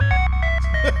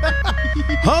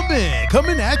Humming,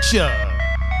 coming at ya.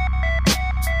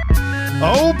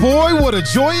 Oh boy, what a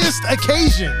joyous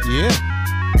occasion. Yeah.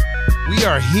 We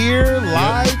are here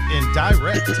live and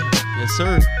direct. Yes,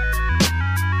 sir.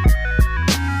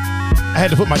 I had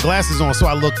to put my glasses on so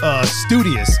I look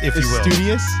studious, if you will.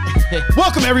 Studious.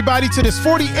 Welcome, everybody, to this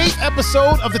 48th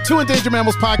episode of the Two Endangered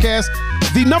Mammals podcast,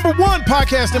 the #1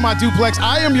 podcast in my duplex.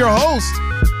 I am your host,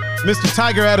 Mr.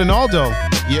 Tiger Adinaldo.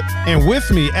 Yep. And with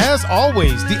me, as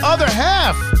always, the other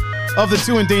half of the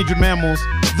Two Endangered Mammals,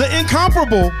 the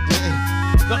incomparable,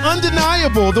 the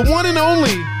undeniable, the one and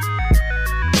only,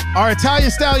 our Italian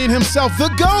stallion himself, the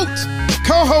GOAT,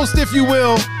 co-host, if you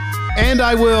will, and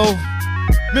I will,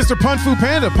 Mr. Pun Fu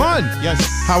Panda. Pun. Yes.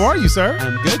 How are you, sir?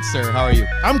 I'm good, sir. How are you?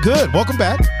 I'm good. Welcome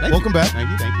back. Welcome back. Thank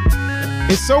you.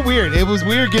 It's so weird. It was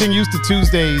weird getting used to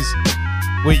Tuesdays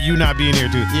with you not being here,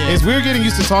 dude. Yeah. It's weird getting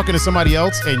used to talking to somebody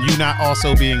else and you not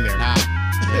also being there. Nah.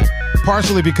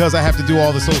 Partially because I have to do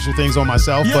all the social things on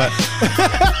myself, Yeah. but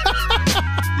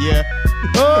Yeah.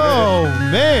 oh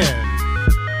man,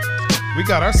 we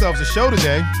got ourselves a show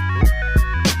today.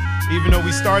 Even though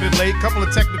we started late, couple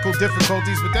of technical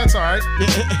difficulties, but that's all right.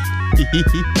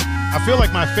 I feel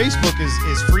like my Facebook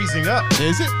is freezing up.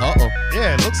 Is it? Uh-oh.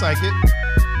 Yeah, it looks like it.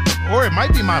 Or it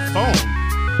might be my phone.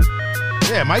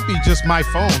 Yeah, it might be just my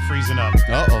phone freezing up.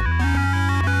 Uh-oh.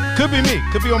 Could be me.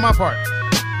 Could be on my part.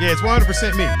 Yeah, it's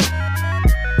 100% me.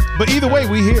 But either way,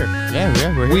 we here. Yeah,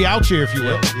 we're here. We out here, if you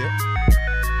will. Yeah.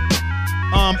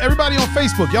 Everybody on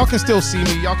Facebook, y'all can still see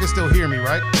me. Y'all can still hear me,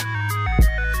 right?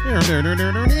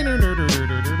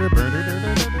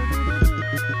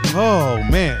 Oh,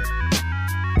 man.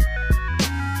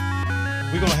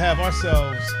 We're going to have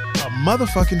ourselves a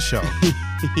motherfucking show.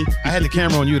 I had the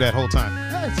camera on you that whole time.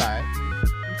 That's all right.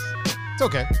 It's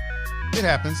okay. It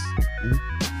happens.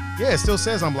 Yeah, it still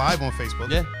says I'm live on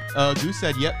Facebook. Yeah. Goose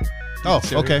said yep. Oh,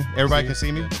 Siri. okay. Everybody can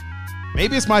see me? Yeah.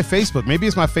 Maybe it's my Facebook. Maybe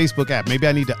it's my Facebook app. Maybe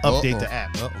I need to update the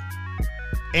app.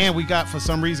 And we got, for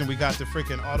some reason, we got the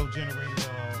freaking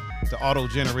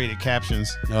auto-generated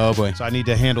captions. Oh, boy. So I need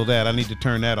to handle that. I need to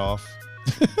turn that off.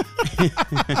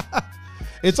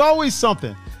 It's always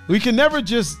something. We can never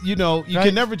just,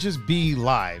 can never just be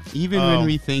live. Even when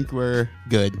we think we're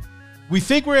good. We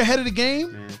think we're ahead of the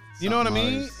game. Yeah, you know what I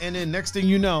mean? And then next thing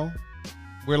you know,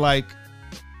 we're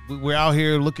out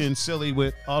here looking silly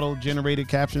with auto-generated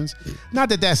captions. Not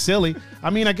that that's silly. I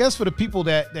mean, I guess for the people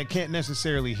that can't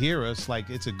necessarily hear us, like,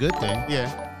 it's a good thing.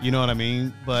 Yeah. You know what I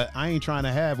mean? But I ain't trying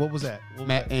to have, what was that?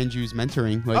 Matt Andrews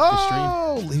mentoring, like the stream.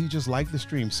 Oh, he just liked the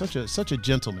stream. Such a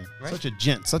gentleman. Right? Such a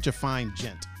gent. Such a fine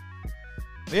gent.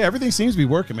 But yeah, everything seems to be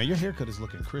working, man. Your haircut is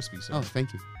looking crispy, sir. Oh,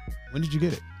 thank you. When did you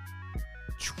get it?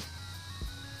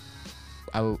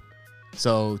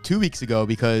 So 2 weeks ago,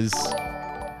 because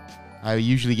I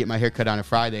usually get my hair cut on a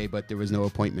Friday, but there was no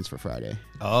appointments for Friday.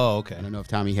 Oh, okay. I don't know if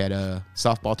Tommy had a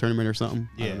softball tournament or something.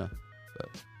 Yeah. I don't know. But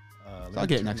so I'll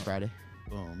get it next Friday.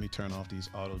 Boom. Let me turn off these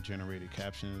auto-generated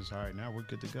captions. All right, now we're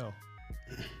good to go.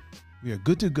 We are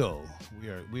good to go.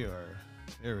 We are.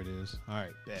 There it is. All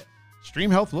right, bet.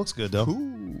 Stream health looks good though.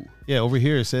 Ooh. Yeah, over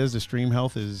here it says the stream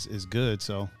health is good.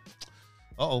 So,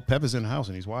 Pep is in the house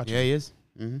and he's watching. Yeah, he is.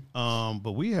 Mm-hmm.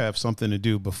 But we have something to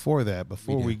do before that.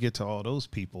 Before we get to all those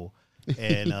people,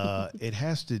 and it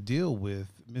has to deal with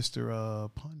Mr.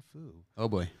 Pun Fu. Oh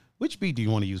boy. Which beat do you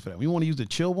want to use for that? You want to use the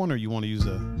chill one, or you want to use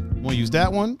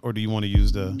that one, or do you want to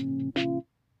use the?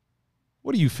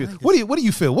 What do you feel? What do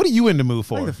you feel? What are you in the mood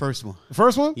for? I think the first one. The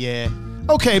first one? Yeah.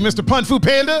 Okay, Mr. Pun Fu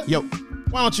Panda. Yo.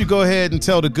 Why don't you go ahead and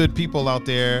tell the good people out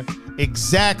there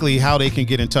exactly how they can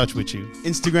get in touch with you?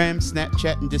 Instagram,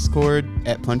 Snapchat, and Discord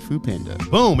at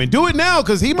PunFuPanda. Boom, and do it now,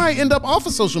 because he might end up off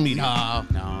of social media.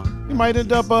 No. He might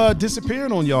end up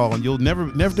disappearing on y'all, and you'll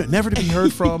never to be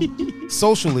heard from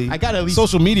socially. I gotta at least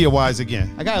social media wise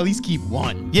again. I gotta at least keep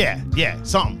one. Yeah,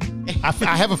 something. I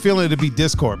have a feeling it'll be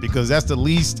Discord, because that's the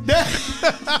least.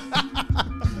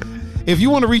 If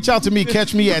you want to reach out to me,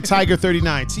 catch me at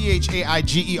Tiger39,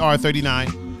 THAIGER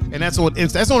 39, and that's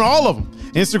on all of them: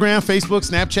 Instagram, Facebook,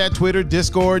 Snapchat, Twitter,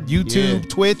 Discord, YouTube,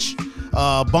 Twitch,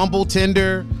 Bumble,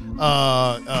 Tinder,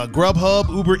 Grubhub,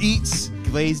 Uber Eats,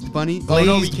 Glazed Bunny.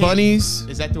 Glazed Bunnies.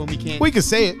 Is that the one we can't? We can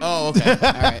say it. Oh, okay.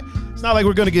 All right. It's not like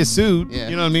we're gonna get sued. Yeah.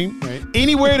 You know what I mean? Right.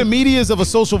 Anywhere the media is of a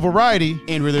social variety,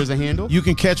 And where there's a handle. you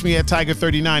can catch me at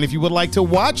Tiger39. If you would like to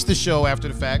watch the show after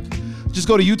the fact, just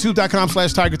go to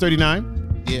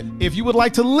youtube.com/Tiger39. Yeah. If you would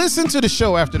like to listen to the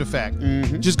show after the fact,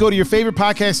 just go to your favorite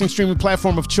podcasting streaming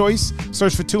platform of choice,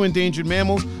 search for Two Endangered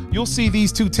Mammals. You'll see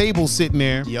these two tables sitting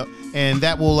there. Yep. And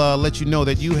that will let you know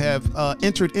that you have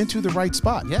entered into the right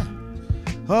spot. Yeah.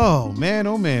 Oh, man.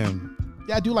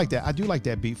 I do like that. I do like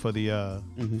that beat for the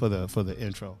for the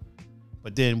intro.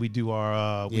 But then we do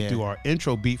our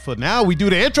intro beat for now. We do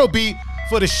the intro beat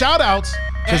for the shout outs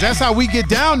because that's how we get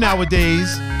down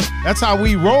nowadays. That's how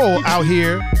we roll out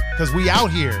here because we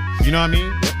out here. You know what I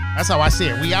mean? That's how I say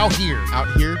it. We out here.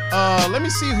 Out here. Let me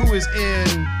see who is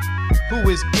in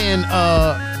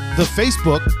the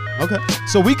Facebook. Okay.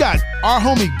 So we got our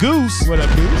homie Goose. What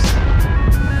up, Goose?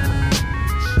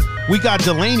 We got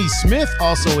Delaney Smith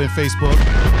also in Facebook.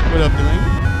 What up, Delaney?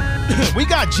 We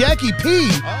got Jackie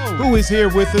P, who is here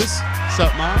with us. What's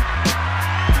up, Mom?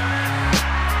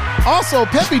 Also,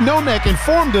 Peppy Nonek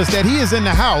informed us that he is in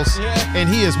the house and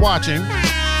he is watching.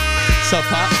 What's up,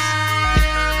 Pops?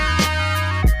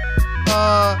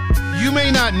 You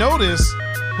may not notice,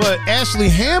 but Ashley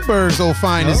Hamburg's old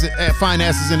fine ass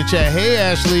is in the chat. Hey,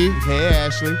 Ashley. Hey,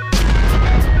 Ashley.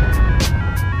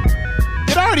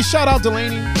 Did I already shout out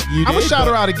Delaney? I'm going to shout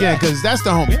her out again because that's the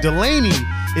homie. Yeah. Delaney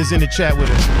is in the chat with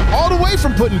us. All the way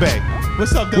from Put-in-Bay.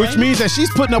 What's up, Delaney? Which means that she's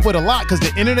putting up with a lot because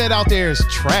the internet out there is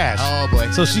trash. Oh,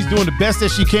 boy. So she's doing the best that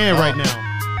she can right now.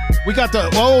 We got the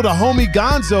homie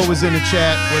Gonzo is in the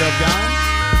chat. What up, Gon?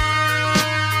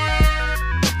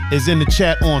 Is in the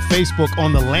chat on Facebook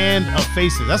on the Land of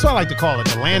Faces. That's what I like to call it,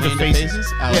 the Land of Faces.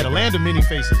 The Land of Many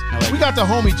Faces. We got the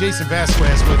homie Jason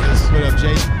Vasquez with us. What up,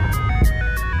 Jason?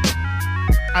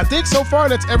 I think so far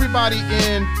that's everybody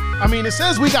in. I mean, it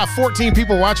says we got 14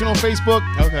 people watching on Facebook.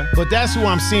 Okay. But that's who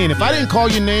I'm seeing. If I didn't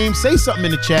call your name, say something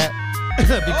in the chat.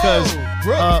 Because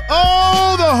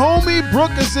the homie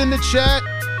Brooke is in the chat.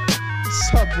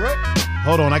 What's up, Brooke?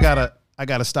 Hold on, I gotta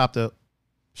stop the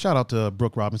shout out to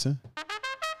Brooke Robinson.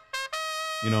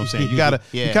 You know what I'm saying? You kind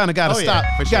of gotta stop.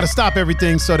 You gotta stop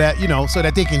everything so that so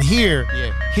that they can hear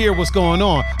what's going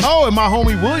on. Oh, and my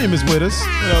homie William is with us.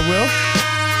 Will.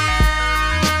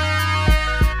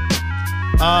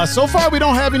 So far we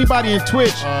don't have anybody in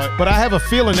Twitch, but I have a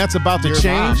feeling that's about to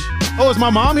change. Mom. Oh, is my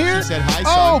mom here? She said hi,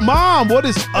 son. Oh, Mom, what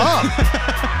is up?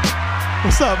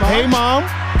 What's up, Mom? Hey, Mom.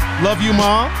 Love you,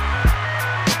 Mom.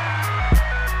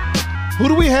 Who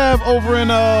do we have over in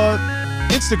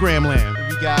Instagram land?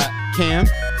 We got Cam.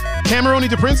 Cameroni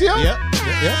DePrinzio? Yep.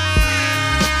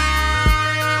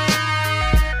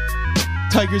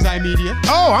 Tiger's Eye Media.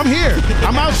 Oh, I'm here.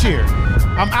 I'm out here.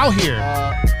 I'm out here.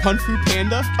 Pun Fu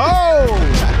Panda. Oh,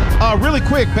 really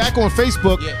quick, back on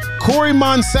Facebook, Corey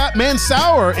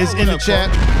Mansauer is in the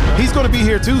chat. He's going to be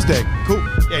here Tuesday. Cool.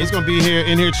 Yeah, he's going to be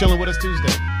in here chilling with us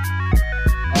Tuesday.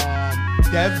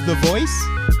 Dev the Voice.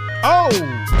 Oh.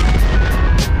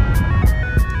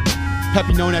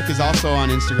 Peppy Nonek is also on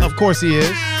Instagram. Of course he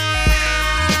is.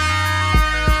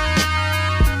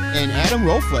 And Adam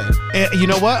Rofle. You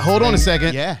know what? Hold on a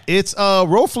second. Yeah. It's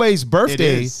Rofle's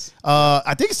birthday. It is.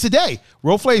 I think it's today.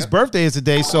 Rofle's birthday is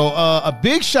today. So a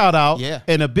big shout out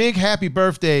and a big happy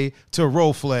birthday to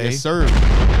Rofle. Yes, sir.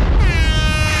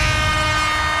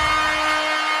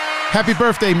 Happy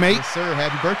birthday, mate. Yes, sir.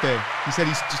 Happy birthday. He said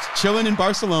he's just chilling in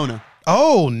Barcelona.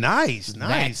 Oh, nice.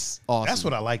 That's awesome. That's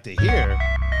what I like to hear.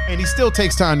 And he still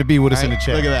takes time to be with us in the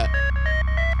chat. Look at that.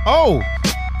 Oh,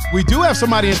 we do have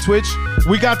somebody in Twitch.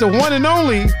 We got the one and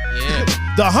only,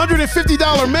 the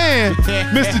 $150 man,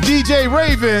 Mr. DJ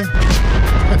Raven.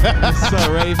 What's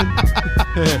up, Raven?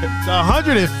 The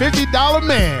 $150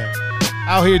 man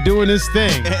out here doing his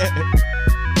thing.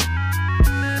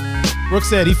 Brooke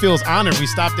said he feels honored. We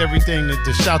stopped everything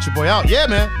to shout your boy out. Yeah,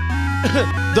 man.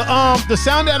 The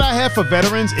sound that I have for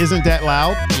veterans isn't that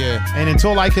loud. Yeah. And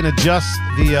until I can adjust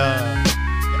the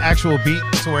actual beat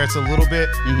to where it's a little bit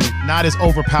not as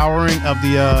overpowering of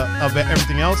the of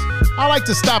everything else, I like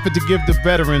to stop it to give the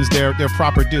veterans their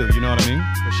proper due. You know what I mean?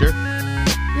 For sure.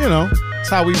 You know, that's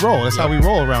how we roll. That's how we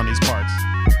roll around these parts.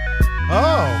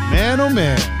 Oh man, oh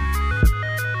man.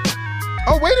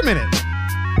 Oh, wait a minute.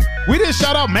 We didn't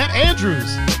shout out Matt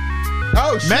Andrews.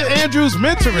 Oh, shit. Matt Andrews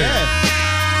mentoring. Yeah.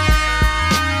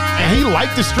 And he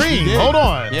liked the stream. Hold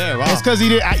on. Yeah, wow. It's because he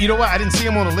did. You know what? I didn't see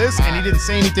him on the list, and he didn't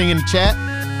say anything in the chat.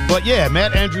 But yeah,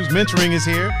 Matt Andrews mentoring is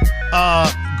here.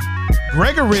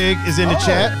 Gregorig is in the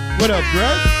chat. What up,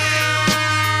 Greg?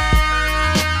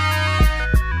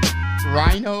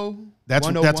 Rhino.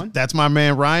 That's my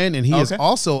man Ryan, and he is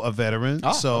also a veteran.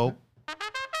 So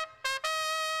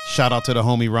shout out to the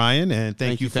homie Ryan, and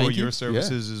thank you for your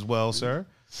services as well, sir.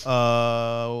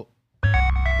 There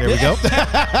we go.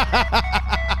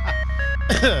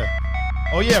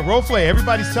 Oh yeah, Rofle,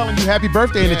 everybody's telling you happy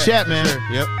birthday in the chat, man. Sure.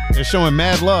 Yep. They're showing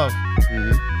mad love.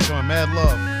 Showing mad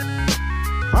love.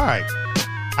 All right.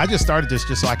 I just started this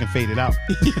just so I can fade it out.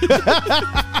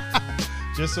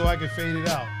 Just so I can fade it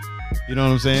out. You know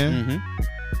what I'm saying?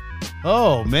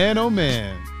 Oh man, oh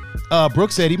man.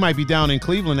 Brooks said he might be down in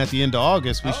Cleveland at the end of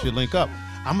August. We should link up.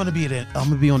 I'm gonna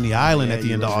be on the island at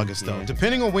the end of August though.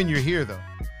 Depending on when you're here though.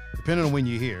 Depending on when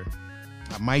you're here.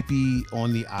 I might be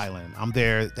on the island. I'm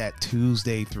there that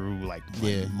Tuesday through like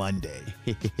Monday.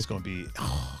 It's gonna be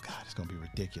it's gonna be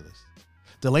ridiculous.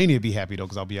 Delaney would be happy though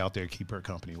because I'll be out there to keep her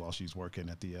company while she's working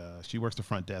at the. She works the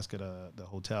front desk at the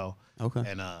hotel. Okay.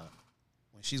 And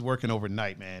when she's working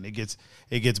overnight, man, it gets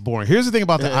boring. Here's the thing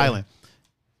about the island.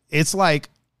 It's like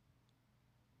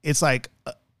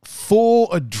full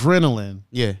adrenaline.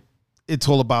 Yeah.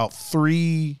 Until about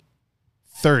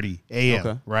 3:30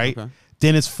 a.m. Right. Okay.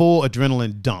 Then it's full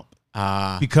adrenaline dump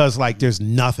because like there's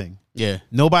nothing. Yeah.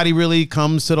 Nobody really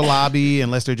comes to the lobby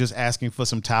unless they're just asking for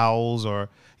some towels or,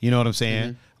 you know what I'm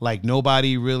saying? Mm-hmm. Like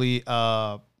nobody really,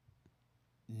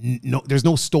 there's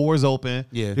no stores open.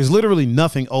 Yeah. There's literally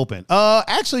nothing open.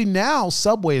 Actually now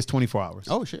Subway is 24 hours.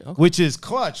 Oh shit. Okay. Which is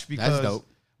clutch because that's dope.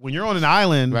 When you're on an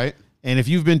island, right? And if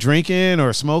you've been drinking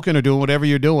or smoking or doing whatever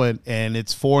you're doing and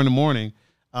it's 4 a.m,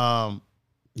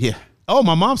 yeah. Oh,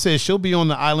 my mom says she'll be on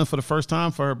the island for the first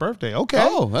time for her birthday. Okay.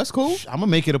 Oh, that's cool. I'm going to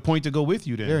make it a point to go with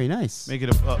you then. Very nice. Make it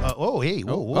wrong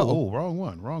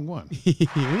one. We're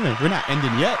not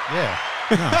ending yet. Yeah.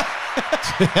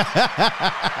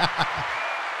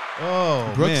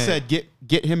 No. Brooks said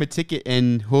get him a ticket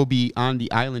and he'll be on the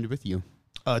island with you.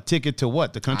 A ticket to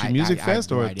what? The Country Music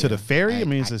Fest or to the ferry? I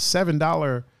mean, it's a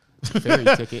 $7 ferry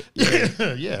ticket.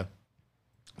 Yeah. Yeah.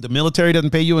 The military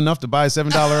doesn't pay you enough to buy a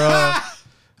 $7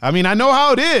 I mean, I know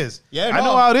how it is. Yeah, I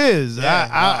know how it is.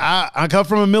 Yeah, I come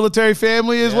from a military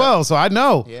family as well, so I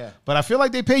know. Yeah. But I feel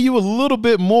like they pay you a little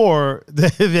bit more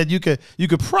that you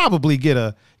could probably get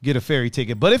a ferry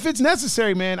ticket. But if it's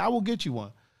necessary, man, I will get you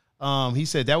one. He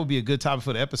said that would be a good topic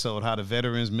for the episode, how the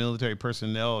veterans, military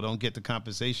personnel don't get the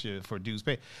compensation for dues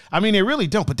paid. I mean, they really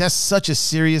don't, but that's such a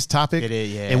serious topic. It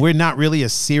is, yeah. And we're not really a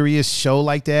serious show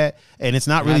like that. And it's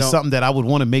not really something that I would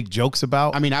want to make jokes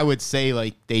about. I mean, I would say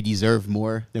like they deserve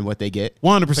more than what they get.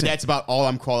 100%. But that's about all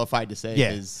I'm qualified to say.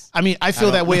 Yeah. I mean, I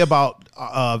feel that way about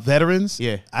veterans.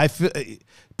 Yeah. I feel,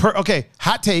 okay,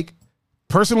 hot take.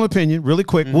 Personal opinion, really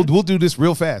quick. Mm-hmm. We'll do this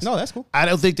real fast. No, that's cool. I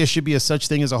don't think there should be a such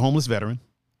thing as a homeless veteran.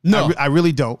 No, I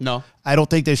really don't. No, I don't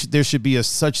think there should be a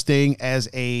such thing as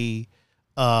a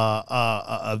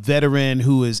veteran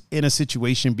who is in a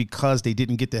situation because they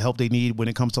didn't get the help they need when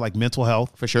it comes to like mental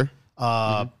health, for sure,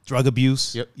 drug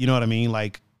abuse. Yep. You know what I mean?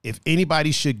 Like if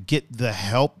anybody should get the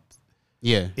help,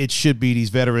 it should be these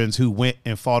veterans who went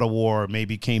and fought a war,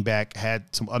 maybe came back,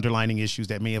 had some underlying issues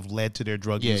that may have led to their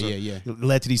drug use,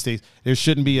 led to these things. There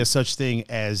shouldn't be a such thing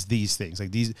as these things.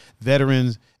 Like these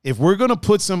veterans, if we're gonna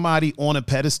put somebody on a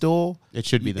pedestal, it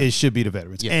should be them. It should be the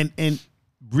veterans. Yeah. And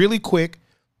really quick,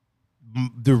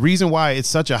 the reason why it's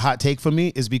such a hot take for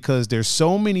me is because there's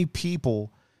so many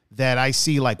people that I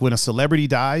see, like when a celebrity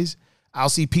dies, I'll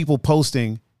see people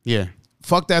posting,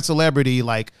 fuck that celebrity,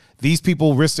 like these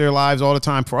people risk their lives all the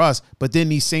time for us. But then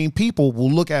these same people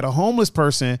will look at a homeless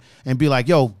person and be like,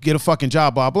 yo, get a fucking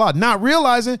job, blah, blah. Not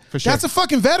realizing that's a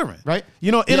fucking veteran. Right.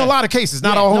 You know, in a lot of cases,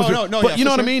 not all homeless. But you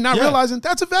know what I mean? Not realizing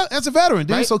that's a veteran,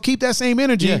 dude. Right. So keep that same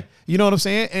energy. Yeah. You know what I'm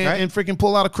saying? And freaking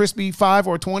pull out a crispy 5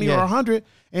 or 20 or 100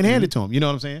 and hand it to him. You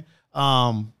know what I'm saying?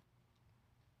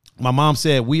 My mom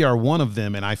said we are one of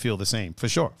them, and I feel the same. For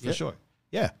sure. For sure.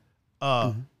 Yeah.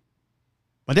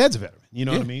 My dad's a veteran, you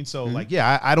know what I mean? So,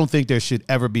 I don't think there should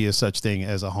ever be a such thing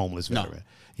as a homeless veteran. No.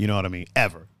 You know what I mean?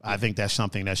 Ever. I think that's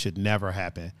something that should never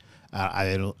happen.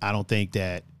 I don't think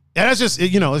that. And that's just,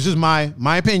 it's just my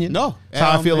opinion. No. That's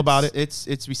how I feel about it.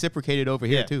 It's reciprocated over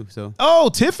here, too. So. Oh,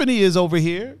 Tiffany is over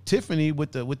here. Tiffany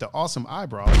with the awesome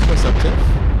eyebrows. What's up, Tiff?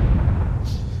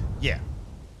 Yeah.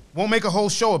 Won't make a whole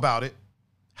show about it.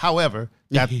 However,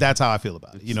 that's how I feel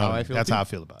about it. You know, that's how I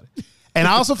feel about it. And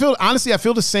I also feel, honestly, I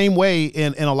feel the same way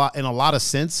in a lot of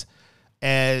sense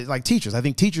as like teachers. I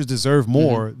think teachers deserve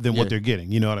more than what they're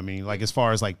getting. You know what I mean? Like as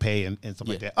far as like pay and stuff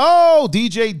like that. Oh,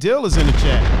 DJ Dill is in the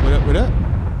chat. What up?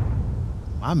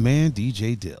 My man,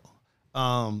 DJ Dill.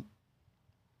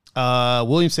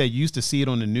 William said you used to see it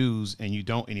on the news and you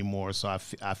don't anymore. So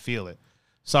I feel it.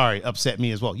 Sorry, upset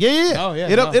me as well. Yeah. Oh, yeah.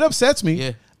 It upsets me.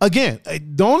 Yeah. Again,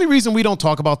 the only reason we don't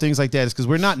talk about things like that is because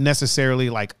we're not necessarily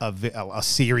like a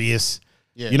serious,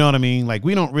 you know what I mean? Like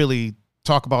we don't really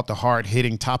talk about the hard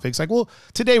hitting topics. Like, well,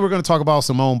 today we're going to talk about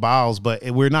Simone Biles, but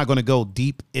we're not going to go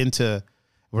deep into,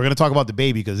 we're going to talk about the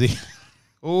baby because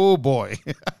oh boy.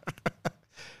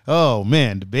 Oh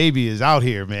man, the baby is out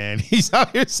here, man. He's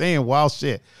out here saying wild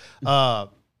shit.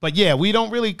 But yeah, we don't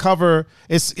really cover,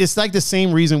 it's like the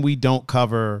same reason we don't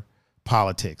cover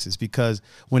politics is because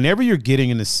whenever you're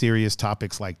getting into serious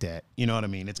topics like that, you know what I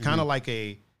mean? It's kind of like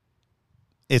a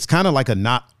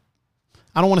not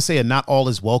I don't want to say a not all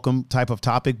is welcome type of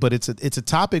topic, but it's a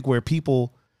topic where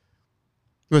people.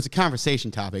 Well, it's a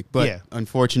conversation topic, but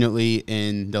unfortunately,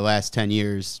 in the last 10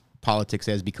 years, politics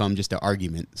has become just an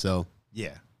argument. So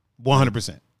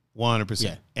 100%.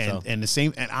 100%. And the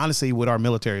same, and honestly, with our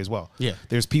military as well. Yeah.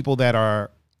 There's people that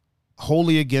are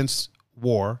wholly against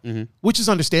war, which is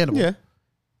understandable. Yeah.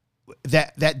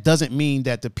 That doesn't mean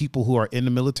that the people who are in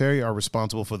the military are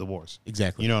responsible for the wars.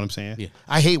 Exactly. You know what I'm saying? Yeah.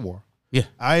 I hate war. Yeah.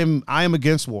 I am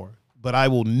against war, but I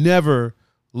will never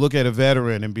look at a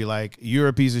veteran and be like, you're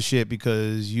a piece of shit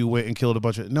because you went and killed a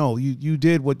bunch of. No, you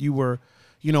did what you were.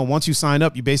 Once you sign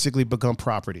up, you basically become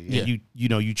property. Yeah. And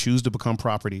you choose to become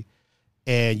property,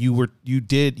 and you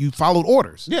followed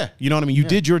orders. Yeah. You know what I mean? You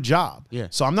did your job. Yeah.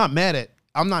 So I'm not mad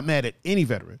at any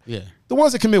veteran. Yeah. The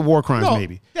ones that commit war crimes,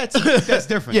 maybe. That's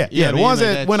different. Yeah. The ones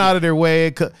that went out of their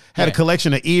way, had a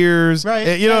collection of ears.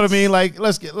 Right. You know what I mean? Like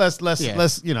let's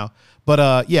But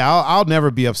I'll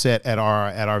never be upset at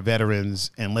our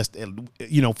veterans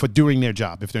for doing their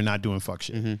job if they're not doing fuck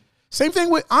shit. Same thing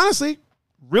with, honestly,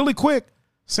 really quick.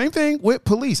 Same thing with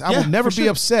police. I will never be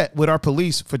upset with our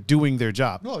police for doing their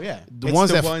job. Oh yeah, the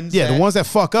ones that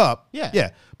fuck up. Yeah.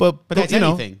 But that's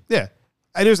anything. Yeah,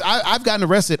 I've gotten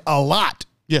arrested a lot.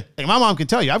 Yeah, and my mom can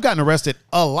tell you I've gotten arrested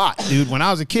a lot, dude. When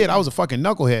I was a kid, I was a fucking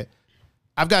knucklehead.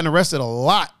 I've gotten arrested a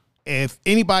lot. If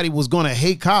anybody was going to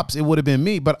hate cops, it would have been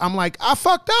me. But I'm like, I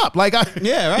fucked up. Like,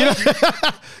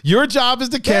 right. Your job is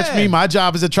to catch me. My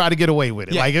job is to try to get away with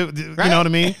it. Yeah. Like, you know what I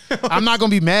mean? I'm not going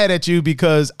to be mad at you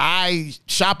because I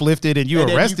shoplifted and you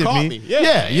arrested me.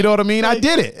 Yeah, you know what I mean? I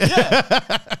did it.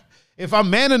 Yeah. If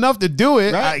I'm man enough to do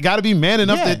it, right. I got to be man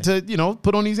enough to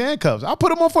put on these handcuffs. I'll put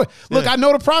them on for you. Look, I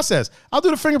know the process. I'll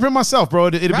do the fingerprint myself, bro.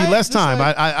 It'll be less time.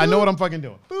 Like, I know what I'm fucking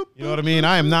doing. Boop, you know what I mean?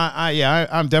 I am not.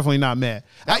 I'm definitely not mad.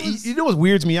 You know what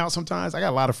weirds me out sometimes? I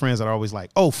got a lot of friends that are always like,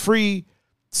 "Oh, free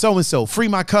so and so, free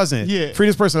my cousin, free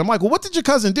this person." I'm like, "Well, what did your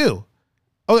cousin do?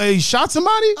 Oh, he shot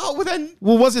somebody? Oh, well then.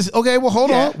 Well, was it okay? Well, hold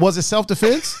on. Was it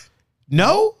self-defense?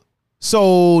 No.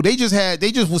 So they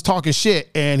just was talking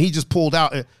shit, and he just pulled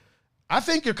out. I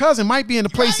think your cousin might be in the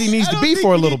place he needs to be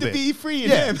for a little bit. To be free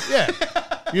him. Yeah.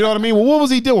 You know what I mean? Well, what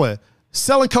was he doing?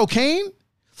 Selling cocaine?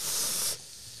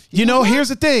 Here's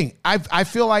the thing. I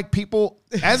feel like people,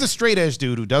 as a straight edge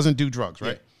dude who doesn't do drugs,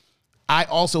 right? Yeah. I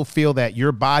also feel that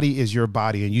your body is your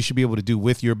body, and you should be able to do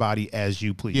with your body as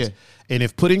you please. Yeah. And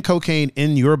if putting cocaine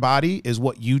in your body is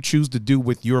what you choose to do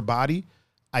with your body,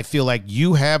 I feel like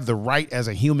you have the right as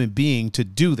a human being to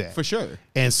do that. For sure.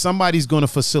 And somebody's going to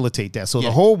facilitate that. So the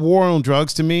whole war on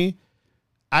drugs, to me,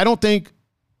 I don't think.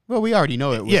 Well, we already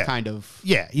know it was kind of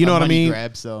you know what I mean?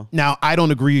 Grab, so. Now, I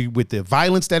don't agree with the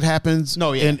violence that happens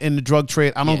in the drug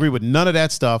trade. I don't agree with none of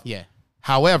that stuff. Yeah.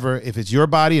 However, if it's your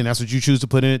body and that's what you choose to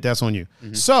put in it, that's on you.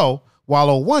 Mm-hmm. So while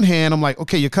on one hand, I'm like,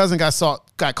 okay, your cousin got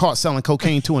caught selling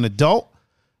cocaine to an adult.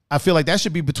 I feel like that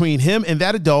should be between him and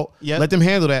that adult. Let them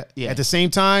handle that. At the same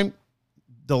time,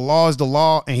 the law is the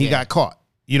law, and he got caught.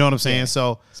 You know what I'm saying? Yeah.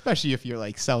 So especially if you're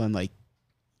like selling like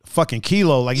fucking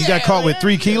kilo, like you got caught with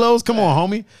 3 kilos. Come on,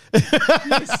 homie.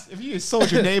 If you sold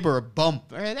your neighbor a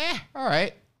bump, all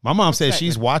right. My mom says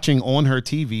she's watching on her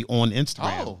TV on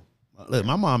Instagram. Oh, look,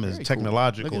 my mom is a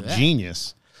technological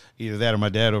genius. Either that or my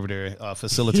dad over there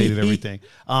facilitated everything.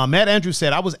 Matt Andrews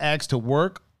said, I was asked to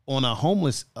work on a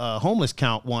homeless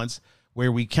count once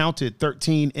where we counted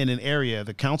 13 in an area.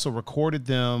 The council recorded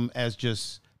them as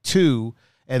just 2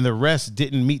 and the rest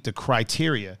didn't meet the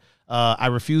criteria. I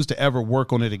refuse to ever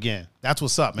work on it again. That's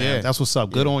what's up, man. That's what's up.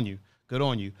 Good on you. Good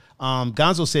on you.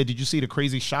 Gonzo said, did you see the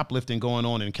crazy shoplifting going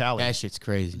on in Cali? That shit's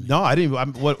crazy, man. No, I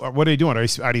didn't. What are they doing?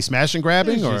 Are they smashing,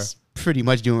 grabbing, or just pretty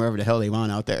much doing whatever the hell they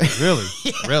want out there? Really?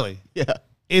 Really? Yeah.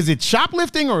 Is it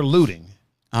shoplifting or looting?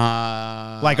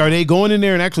 Like, are they going in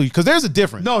there and actually? Because there's a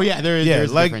difference. No, there's a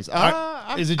difference.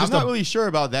 Is it just I'm not really sure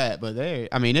about that, but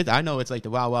I know it's like the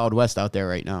wild, wild west out there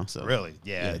right now. So really,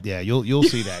 yeah. You'll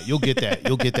see that. You'll get that.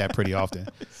 You'll get that pretty often.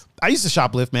 I used to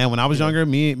shoplift, man. When I was younger,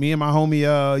 me and my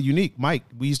homie Unique Mike,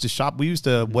 we used to shop. We used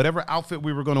to whatever outfit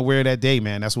we were going to wear that day,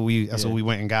 man. That's what we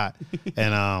went and got.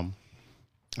 And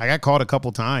I got caught a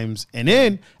couple times, and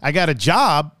then I got a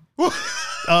job,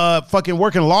 fucking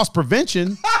working loss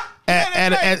prevention.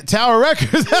 At Tower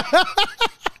Records.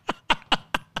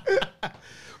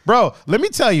 Bro, let me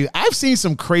tell you, I've seen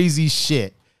some crazy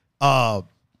shit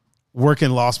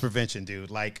working loss prevention, dude.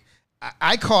 Like,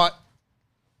 I caught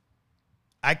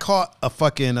a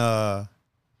fucking I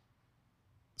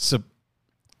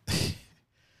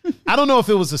don't know if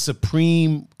it was a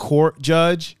Supreme Court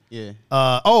judge. Yeah.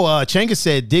 Changus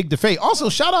said dig the fate. Also,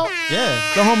 shout out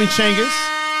the homie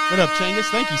Changus. What up, Changus?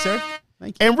 Thank you, sir.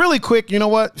 Thank you. And really quick, you know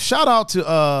what? Shout out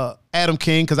to Adam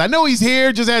King, because I know he's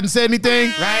here, just hadn't said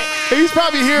anything. Right? He's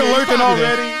probably here lurking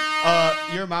already.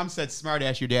 Your mom said smart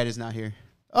ass, your dad is not here.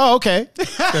 Oh, okay.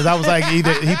 Because I was like,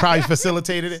 either he probably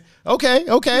facilitated it. Okay.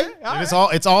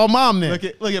 It's all mom then.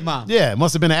 Look at mom. Yeah, it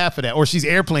must have been an app for that, or she's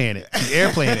airplaying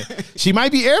it. She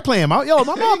might be airplaying.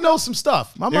 My mom knows some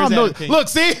stuff. My mom knows. Look,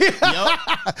 see, yep.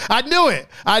 I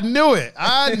knew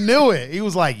it. He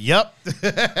was like, "Yep."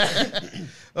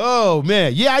 Oh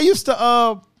man, yeah. I used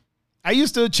to.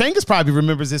 Changus probably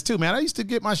remembers this too, man. I used to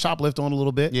get my shoplift on a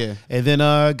little bit. Yeah. And then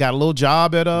got a little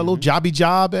job at little jobby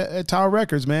job at Tower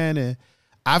Records, man. And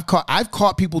I've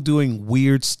caught people doing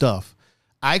weird stuff.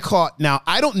 Now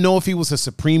I don't know if he was a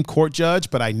Supreme Court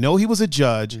judge, but I know he was a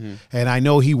judge, and I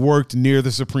know he worked near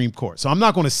the Supreme Court. So I'm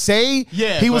not going to say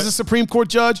he was a Supreme Court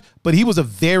judge, but he was a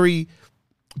very,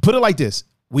 put it like this.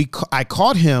 I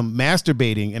caught him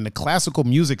masturbating in the classical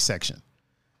music section.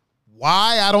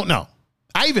 Why? I don't know.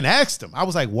 I even asked him. I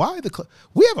was like, why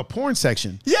we have a porn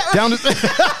section. Yeah. Down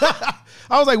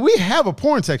I was like, we have a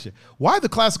porn section. Why the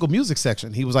classical music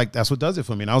section? He was like, that's what does it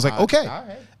for me. And I was like, okay. All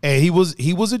right. And he was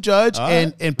a judge,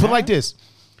 and put it like this.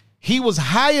 He was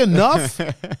high enough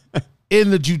in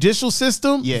the judicial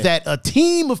system that a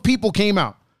team of people came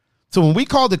out. So when we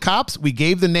called the cops, we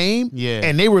gave the name,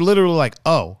 and they were literally like,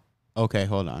 oh. Okay,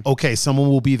 hold on. Okay, someone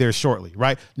will be there shortly,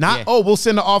 right? Not, we'll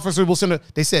send an officer,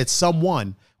 they said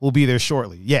someone will be there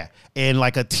shortly. Yeah. And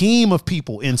like a team of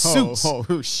people in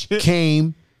suits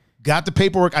came, got the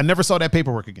paperwork. I never saw that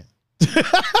paperwork again.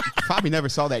 Probably never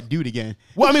saw that dude again.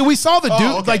 Well, I mean, we saw the dude.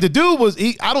 Okay. Like the dude was,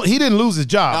 he didn't lose his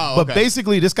job, but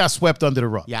basically this got swept under the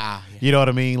rug. Yeah. You know what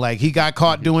I mean? Like he got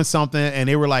caught doing something, and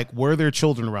they were like, were there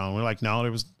children around? We're like, no,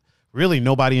 there was really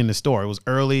nobody in the store. It was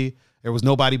early. There was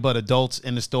nobody but adults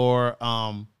in the store.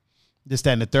 This,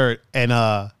 that, and the third. And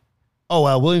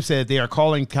William said they are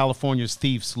calling California's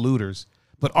thieves looters.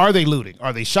 But are they looting?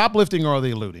 Are they shoplifting or are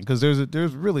they looting? Because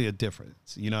there's really a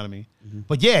difference. You know what I mean?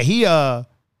 But yeah, he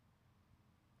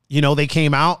they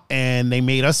came out and they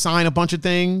made us sign a bunch of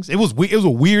things. It was a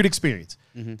weird experience.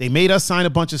 They made us sign a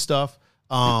bunch of stuff.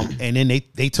 And then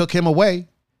they took him away,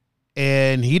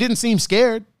 and he didn't seem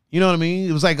scared. You know what I mean?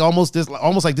 It was like almost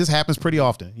like this happens pretty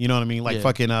often. You know what I mean? Like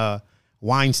fucking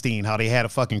Weinstein, how they had a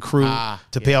fucking crew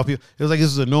to pay off people. It was like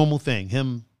this is a normal thing.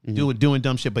 Him doing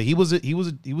dumb shit. But he was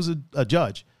a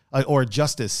judge or a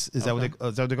justice. Is that what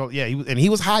they call it? Yeah. He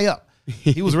was high up.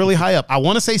 He was really high up. I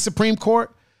want to say Supreme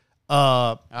Court.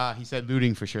 He said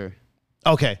looting for sure.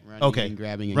 Okay.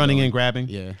 Running and grabbing.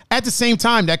 Yeah. At the same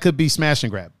time, that could be smash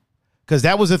and grab, because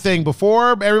that was a thing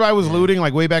before everybody was looting.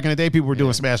 Like way back in the day, people were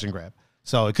doing smash and grab.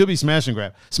 So it could be smash and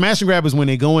grab. Smash and grab is when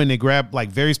they go in, they grab like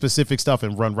very specific stuff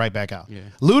and run right back out. Yeah.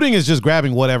 Looting is just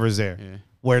grabbing whatever's there,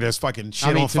 where there's fucking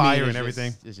shit on fire and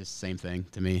everything. It's just the same thing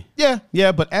to me. Yeah.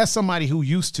 But as somebody who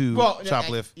used to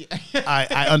shoplift,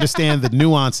 I understand the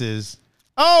nuances.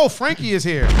 Oh, Frankie is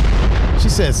here. She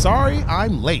says, "Sorry,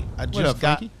 I'm late. I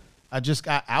just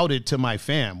got outed to my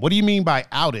fam." What do you mean by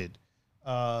outed?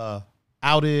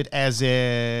 Outed as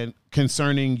in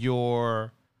concerning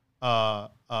your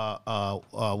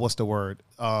what's the word?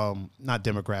 Not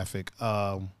demographic.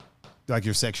 Like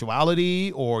your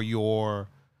sexuality or your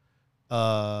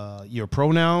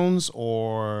pronouns,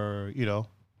 or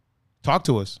talk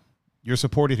to us. You're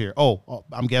supported here. Oh,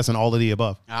 I'm guessing all of the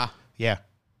above. Yeah.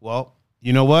 Well,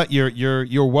 you know what?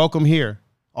 You're welcome here.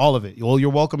 All of it. Well,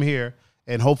 you're welcome here,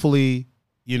 and hopefully,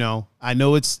 I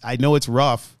know it's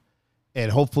rough,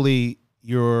 and hopefully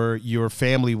your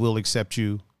family will accept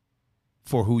you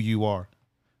for who you are.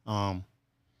 I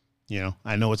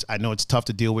know it's tough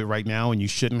to deal with right now, and you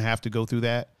shouldn't have to go through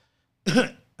that.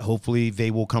 Hopefully they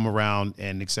will come around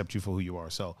and accept you for who you are.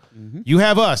 So you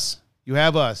have us. You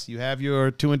have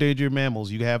your Two Endangered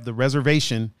Mammals. You have the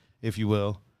reservation, if you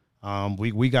will.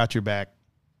 We got your back.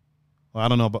 Well, I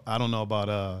don't know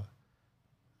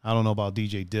about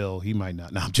DJ Dill. He might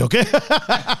not. No, I'm joking.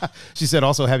 She said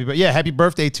also happy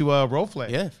birthday to Roflay.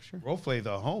 Yeah, for sure. Roflay,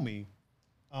 the homie.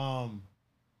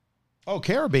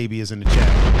 Cara Baby is in the chat.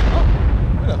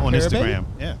 On Instagram.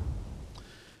 Baby? Yeah.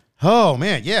 Oh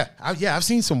man, yeah. I've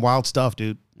seen some wild stuff,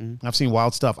 dude. I've seen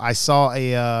wild stuff. I saw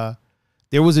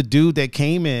there was a dude that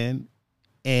came in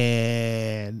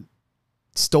and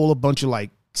stole a bunch of like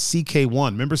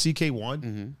CK1. Remember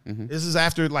CK1? This is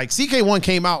after like CK1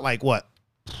 came out like what?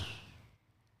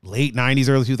 Late 90s,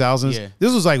 early 2000s. Yeah.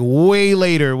 This was like way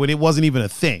later when it wasn't even a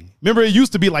thing. Remember, it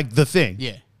used to be like the thing.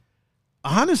 Yeah.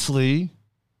 Honestly,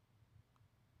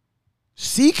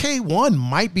 CK1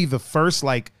 might be the first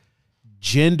like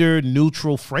gender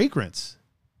neutral fragrance.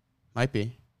 Might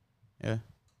be. Yeah.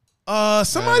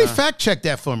 Somebody fact check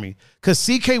that for me, because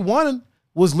CK1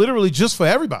 was literally just for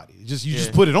everybody. You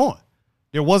just put it on.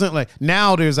 There wasn't like,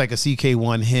 now there's like a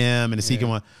CK1 him and a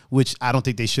CK1, which I don't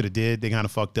think they should have did. They kind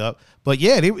of fucked up. But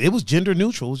yeah, it was gender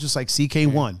neutral. It was just like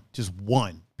CK1, just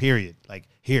one, period. Like,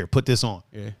 here, put this on.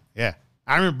 Yeah.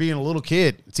 I remember being a little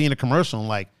kid, seeing a commercial and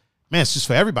like, man, it's just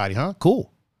for everybody, huh?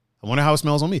 Cool. I wonder how it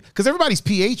smells on me. Because everybody's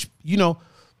pH, you know,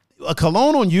 a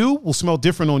cologne on you will smell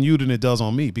different on you than it does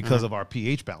on me because of our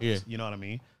pH balance. Yeah. You know what I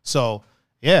mean? So,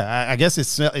 yeah, I guess it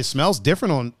smells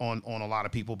different on a lot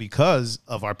of people because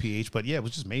of our pH. But, yeah, it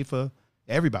was just made for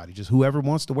everybody, just whoever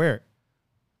wants to wear it.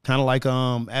 Kind of like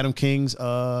Adam King's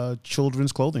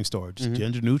children's clothing store, just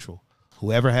gender neutral.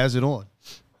 Whoever has it on.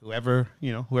 Whoever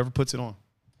puts it on.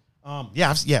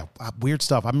 Weird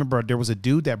stuff. I remember there was a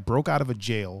dude that broke out of a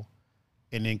jail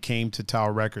and then came to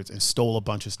Tower Records and stole a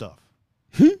bunch of stuff.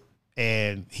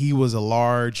 And he was a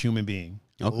large human being.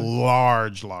 Okay.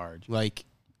 Large. Like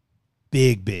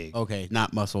big. Okay,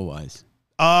 not muscle-wise.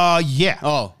 Yeah.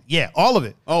 Oh. Yeah, all of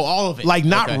it. Oh, all of it. Like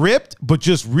not ripped, but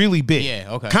just really big. Yeah,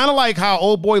 okay. Kind of like how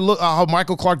old boy how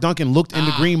Michael Clark Duncan looked in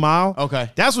the Green Mile.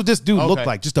 Okay. That's what this dude looked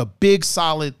like. Just a big,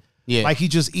 solid, like he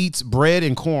just eats bread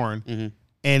and corn. Mm-hmm.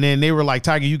 And then they were like,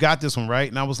 Tiger, you got this one, right?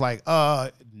 And I was like,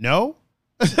 no.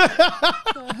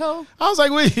 I was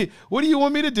like, wait, what do you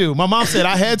want me to do? My mom said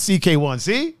I had CK1.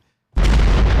 See?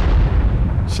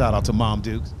 Shout out to Mom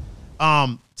Dukes.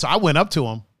 So I went up to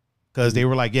him because they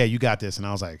were like, yeah, you got this. And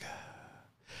I was like,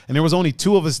 and there was only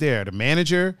two of us there, the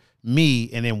manager,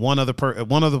 me, and then one of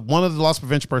the loss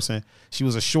prevention person. She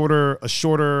was a shorter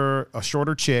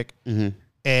chick. Mm-hmm.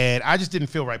 And I just didn't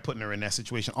feel right putting her in that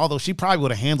situation. Although she probably would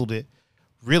have handled it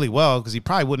really well because he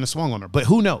probably wouldn't have swung on her. But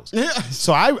who knows?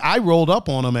 So I rolled up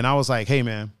on him and I was like, hey,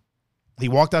 man. He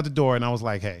walked out the door and I was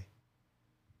like, hey,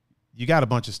 you got a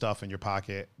bunch of stuff in your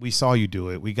pocket. We saw you do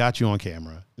it. We got you on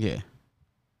camera. Yeah.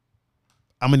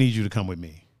 I'm going to need you to come with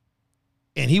me.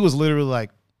 And he was literally like,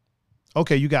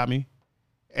 okay, you got me.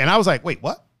 And I was like, wait,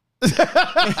 what?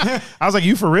 I was like,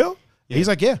 you for real? Yeah. He's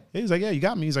like, yeah. He's like, yeah, you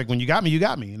got me. He's like, when you got me, you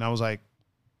got me. And I was like,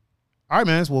 all right,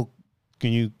 man. Well,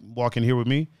 can you walk in here with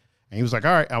me? And he was like,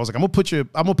 all right. I was like, I'm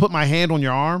gonna put my hand on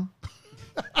your arm.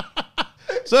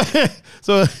 so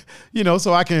so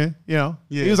I can,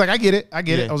 He was like, I get it. I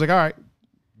was like, all right.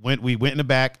 We went in the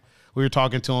back. We were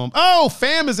talking to him. Oh,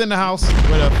 Fam is in the house.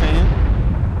 What up,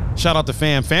 Fam? Shout out to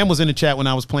Fam. Fam was in the chat when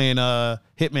I was playing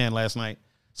Hitman last night.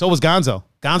 So was Gonzo.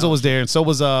 Gonzo was there, and so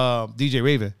was DJ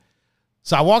Raven.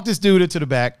 So I walked this dude into the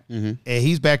back, and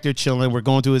he's back there chilling. We're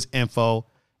going through his info,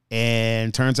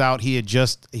 and turns out he had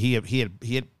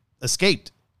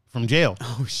escaped from jail.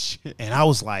 Oh shit! And I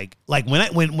was like when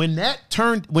that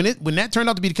turned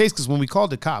out to be the case, because when we called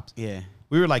the cops,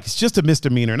 we were like, it's just a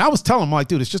misdemeanor. And I was telling him, like,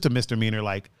 dude, it's just a misdemeanor.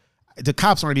 Like, the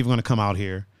cops aren't even going to come out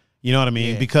here. You know what I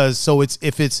mean? Yeah. Because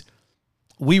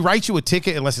we write you a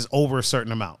ticket unless it's over a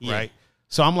certain amount, right?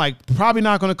 So I'm like, probably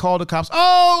not going to call the cops.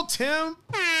 Oh, Tim,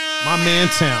 my man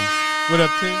Tim. What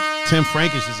up, Tim? Tim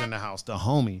Frankish is in the house, the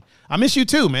homie. I miss you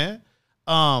too, man.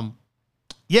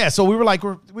 Yeah, so we were like,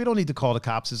 we don't need to call the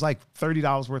cops. It's like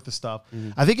 $30 worth of stuff.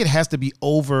 Mm-hmm. I think it has to be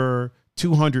over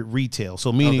 200 retail.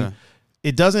 So meaning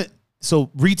it doesn't.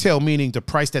 So retail meaning the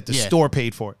price that the store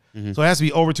paid for it. Mm-hmm. So it has to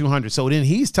be over 200. So then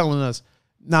he's telling us,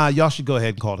 nah, y'all should go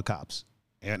ahead and call the cops.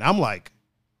 And I'm like,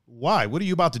 why? What are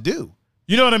you about to do?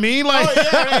 You know what I mean? Like, you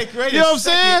know what I'm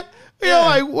saying?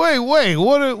 Yeah. You're like, wait,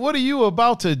 what are you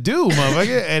about to do,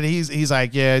 motherfucker? And he's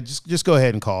like, yeah, just go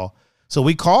ahead and call. So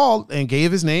we called and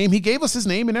gave his name. He gave us his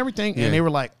name and everything. Yeah. And they were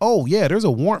like, oh, yeah, there's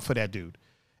a warrant for that dude.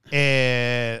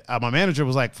 And my manager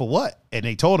was like, for what? And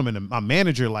they told him, and my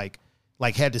manager like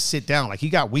had to sit down. Like, he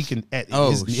got weak and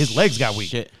his legs got weak.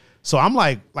 Shit. So I'm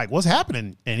like, what's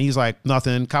happening? And he's like,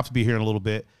 nothing. Cops will be here in a little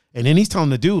bit. And then he's telling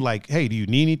the dude, like, hey, do you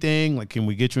need anything? Like, can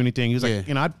we get you anything? He was like,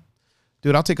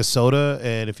 dude, I'll take a soda.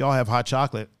 And if y'all have hot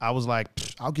chocolate, I was like,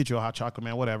 I'll get you a hot chocolate,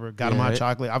 man, whatever. Got him hot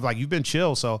chocolate. I was like, you've been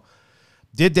chill. So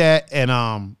did that. And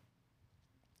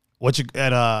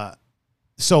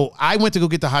so I went to go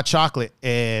get the hot chocolate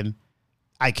and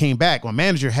I came back. My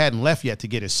manager hadn't left yet to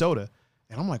get his soda.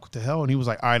 And I'm like, what the hell? And he was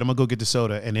like, all right, I'm gonna go get the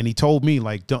soda. And then he told me,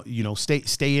 like, don't,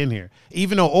 stay in here.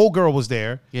 Even though old girl was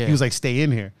there, he was like, stay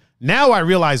in here. Now I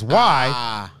realize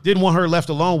why. Didn't want her left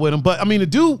alone with him. But I mean, the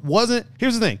dude wasn't.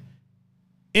 Here's the thing.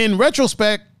 In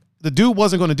retrospect, the dude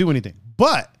wasn't going to do anything.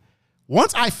 But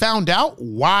once I found out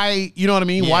why, you know what I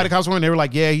mean? Why the cops were in, they were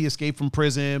like, yeah, he escaped from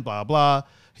prison, blah, blah.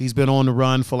 He's been on the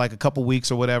run for like a couple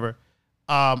weeks or whatever.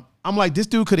 I'm like, this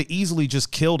dude could have easily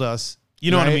just killed us,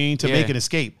 you know what I mean, to make an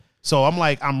escape. So I'm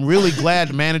like, I'm really glad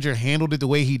the manager handled it the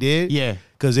way he did. Yeah.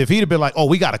 Because if he'd have been like, oh,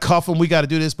 we got to cuff him, we got to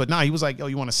do this. But nah, he was like, oh,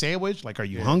 you want a sandwich? Like, are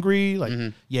you hungry?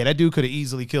 Like, yeah, that dude could have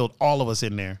easily killed all of us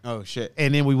in there. Oh, shit.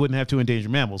 And then we wouldn't have 2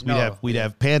 endangered mammals. We'd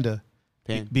have Panda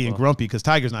being grumpy because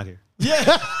Tiger's not here.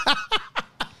 Yeah.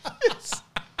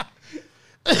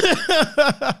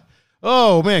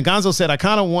 Oh, man. Gonzo said, I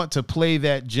kind of want to play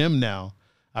that gym now.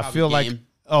 I feel like,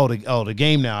 the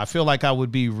game now. I feel like I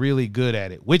would be really good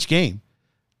at it. Which game?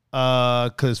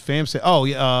 Because fam said, oh,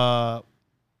 yeah,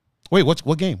 wait,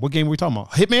 what game? What game were we talking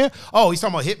about? Hitman? Oh, he's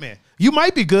talking about Hitman. You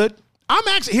might be good.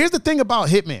 Here's the thing about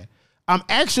Hitman. I'm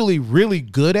actually really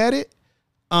good at it.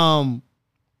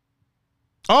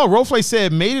 Roflay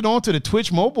said, made it onto the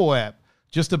Twitch mobile app.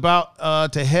 Just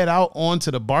about to head out onto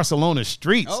the Barcelona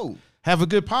streets. Oh. Have a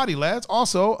good party, lads.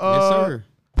 Also, yes, sir.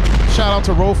 Shout out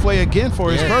to Roflay again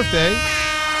for his birthday.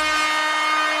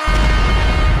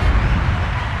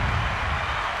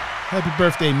 Happy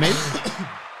birthday, mate.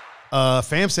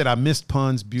 Fam said, I missed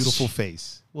Pun's beautiful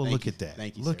face. Well, look at that.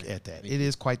 Thank you, look at that. It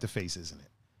is quite the face, isn't it?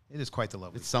 It is quite the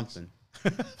lovely It's something.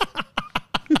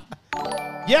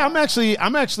 Yeah, I'm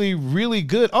actually really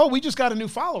good. Oh, we just got a new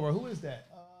follower. Who is that?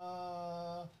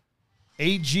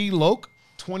 AG Loke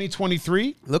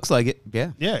 2023. Looks like it.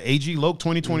 Yeah. Yeah, AG Loke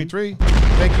 2023.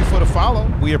 Thank you for the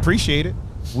follow. We appreciate it.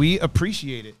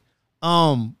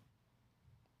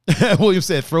 William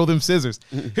said, throw them scissors.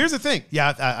 Here's the thing.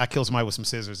 Yeah, I killed somebody with some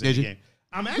scissors in the game.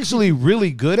 I'm actually really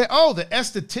good at the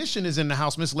esthetician is in the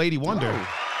house, Miss Lady Wonder. Oh.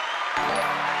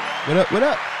 What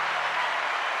up?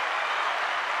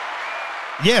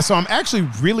 Yeah, so I'm actually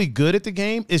really good at the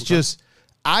game. It's just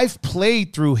I've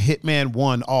played through Hitman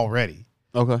 1 already.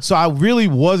 Okay. So I really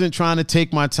wasn't trying to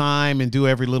take my time and do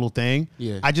every little thing.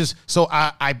 Yeah. I just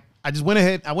went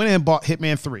ahead and bought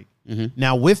Hitman 3.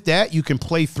 Now with that, you can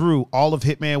play through all of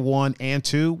Hitman 1 and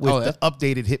 2 with the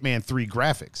updated Hitman 3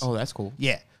 graphics. Oh, that's cool.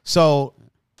 Yeah. So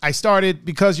I started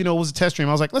because, it was a test stream.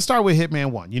 I was like, let's start with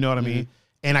Hitman 1. You know what I mean?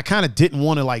 And I kind of didn't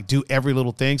want to like do every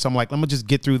little thing. So I'm like, let me just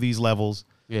get through these levels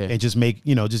and just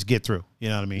just get through. You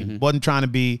know what I mean? Wasn't trying to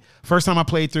be, first time I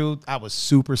played through, I was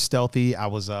super stealthy. I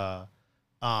was,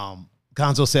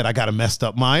 Gonzo said, I got a messed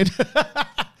up mind.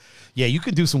 Yeah, you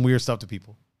can do some weird stuff to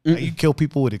people. Like, you kill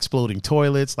people with exploding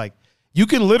toilets. Like, you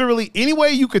can literally, any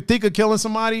way you could think of killing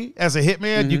somebody as a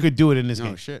hitman, you could do it in this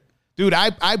game. Oh, shit. Dude,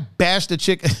 I bashed a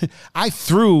chick. I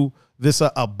threw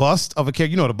a bust of a character.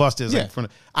 You know what a bust is? Yeah.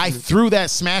 Like I threw that,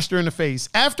 smashed her in the face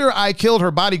after I killed her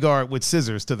bodyguard with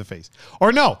scissors to the face.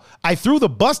 Or no, I threw the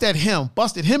bust at him,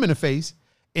 busted him in the face,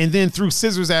 and then threw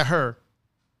scissors at her.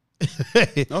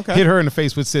 Hit her in the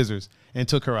face with scissors and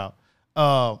took her out.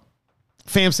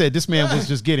 Fam said this man was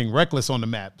just getting reckless on the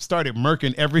map. Started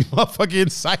murking every motherfucker in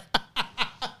sight.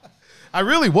 I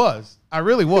really was.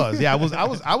 Yeah,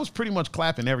 I was pretty much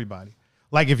clapping everybody.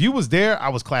 Like if you was there, I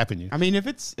was clapping you. I mean, if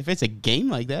it's a game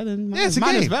like that, then might it's a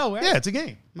game. As well, right? Yeah, it's a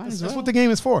game. That's what the game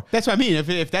is for. That's what I mean.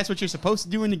 If that's what you're supposed to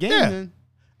do in the game, then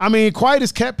I mean, quiet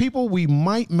as kept, people, we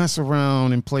might mess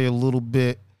around and play a little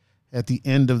bit at the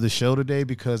end of the show today,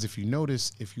 because if you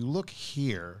notice, if you look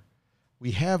here,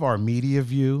 we have our media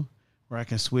view where I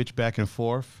can switch back and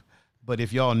forth. But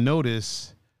if y'all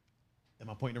notice, am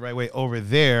I pointing the right way? Over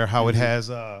there, how it has,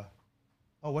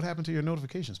 what happened to your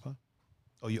notifications, Pop?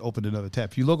 Oh, you opened another tab.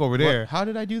 If you look over there. How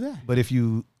did I do that? But if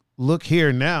you look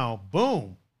here now,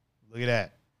 boom, look at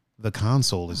that. The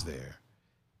console is there.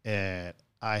 And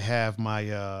I have my,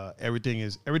 everything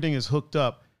is hooked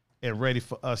up and ready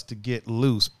for us to get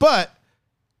loose. But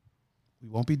we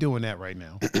won't be doing that right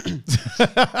now.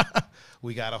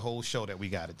 We got a whole show that we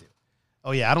got to do.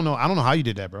 Oh yeah, I don't know how you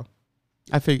did that, bro.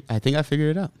 I think I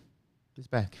figured it out. It's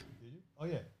back. Did you? Oh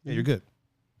yeah. Yeah, you're good.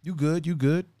 You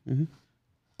good.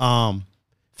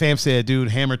 Fam said, dude,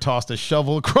 Hammer tossed a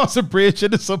shovel across a bridge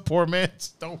into some poor man's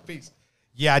stone face.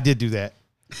 Yeah, I did do that.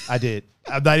 I did.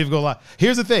 I'm not even gonna lie.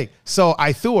 Here's the thing. So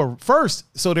I threw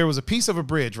so there was a piece of a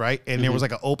bridge, right? And there was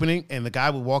like an opening, and the guy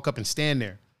would walk up and stand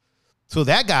there. So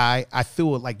that guy, I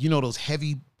threw it like, those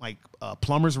heavy like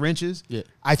plumber's wrenches. Yeah.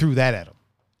 I threw that at him.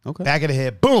 Okay. Back of the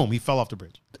head, boom, he fell off the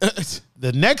bridge.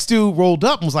 The next dude rolled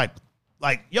up and was like,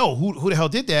 yo, who the hell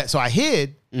did that? So I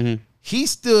hid. He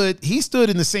stood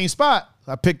in the same spot.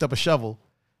 I picked up a shovel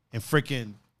and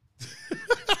fucking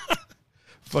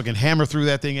hammer threw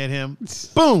that thing at him.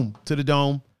 Boom, to the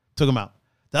dome, took him out.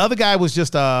 The other guy was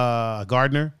just a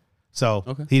gardener, so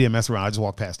he didn't mess around. I just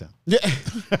walked past him. Yeah,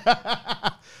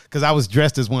 because I was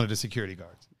dressed as one of the security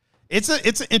guards. It's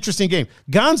an interesting game.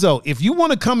 Gonzo, if you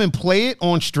want to come and play it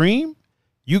on stream,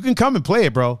 you can come and play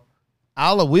it, bro.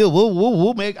 I'll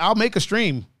make a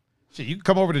stream. Shit, you can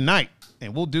come over tonight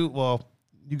and we'll do. Well,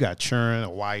 you got churn, a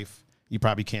wife. You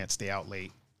probably can't stay out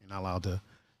late. You're not allowed to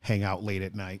hang out late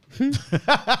at night.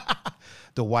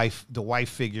 The wife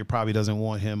figure probably doesn't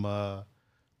want him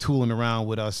tooling around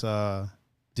with us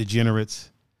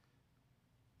degenerates.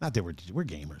 Not that we're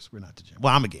gamers. We're not degenerate.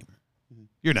 Well, I'm a gamer.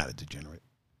 You're not a degenerate.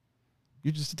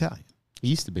 You're just Italian. He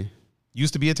used to be.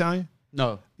 Used to be Italian?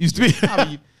 No. Used to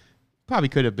be. Probably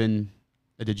could have been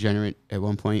a degenerate at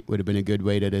one point. Would have been a good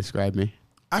way to describe me.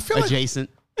 I feel adjacent.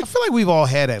 I feel like we've all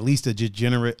had at least a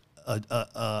degenerate,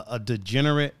 a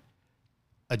degenerate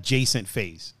adjacent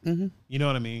phase. Mm-hmm. You know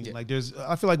what I mean? Yeah. Like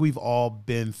I feel like we've all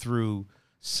been through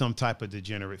some type of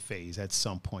degenerate phase at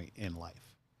some point in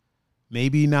life.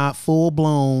 Maybe not full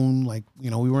blown, like, we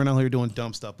weren't out here doing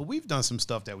dumb stuff, but we've done some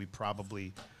stuff that we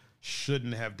probably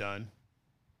shouldn't have done.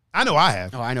 I know I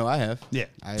have. Oh, I know I have. Yeah.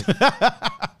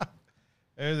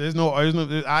 There's no,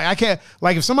 I can't,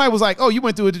 like, if somebody was like, oh, you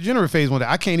went through a degenerate phase one day,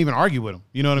 I can't even argue with them.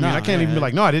 You know what I mean? I can't even be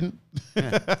like, no, I didn't.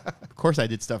 Of course I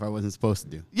did stuff I wasn't supposed to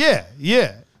do. Yeah.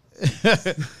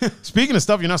 Speaking of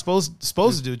stuff you're not supposed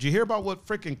to do, did you hear about what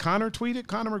freaking Conor tweeted?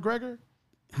 Conor McGregor?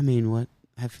 I mean, what?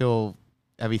 I feel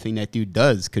everything that dude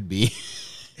does could be.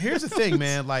 Here's the thing,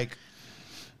 man. Like,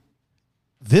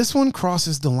 this one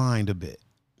crosses the line a bit.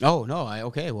 Oh, no.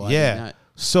 Okay. Well, yeah.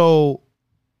 So,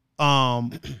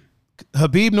 Khabib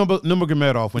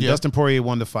Nurmagomedov, when Dustin Poirier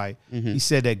won the fight, he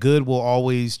said that good will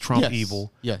always trump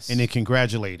evil. Yes. And then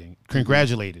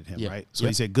congratulated him, right? So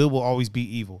he said good will always beat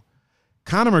evil.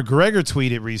 Conor McGregor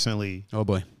tweeted recently. Oh,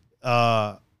 boy.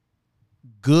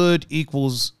 Good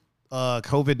equals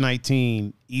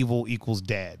COVID-19, evil equals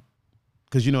dad.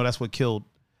 Because, that's what killed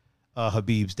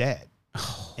Khabib's dad.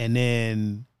 And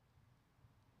then,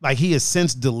 like, he has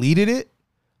since deleted it.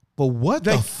 But what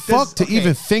the fuck to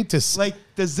even think to... Like,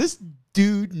 does this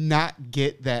dude not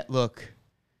get that look?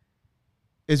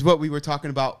 Is what we were talking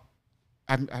about.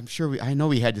 I'm sure I know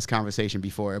we had this conversation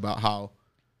before about how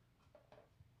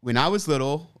when I was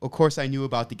little, of course I knew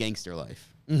about the gangster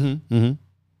life. Mm-hmm. Mm-hmm.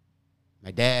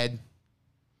 My dad,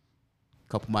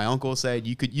 a couple of my uncles said,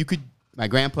 you could, my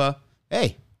grandpa,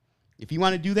 hey, if you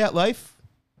want to do that life,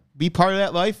 be part of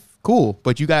that life, cool.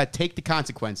 But you got to take the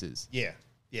consequences. Yeah.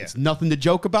 Yeah. It's nothing to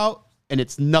joke about, and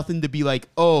it's nothing to be like,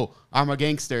 oh, I'm a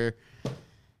gangster,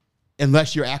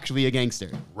 unless you're actually a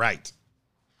gangster. Right.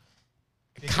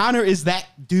 Conor is that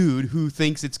dude who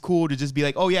thinks it's cool to just be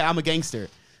like, oh, yeah, I'm a gangster.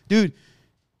 Dude,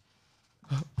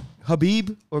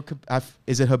 Khabib, or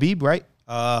is it Khabib, right?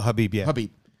 Khabib, yeah.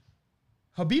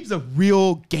 Khabib's a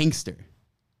real gangster.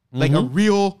 Like a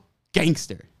real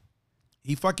gangster.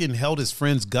 He fucking held his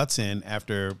friend's guts in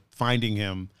after finding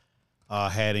him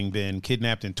having been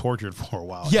kidnapped and tortured for a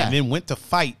while. Yeah. And then went to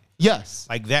fight. Yes.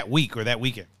 Like that week or that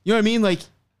weekend. You know what I mean? Like,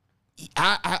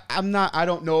 I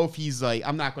don't know if he's like,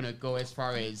 I'm not going to go as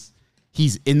far as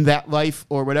he's in that life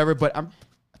or whatever, but I'm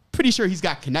pretty sure he's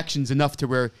got connections enough to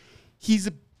where he's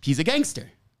a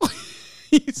gangster.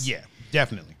 Yeah,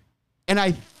 definitely. And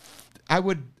I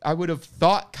would have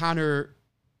thought Conor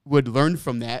would learn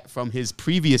from that, from his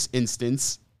previous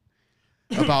instance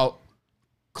about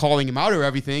calling him out or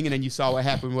everything, and then you saw what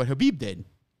happened, what Khabib did.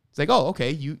 It's like, oh,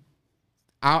 okay,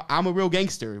 I'm a real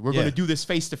gangster. We're going to do this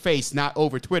face to face, not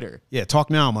over Twitter. Yeah, talk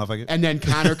now, motherfucker. And then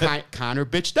Conor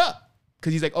bitched up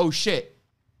because he's like, oh shit,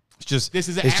 just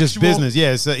business.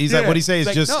 Yeah, he's like, what he say is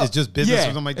it's just business or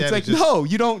something like that. It's like, no,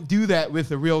 you don't do that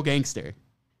with a real gangster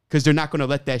because they're not going to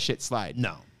let that shit slide.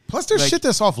 No. Plus, there's shit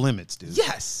that's off limits, dude.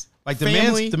 Yes, like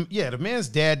the man's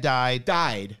dad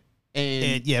died.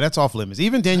 And yeah, that's off limits.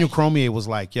 Even Daniel Cormier was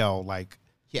like, yo, like,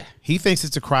 yeah, he thinks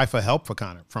it's a cry for help for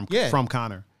Conor from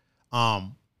Conor.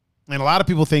 And a lot of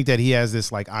people think that he has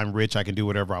this, like, I'm rich, I can do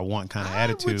whatever I want kind of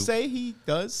attitude. I would say he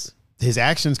does. His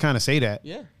actions kind of say that.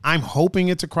 Yeah. I'm hoping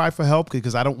it's a cry for help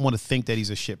because I don't want to think that he's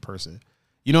a shit person.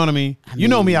 You know what I mean? You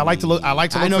know me. I like to look for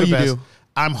the best.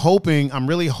 I'm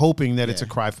really hoping that it's a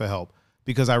cry for help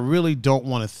because I really don't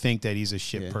want to think that he's a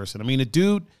shit person. I mean, a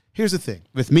dude. Here's the thing.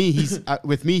 With me,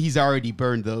 he's already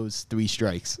burned those 3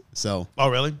 strikes. So. Oh,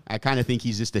 really? I kind of think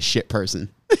he's just a shit person.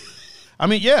 I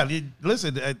mean, yeah.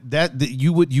 Listen,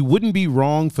 you wouldn't be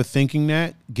wrong for thinking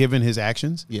that, given his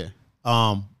actions. Yeah.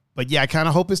 But yeah, I kind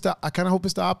of hope it's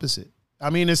the opposite. I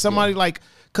mean, it's somebody like,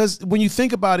 because when you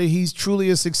think about it, he's truly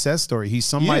a success story. He's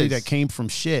somebody that came from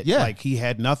shit. Yeah. Like he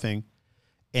had nothing,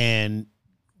 and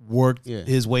worked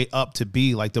his way up to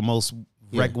be like the most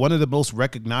one of the most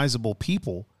recognizable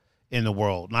people in the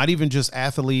world. Not even just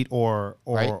athlete or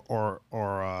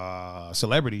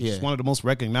celebrity. Just one of the most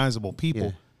recognizable people.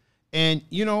 Yeah. And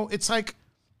it's like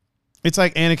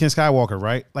Anakin Skywalker,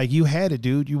 right? Like you had it,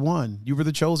 dude. You won. You were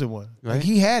the chosen one. Right. Like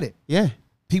he had it. Yeah.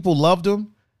 People loved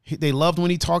him. They loved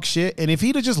when he talked shit. And if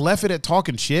he'd have just left it at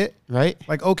talking shit, Right.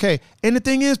 like, okay. And the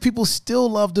thing is, people still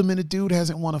loved him, and the dude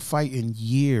hasn't won a fight in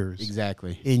years.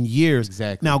 Exactly. In years.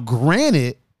 Exactly. Now,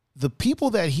 granted, the people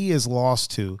that he has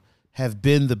lost to have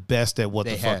been the best at what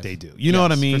the fuck they do. You know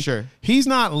what I mean? For sure. He's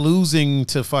not losing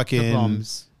to fucking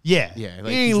bums. Yeah. Yeah,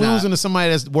 like, he ain't he's not- losing to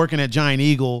somebody that's working at Giant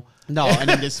Eagle. No, and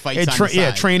then this fights And on the side.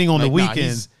 yeah, training on the Nah, weekend.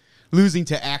 he's losing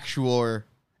to actual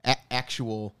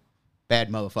bad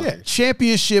motherfuckers. Yeah,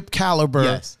 championship caliber.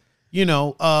 Yes. You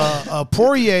know,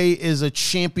 Poirier is a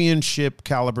championship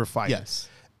caliber fighter. Yes.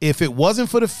 If it wasn't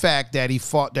for the fact that he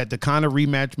fought that the kind of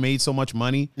rematch made so much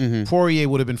money, Poirier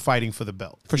would have been fighting for the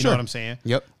belt. For you sure. know what I'm saying?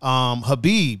 Yep.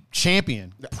 Habib,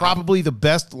 champion, probably the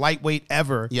best lightweight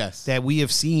ever Yes. that we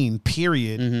have seen,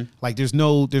 period. Like there's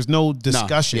no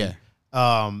discussion.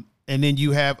 And then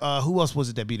you have who else was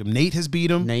it that beat him? Nate has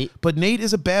beat him. Nate. But Nate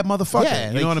is a bad motherfucker. Yeah,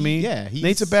 you like know what I mean? yeah, he's-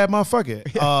 Nate's a bad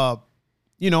motherfucker.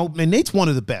 You know, and Nate's one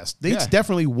of the best. Nate's Yeah.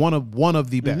 definitely one of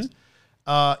the best.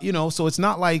 You know, so it's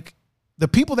not like the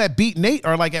people that beat Nate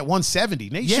are like at 170.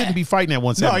 Nate Yeah. shouldn't be fighting at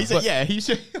 170. No, he said, he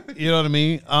should. You know what I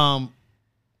mean?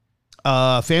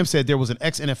 Fam said there was an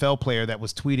ex-NFL player that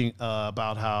was tweeting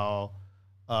about how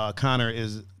cancer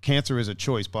is a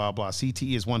choice, blah, blah.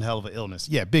 CTE is one hell of an illness.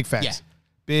 Yeah, big facts. Yeah.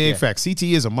 Big facts.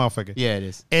 CTE is a motherfucker. Yeah, it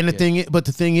is. And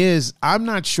the thing is, I'm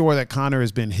not sure that Conor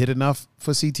has been hit enough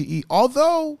for CTE.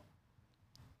 Although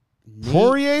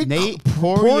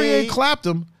Poirier clapped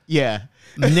him. Yeah.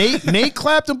 Nate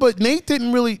clapped him, but Nate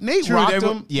didn't really. Nate rocked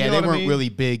him. Yeah, you know they what I weren't mean? really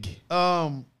big.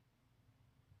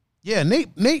 Yeah,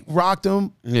 Nate rocked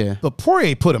him. Yeah. But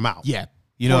Poirier put him out. Yeah.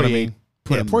 You know what I Poirier mean?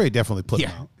 put Yeah, him- Poirier definitely put him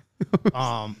Yeah.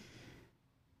 out.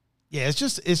 Yeah, it's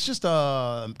just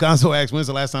Gonzo asked, when's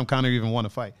the last time Conor even won a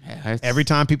fight? Yeah, Every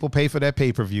time people pay for that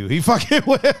pay-per-view, he fucking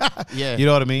Yeah. You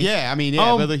know what I mean? Yeah, I mean,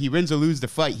 whether he wins or loses the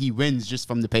fight, he wins just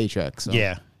from the paycheck. So.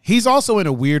 Yeah. He's also in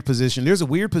a weird position. There's a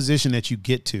weird position that you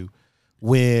get to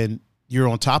when you're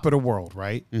on top of the world,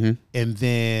 right? Mm-hmm. And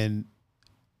then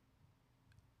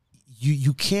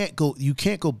you can't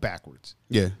go backwards.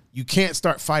 Yeah. You can't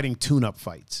start fighting tune-up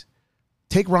fights.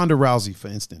 Take Ronda Rousey, for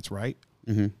instance, right?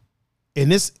 Mm-hmm.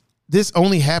 And this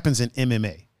only happens in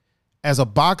MMA. As a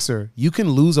boxer, you can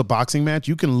lose a boxing match.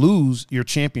 You can lose your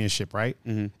championship, right?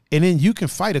 Mm-hmm. And then you can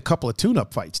fight a couple of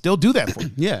tune-up fights. They'll do that for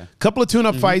you. Yeah. Couple of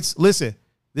tune-up fights. Listen,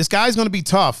 this guy's going to be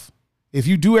tough. If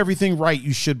you do everything right,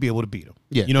 you should be able to beat him.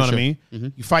 Yeah, you know for what I sure. mean? Mm-hmm.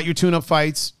 You fight your tune-up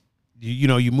fights.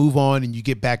 You move on and you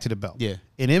get back to the belt. Yeah.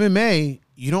 In MMA,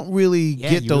 you don't really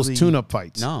get you those really- tune-up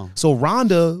fights. No. So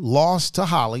Ronda lost to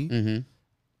Holly. Mm-hmm.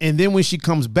 And then when she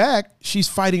comes back, she's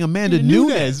fighting Amanda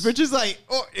Nunes. Which is like,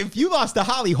 if you lost to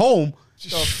Holly Holm, the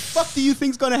fuck do you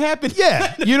think's gonna happen?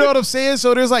 Yeah, you know what I'm saying?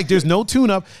 So there's no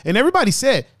tune-up. And everybody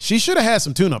said she should have had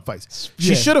some tune-up fights. She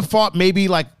Yeah. should have fought maybe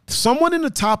like someone in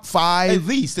the top 5. At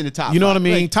least in the top. You know what I five.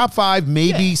 mean? Like, Top 5,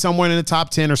 maybe Yeah. somewhere in the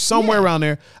top 10 or somewhere Yeah. around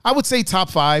there. I would say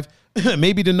top 5,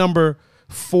 maybe the number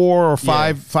 4 or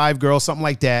 5 girls, something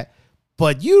like that.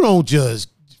 But you don't just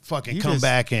fucking you come just-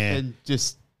 back and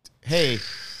just, hey,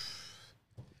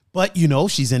 But,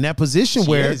 she's in that position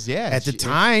where is, yeah. at the She-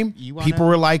 time, you wanna- people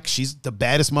were like, she's the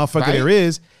baddest motherfucker Right. there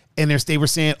is. And they were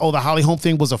saying, oh, the Holly Holm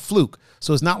thing was a fluke.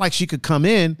 So it's not like she could come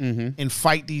in and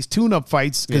fight these tune-up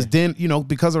fights because then,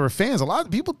 because of her fans, a lot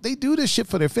of people, they do this shit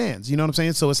for their fans. You know what I'm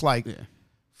saying? So it's like,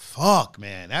 fuck,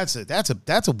 man, that's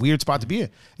a weird spot to be in.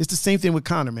 It's the same thing with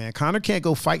Conor, man. Conor can't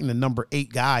go fighting the number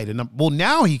 8 guy. Well,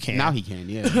 now he can. now he can,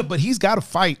 yeah. But he's got to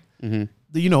fight,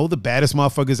 the baddest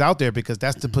motherfuckers out there because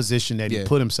that's the position that he Yeah.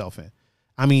 put himself in.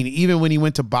 I mean, even when he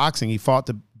went to boxing, he fought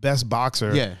the best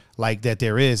boxer like that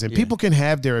there is. And people can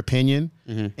have their opinion.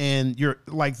 And you're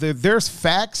like, there's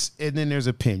facts and then there's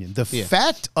opinion. The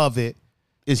fact of it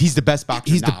Is he's the best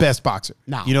boxer? he's now. the best boxer.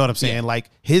 Now. You know what I'm saying? Yeah. Like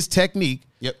his technique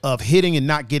Yep. of hitting and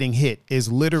not getting hit is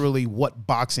literally what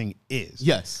boxing is.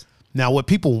 Yes. Now, what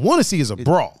people want to see is a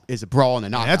brawl. Is a brawl and a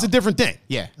knockout. That's a different thing.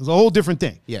 Yeah. It's a whole different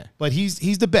thing. Yeah. But he's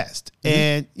the best.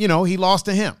 And, he lost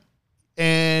to him.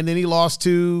 And then he lost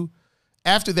to,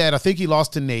 after that, I think he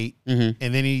lost to Nate. And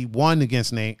then he won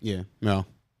against Nate. Yeah. No.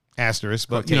 Asterisk.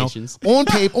 But, Quotations. on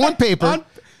paper,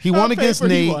 he won on against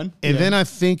paper, he Nate. won. And Yeah. then I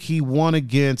think he won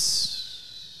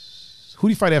against, who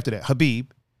did he fight after that?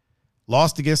 Habib.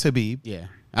 Lost against Habib. Yeah.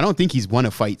 I don't think he's won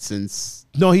a fight since.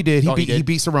 No, he did. He Oh, he beat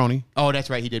did? Cerrone. Oh, that's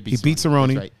right. He did beat. He beat Cerrone.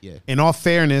 That's right. Yeah. In all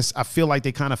fairness, I feel like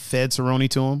they kind of fed Cerrone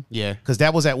to him. Yeah. Because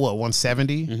that was at what,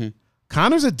 170?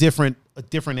 Connor's a different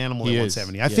animal He at is,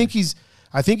 170. yeah.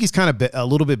 I think he's kind of a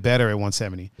little bit better at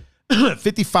 170.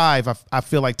 55, I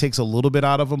feel like takes a little bit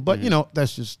out of him, but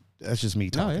that's just me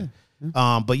talking.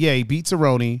 But yeah, he beat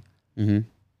Cerrone, and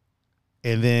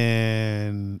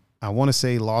then I want to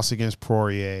say lost against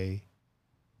Poirier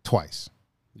twice.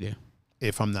 Yeah.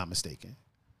 If I'm not mistaken.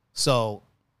 So,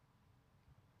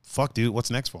 fuck, dude. What's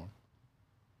next for him?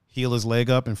 Heal his leg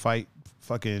up and fight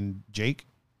fucking Jake?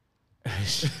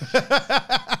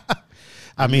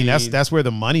 I mean, that's where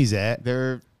the money's at.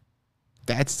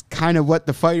 That's kind of what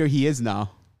the fighter he is now.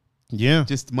 Yeah.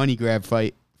 Just money grab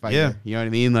fighter. Yeah. You know what I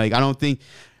mean? Like, I don't think...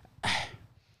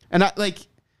 And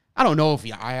I don't know if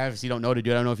I obviously don't know the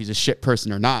dude. I don't know if he's a shit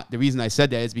person or not. The reason I said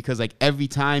that is because, like, every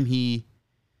time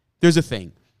there's a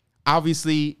thing.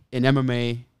 Obviously, in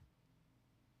MMA,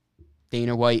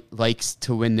 Dana White likes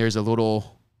to when there's a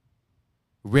little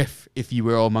riff, if you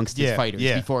will, amongst his fighters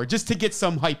before, just to get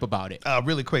some hype about it.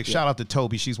 Really quick, shout out to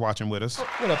Toby. She's watching with us.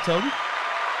 What up, Toby?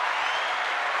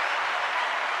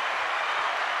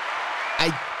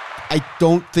 I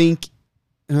don't think,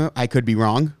 I could be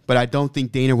wrong, but I don't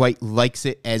think Dana White likes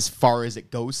it as far as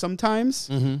it goes sometimes.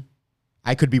 Mm-hmm.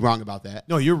 I could be wrong about that.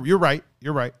 No, you're right.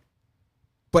 You're right.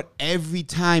 But every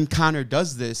time Conor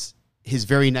does this, his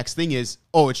very next thing is,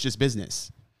 oh, it's just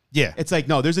business. Yeah. It's like,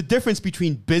 no, there's a difference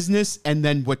between business and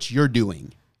then what you're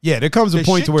doing. Yeah, there comes a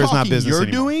point to where it's not business you're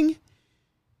anymore. doing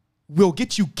will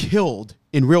get you killed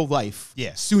in real life.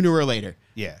 Yeah. Sooner or later.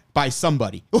 Yeah. By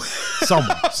somebody.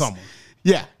 Someone.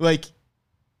 Yeah. Like,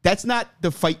 that's not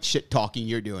the fight shit talking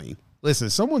you're doing. Listen,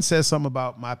 someone says something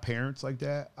about my parents like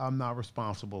that, I'm not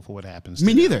responsible for what happens.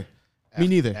 Me neither. Me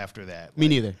neither. After that. Me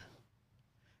neither.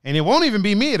 And it won't even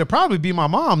be me. It'll probably be my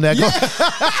mom that goes.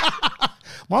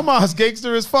 My mom's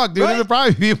gangster as fuck, dude. Right? It'll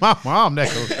probably be my mom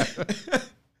that goes.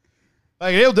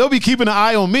 Like, they'll be keeping an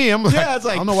eye on me. I'm like, it's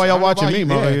like, I don't know why y'all watching me,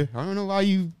 motherfucker. I don't know why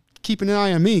you keeping an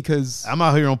eye on me, because I'm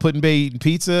out here on Put in Bay eating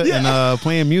pizza and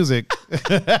playing music.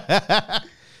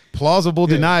 Plausible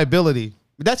deniability.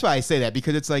 But that's why I say that,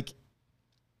 because it's like,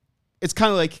 it's kind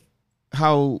of like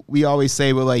how we always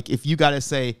say, well, like, if you got to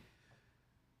say,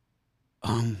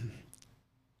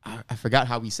 I forgot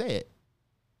how we say it.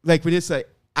 Like, when it's like,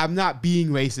 I'm not being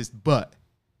racist, but.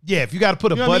 Yeah, if you got to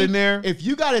put a but in there. If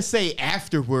you got to say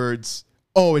afterwards,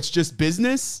 oh, it's just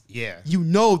business. Yeah. You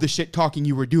know the shit talking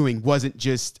you were doing wasn't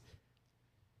just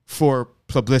for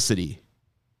publicity.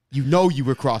 You know you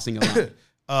were crossing a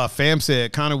line. Fam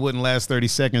said Conor wouldn't last 30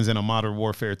 seconds in a Modern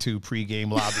Warfare 2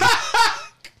 pregame lobby.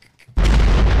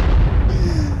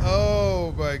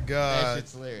 Oh, my God. That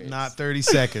shit's hilarious. Not 30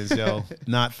 seconds, yo.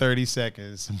 Not 30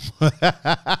 seconds.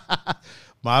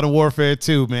 Modern Warfare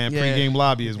 2, man. Pregame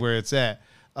lobby is where it's at.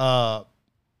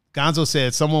 Gonzo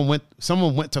said someone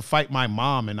went to fight my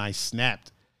mom and I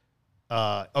snapped.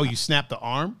 You snapped the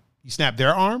arm? You snapped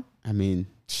their arm? I mean,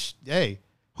 hey,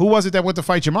 who was it that went to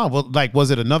fight your mom? Well, like, was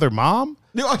it another mom?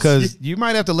 Because you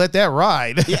might have to let that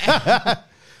ride. Yeah.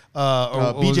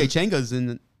 BJ Chenga's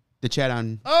in the chat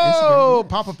on Instagram. Oh,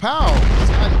 Papa Powell.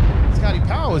 Scotty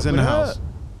Powell is in the house.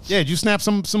 Yeah, did you snap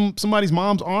somebody's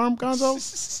mom's arm,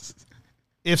 Gonzo?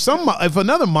 If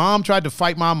another mom tried to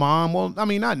fight my mom, well, I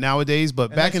mean, not nowadays,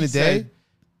 but back in the day,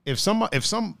 if some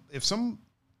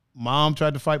mom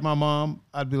tried to fight my mom,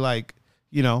 I'd be like,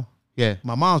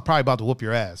 my mom's probably about to whoop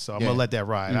your ass, so I'm gonna let that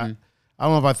ride. Mm-hmm. I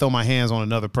don't know if I throw my hands on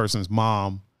another person's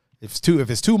mom. If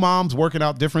it's two moms working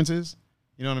out differences,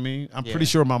 you know what I mean? I'm pretty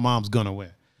sure my mom's gonna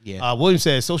win. Yeah. William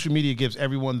says social media gives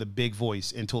everyone the big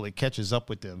voice until it catches up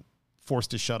with them,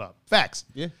 forced to shut up. Facts.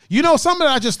 Yeah. Something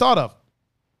that I just thought of.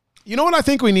 You know what I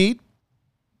think we need?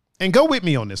 And go with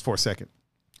me on this for a second,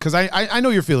 because I know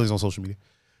your feelings on social media.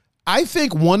 I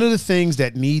think one of the things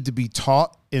that need to be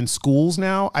taught in schools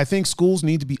now, I think schools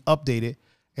need to be updated,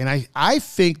 and I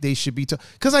think they should be taught.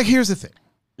 Because here's the thing.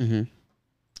 Mm-hmm.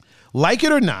 Like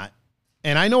it or not,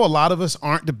 and I know a lot of us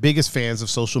aren't the biggest fans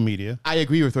of social media. I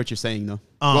agree with what you're saying, though.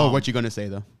 Well, what you're going to say,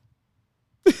 though.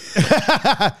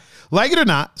 Like it or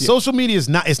not, social media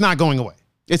it's not going away.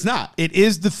 It's not. It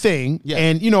is the thing. Yeah.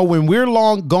 And, when we're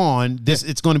long gone,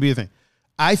 it's going to be a thing.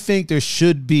 I think there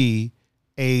should be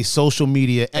a social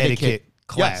media etiquette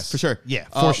class. Yes, for sure. Yeah,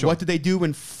 for sure. What did they do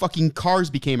when fucking cars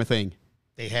became a thing?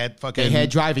 They had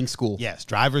driving school. Yes,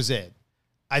 driver's ed.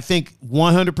 I think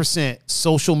 100%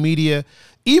 social media,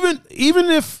 even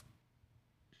if,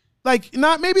 like,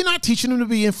 maybe not teaching them to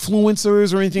be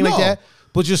influencers or anything like that,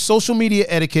 but just social media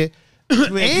etiquette.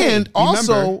 And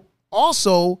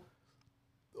also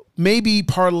maybe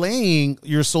parlaying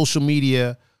your social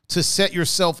media to set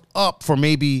yourself up for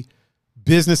maybe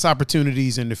business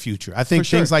opportunities in the future. I think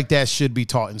things like that should be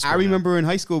taught in school. I remember in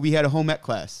high school we had a home ec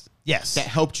class. Yes. That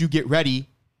helped you get ready.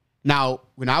 Now,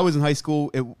 when I was in high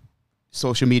school,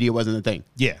 social media wasn't a thing.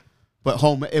 Yeah. But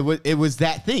it was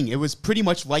that thing. It was pretty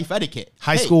much life etiquette.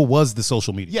 High school was the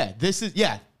social media.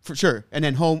 Yeah, for sure. And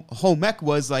then home ec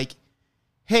was like,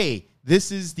 hey,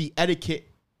 this is the etiquette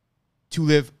to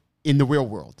live in the real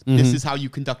world. This is how you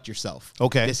conduct yourself.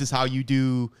 Okay. This is how you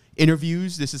do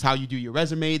interviews. This is how you do your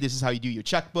resume. This is how you do your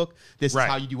checkbook. This is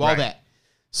how you do all that.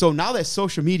 So now that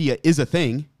social media is a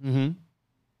thing, and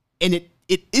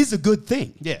it is a good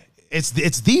thing. Yeah. It's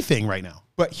the thing right now.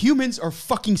 But humans are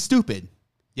fucking stupid.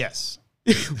 Yes.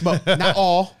 But not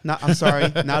all. I'm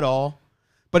sorry, not all.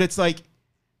 But it's like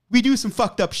we do some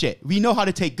fucked up shit. We know how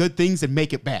to take good things and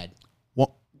make it bad.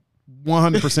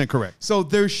 100% correct. So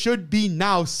there should be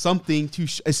now something to,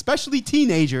 especially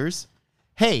teenagers.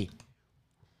 Hey,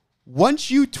 once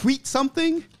you tweet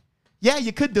something, yeah,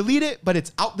 you could delete it, but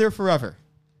it's out there forever.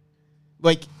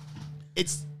 Like,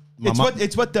 it's what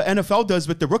the NFL does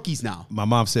with the rookies now. My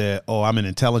mom said, "Oh, I'm an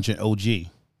intelligent OG."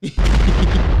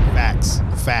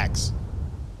 Facts.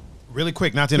 Really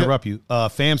quick, not to interrupt you.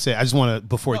 Fam said, I just want to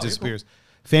before it disappears.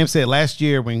 Fam said last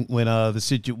year when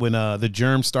the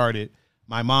germ started,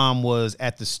 my mom was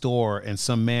at the store and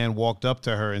some man walked up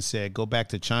to her and said, "Go back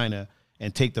to China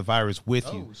and take the virus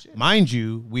with you." Shit. Mind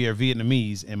you, we are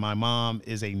Vietnamese and my mom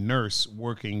is a nurse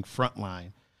working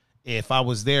frontline. If I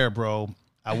was there, bro,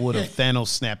 I would have Thanos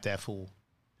snapped that fool.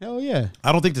 Hell yeah.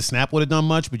 I don't think the snap would have done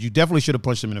much, but you definitely should have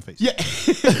punched him in the face. Yeah.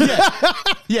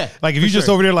 Yeah. Like if you just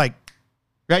over there like,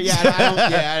 right?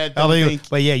 Yeah. I don't think.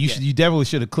 But yeah, you definitely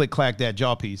should have clacked that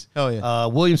jaw piece. Hell yeah.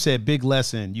 William said, "Big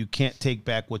lesson: you can't take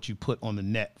back what you put on the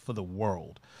net for the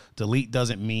world. Delete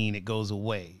doesn't mean it goes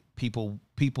away. People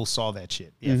saw that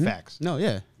shit. Yeah, facts. No,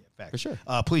 yeah, Facts. for sure.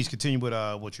 Please continue with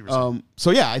what you were saying.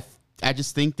 So yeah, I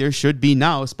just think there should be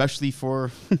now, especially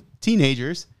for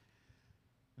teenagers,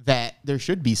 that there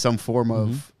should be some form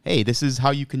of, hey, this is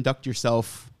how you conduct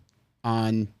yourself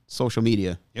on social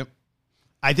media. Yep.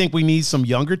 I think we need some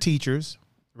younger teachers,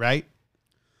 right?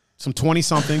 Some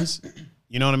 20-somethings,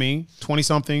 you know what I mean?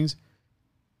 20-somethings,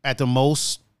 at the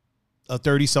most a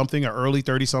 30-something or early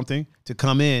 30-something to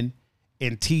come in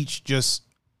and teach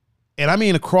and I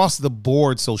mean across the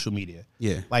board social media.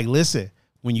 Yeah. Like, listen,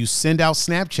 when you send out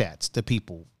Snapchats to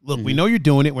people, look, we know you're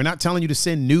doing it. We're not telling you to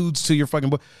send nudes to your fucking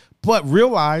book, but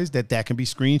realize that can be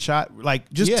screenshot.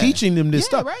 Like, just teaching them this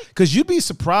stuff. Right. Because you'd be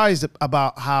surprised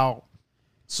about how,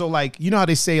 so like, you know how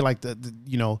they say like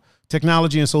the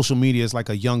technology and social media is like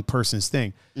a young person's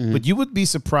thing, but you would be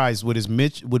surprised with as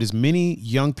many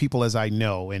young people as I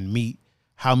know and meet,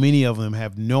 how many of them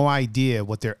have no idea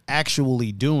what they're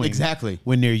actually doing exactly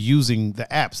when they're using the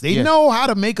apps. They know how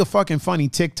to make a fucking funny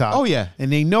TikTok. Oh, yeah.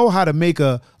 And they know how to make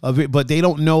but they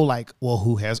don't know like, well,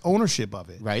 who has ownership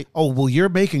of it? Right. Oh, well, you're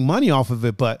making money off of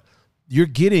it, but you're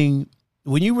getting,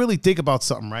 when you really think about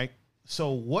something, right?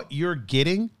 So what you're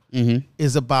getting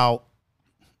is about,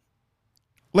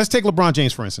 let's take LeBron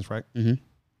James, for instance, right?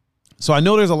 So I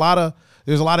know there's a lot of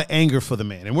anger for the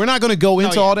man, and we're not going to go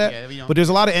into all that, but there's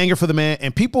a lot of anger for the man.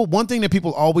 And one thing that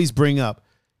people always bring up,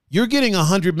 you're getting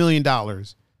 $100 million,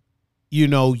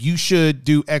 you should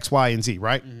do X, Y, and Z,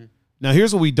 right? Now,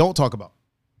 here's what we don't talk about.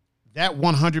 That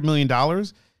 $100 million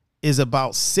is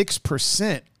about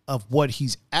 6% of what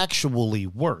he's actually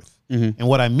worth. And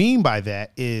what I mean by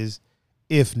that is,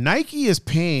 if Nike is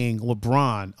paying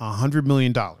LeBron $100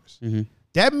 million,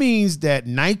 that means that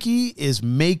Nike is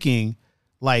making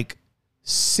like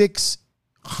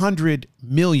 600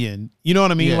 million, you know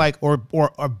what I mean? Like, or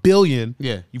a billion.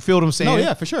 Yeah. You feel what I'm saying? No,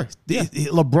 yeah, for sure.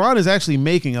 LeBron is actually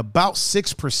making about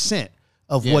 6%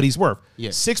 of what he's worth.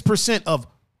 6% of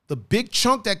the big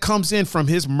chunk that comes in from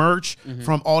his merch,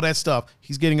 from all that stuff,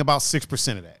 he's getting about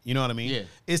 6% of that. You know what I mean? Yeah.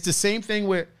 It's the same thing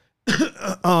with,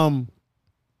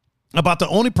 about the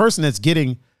only person that's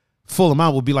getting full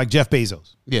amount will be like Jeff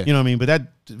Bezos. Yeah. You know what I mean? But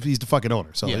he's the fucking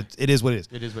owner. So it is what it is.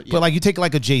 It is what, But like you take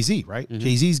like a Jay-Z, right?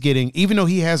 Jay-Z's getting, even though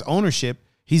he has ownership,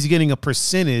 he's getting a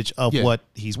percentage of what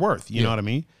he's worth. You know what I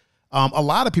mean? A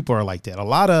lot of people are like that. A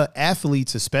lot of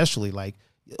athletes especially, like,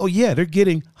 oh yeah, they're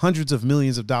getting hundreds of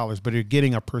millions of dollars, but they're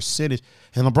getting a percentage.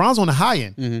 And LeBron's on the high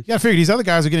end. You got to figure these other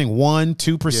guys are getting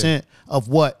 1-2% of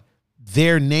what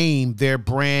their name, their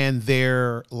brand,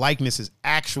 their likeness is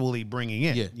actually bringing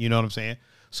in. You know what I'm saying?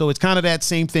 So it's kind of that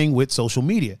same thing with social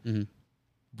media.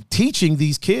 Teaching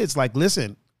these kids, like,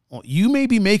 listen, you may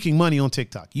be making money on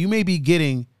TikTok. You may be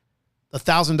getting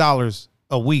 $1,000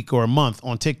 a week or a month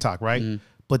on TikTok, right?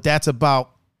 But that's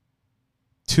about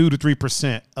 2 to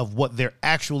 3% of what they're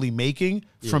actually making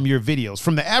from your videos,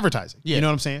 from the advertising. You know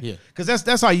what I'm saying? Because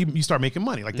that's how you start making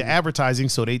money, like the advertising,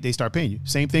 so they start paying you.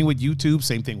 Same thing with YouTube,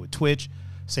 same thing with Twitch,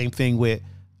 same thing with,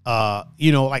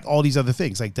 like all these other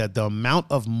things. Like the amount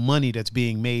of money that's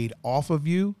being made off of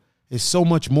you is so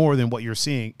much more than what you're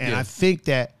seeing. And I think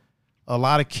that a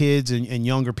lot of kids and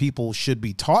younger people should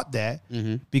be taught that,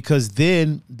 because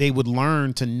then they would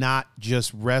learn to not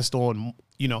just rest on,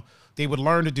 they would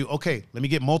learn to do, okay, let me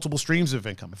get multiple streams of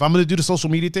income. If I'm going to do the social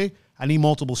media thing, I need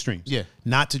multiple streams. Yeah.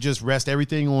 Not to just rest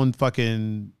everything on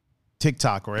fucking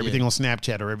TikTok or everything on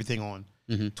Snapchat or everything on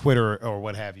Twitter or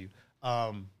what have you.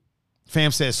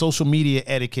 Fam says social media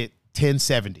etiquette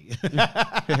 1070.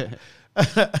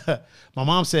 My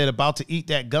mom said about to eat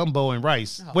that gumbo and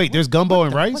rice. Wait, there's gumbo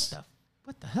and rice?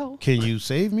 What the hell? Can you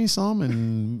save me some?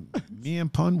 And me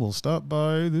and Pun will stop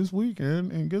by this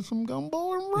weekend and get some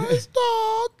gumbo and rice,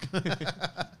 dog.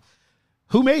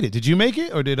 Who made it? Did you make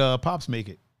it or did Pops make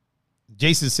it?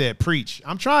 Jason said, preach.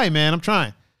 I'm trying, man. I'm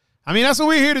trying. I mean, that's what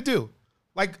we're here to do.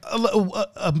 Like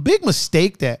a big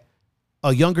mistake that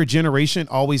a younger generation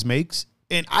always makes,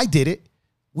 and I did it.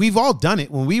 We've all done it.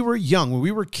 When we were young, when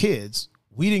we were kids,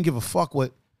 we didn't give a fuck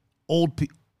what old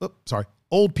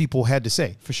people had to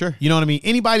say. For sure. You know what I mean?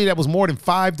 Anybody that was more than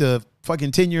 5 to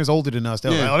fucking 10 years older than us, they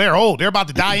were like, oh, they're old. They're about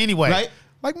to die anyway. Right?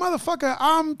 Like, motherfucker,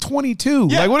 I'm 22.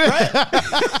 Yeah, like, what? Right?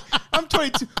 I'm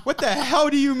 22. What the hell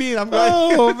do you mean? I'm going.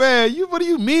 Oh man, what do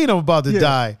you mean I'm about to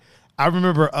die? I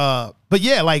remember, but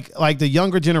yeah, like the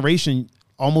younger generation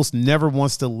almost never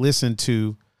wants to listen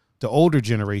to the older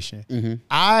generation. Mm-hmm.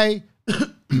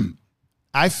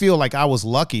 I feel like I was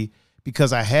lucky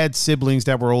because I had siblings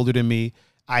that were older than me.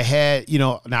 I had,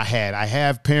 I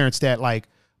have parents that like,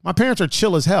 my parents are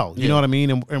chill as hell, you know what I mean?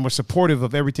 And were supportive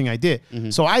of everything I did. Mm-hmm.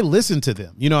 So I listened to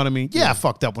them, you know what I mean? Yeah, I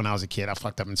fucked up when I was a kid. I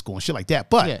fucked up in school and shit like that.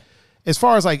 But as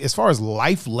far as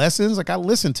life lessons, like I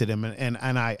listen to them and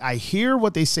I hear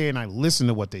what they say and I listen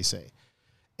to what they say.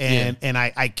 And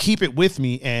I keep it with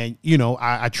me and,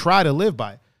 I try to live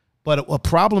by it. But a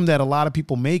problem that a lot of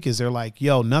people make is they're like,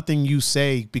 yo, nothing you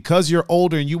say, because you're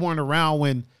older and you weren't around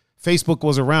when Facebook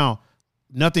was around,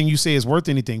 nothing you say is worth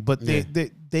anything. But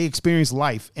they experience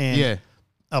life. And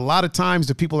a lot of times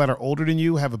the people that are older than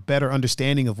you have a better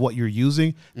understanding of what you're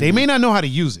using. They may not know how to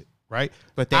use it, right?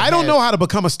 But I don't know how to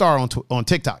become a star on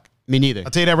TikTok. Me neither. I'll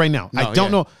tell you that right now. No, I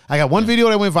don't know. I got one video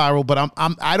that went viral, but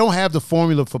I don't have the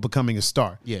formula for becoming a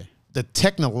star. Yeah. The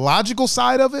technological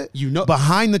side of it,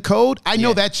 behind the code, I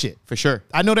know that shit. For sure.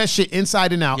 I know that shit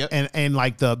inside and out. Yep. And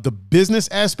like the business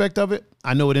aspect of it,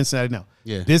 I know it inside and out.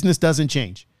 Yeah. Business doesn't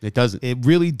change. It doesn't. It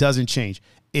really doesn't change.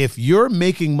 If you're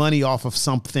making money off of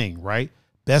something, right,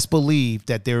 best believe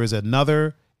that there is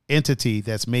another entity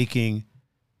that's making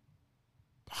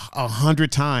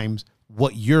 100 times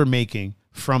what you're making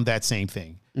from that same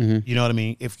thing. Mm-hmm. You know what I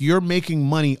mean? If you're making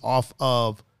money off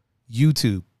of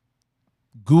YouTube,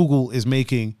 Google is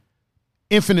making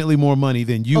infinitely more money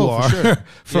than you are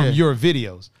from your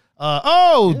videos.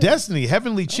 Destiny,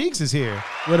 Heavenly Cheeks is here.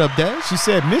 What up, Des? She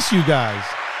said, miss you guys.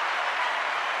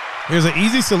 There's an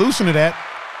easy solution to that.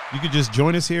 You could just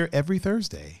join us here every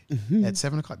Thursday at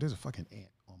 7 o'clock. There's a fucking ant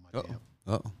on my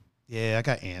damn. Yeah, I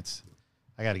got ants.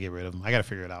 I got to get rid of them. I got to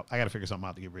figure it out. I got to figure something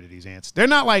out to get rid of these ants. They're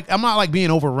not like, I'm not like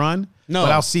being overrun, but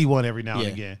I'll see one every now and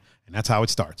again. And that's how it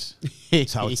starts.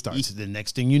 That's how it starts. The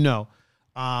next thing you know,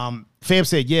 Fam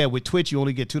said, yeah, with Twitch, you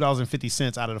only get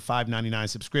 $2.50 out of the $5.99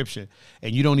 subscription.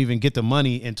 And you don't even get the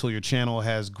money until your channel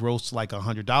has grossed like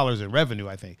 $100 in revenue,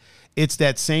 I think. It's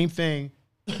that same thing.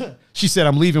 She said,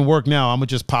 I'm leaving work now. I'm going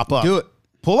to just pop up. Do it.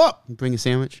 Pull up. Bring a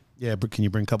sandwich. Yeah, but can you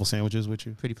bring a couple sandwiches with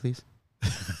you? Pretty please.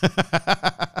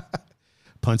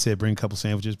 Pun said, bring a couple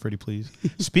sandwiches, pretty please.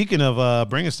 Speaking of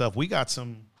bringing stuff, we got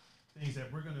some things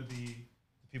that we're going to be,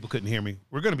 people couldn't hear me.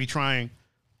 We're going to be trying,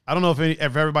 I don't know if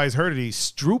everybody's heard of these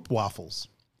Stroop waffles.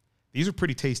 These are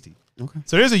pretty tasty. Okay.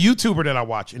 So there's a YouTuber that I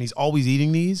watch, and he's always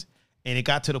eating these, and it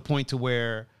got to the point to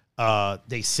where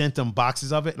they sent them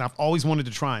boxes of it, and I've always wanted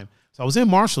to try them. So I was in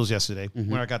Marshall's yesterday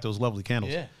where I got those lovely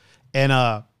candles. Yeah.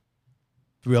 And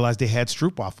realized they had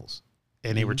Stroop waffles,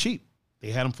 and they were cheap.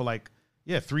 They had them for like,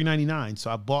 $3.99. So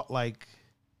I bought like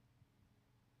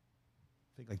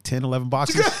 10, 11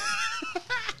 boxes.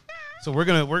 So we're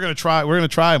gonna try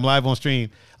them live on stream.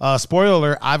 Spoiler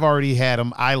alert, I've already had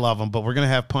them. I love them, but we're gonna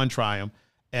have Pun try them.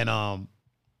 And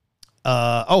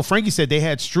Frankie said they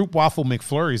had Stroop waffle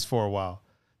McFlurries for a while.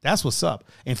 That's what's up.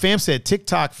 And Fam said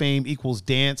TikTok fame equals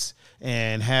dance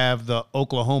and have the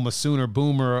Oklahoma Sooner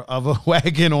boomer of a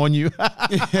wagon on you.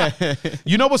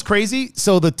 You know what's crazy?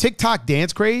 So the TikTok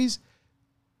dance craze,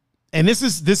 and this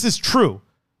is true.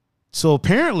 So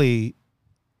apparently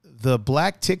the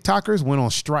black TikTokers went on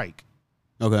strike.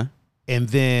 Okay. And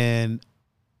then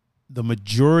the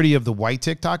majority of the white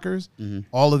TikTokers,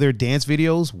 all of their dance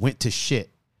videos went to shit.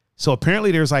 So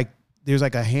apparently there's like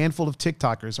a handful of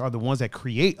TikTokers are the ones that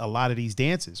create a lot of these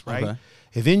dances, right? Okay.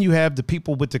 And then you have the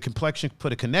people with the complexion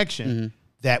put a connection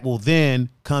that will then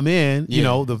come in, you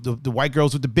know, the white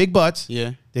girls with the big butts.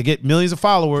 Yeah. They get millions of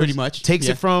followers. Pretty much. Takes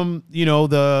it from,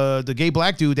 the gay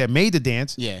black dude that made the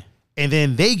dance. Yeah. and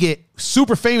then they get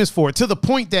super famous for it to the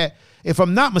point that, if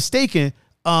I'm not mistaken,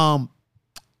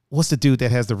 what's the dude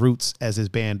that has the Roots as his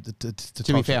band?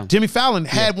 Jimmy Fallon. Jimmy Fallon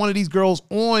had one of these girls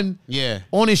on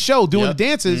his show doing the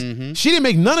dances. She didn't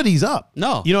make none of these up.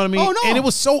 No. You know what I mean? Oh, no. And it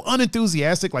was so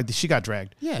unenthusiastic. Like, she got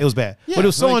dragged. Yeah. It was bad. Yeah, But it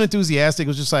was so like- unenthusiastic. It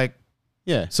was just like,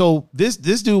 Yeah. so this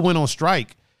dude went on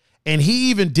strike, and he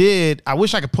even did, I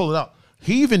wish I could pull it up.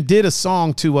 He even did a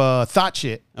song to Thought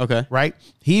Shit. Okay. Right?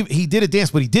 He did a dance,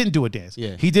 but he didn't do a dance.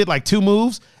 Yeah. He did like 2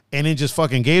 moves and then just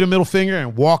fucking gave the middle finger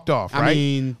and walked off, right? I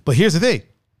mean, but here's the thing.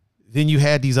 Then you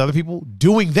had these other people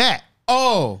doing that.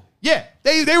 oh, Yeah,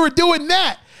 they were doing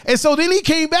that. And so then he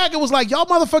came back and was like, y'all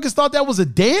motherfuckers thought that was a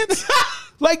dance?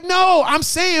 Like, no, I'm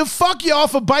saying fuck y'all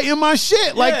for biting my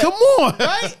shit. Like, Yeah. come on.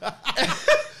 right?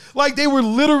 Like, they were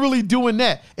literally doing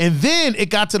that. And then it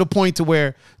got to the point to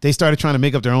where they started trying to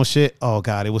make up their own shit. Oh,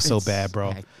 God, it was so bad,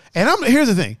 bro. And here's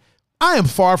the thing. I am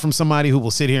far from somebody who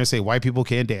will sit here and say white people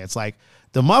can't dance. Like,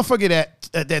 the motherfucker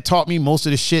that taught me most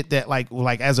of the shit that, like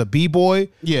as a B-boy,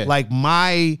 Yeah. like,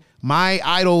 my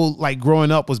idol, like,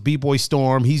 growing up was B-Boy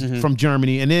Storm. He's from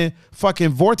Germany. And then fucking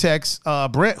Vortex,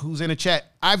 Brent, who's in the chat.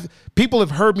 People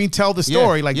have heard me tell the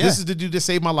story. Yeah, Like, yeah. this is the dude that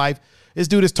saved my life. This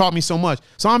dude has taught me so much.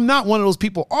 So I'm not one of those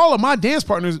people. All of my dance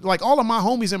partners, like all of my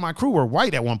homies in my crew were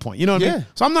white at one point. You know what I Yeah. mean?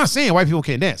 So I'm not saying white people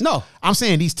can't dance. No. I'm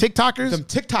saying these TikTokers. Them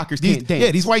TikTokers these, can't dance.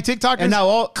 Yeah, these white TikTokers. And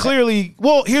now clearly,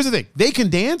 well, here's the thing. They can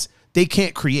dance. They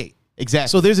can't create. Exactly.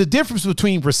 So there's a difference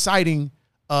between reciting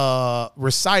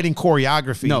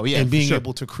choreography and for being sure.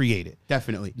 able to create it.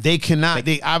 Definitely. They cannot.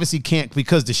 They obviously can't,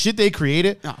 because the shit they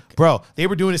created, Oh, okay. bro. They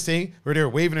were doing this thing where they were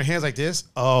waving their hands like this.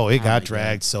 Oh, it got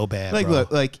dragged so bad. Like, bro.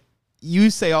 look, like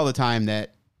you say all the time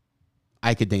that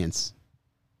I could dance.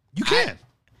 You can,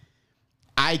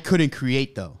 I couldn't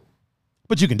create though.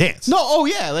 but you can dance. No, oh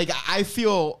yeah, like I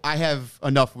feel I have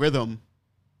enough rhythm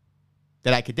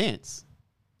that I could dance.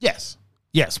 Yes.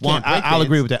 Yes. One, Can't break I'll dance.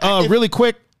 agree with that. Really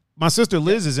quick, my sister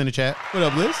Liz is in the chat. What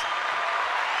up, Liz?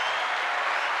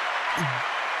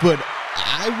 But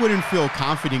I wouldn't feel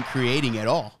confident creating at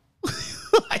all.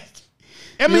 Like,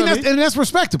 I mean, know what I mean? and that's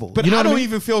respectable. but you know I what don't I mean?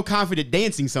 even feel confident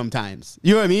dancing sometimes.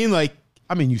 You know what I mean? Like,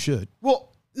 I mean, you should,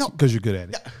 well, no. because you're good at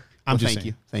it. I'm Well, just thank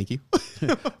saying. you.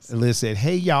 Thank you. And Liz said,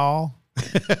 "Hey y'all,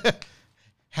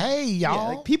 hey Yeah,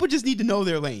 y'all." like, people just need to know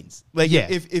their lanes. Like, Yeah.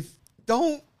 if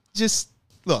don't just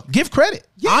look. Give credit.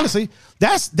 Yeah. Honestly,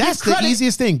 that's the credit.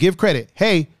 easiest thing. Give credit.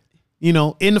 Hey, in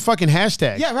the fucking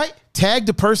hashtag. Yeah, right. Tag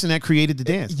the person that created the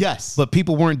dance. Yes. But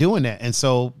people weren't doing that. And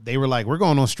so they were like, we're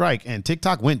going on strike. And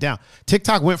TikTok went down.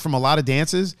 TikTok went from a lot of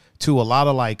dances to a lot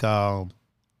of like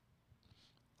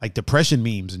depression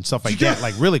memes and stuff like that.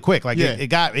 Like really quick. Like Yeah. it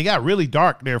got really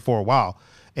dark there for a while.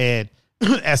 And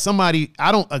as somebody,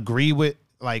 I don't agree with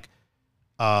like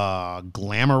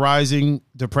glamorizing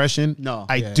depression. No.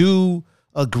 I Yeah. do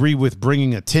agree with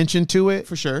bringing attention to it.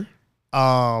 For sure.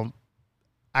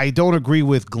 I don't agree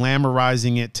with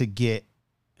glamorizing it to get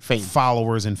Fame.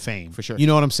 followers and fame. For sure. You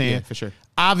know what I'm saying? Yeah, for sure.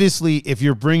 Obviously, if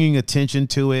you're bringing attention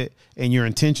to it and your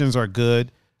intentions are good,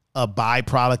 a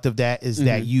byproduct of that is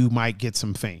that you might get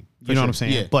some fame. You know what I'm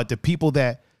saying? Yeah. But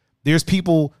there's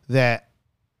people that,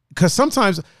 because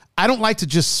sometimes I don't like to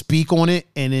just speak on it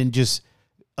and then just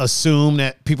assume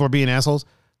that people are being assholes.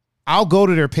 I'll go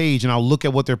to their page and I'll look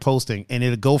at what they're posting, and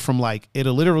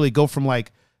it'll literally go from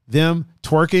like them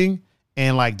twerking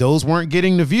and like those weren't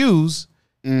getting the views.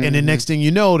 And the next thing you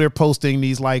know, they're posting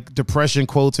these like depression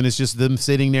quotes, and it's just them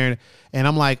sitting there. And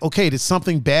I'm like, okay, did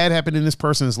something bad happen in this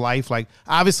person's life? Like,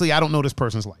 obviously, I don't know this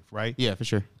person's life, right? Yeah, for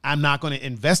sure. I'm not going to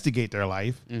investigate their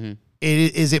life.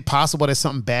 Is it possible that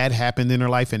something bad happened in their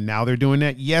life and now they're doing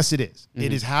that? Yes, it is.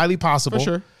 It is highly possible. For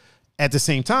sure. At the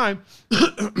same time,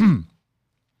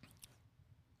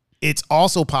 it's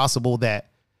also possible that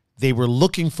they were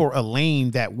looking for a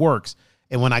lane that works.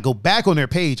 And when I go back on their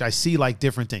page, I see like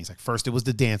different things. Like first it was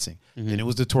the dancing, then it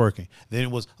was the twerking, then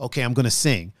it was, okay, I'm going to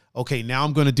sing. Okay, now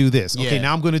I'm going to do this. Okay, Yeah.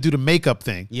 now I'm going to do the makeup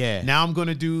thing. Yeah. Now I'm going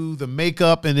to do the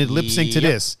makeup and then lip sync to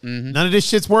Yep. this. None of this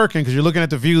shit's working because you're looking at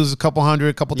the views, a couple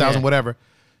hundred, couple thousand, Yeah. whatever.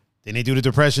 Then they do the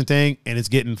depression thing and it's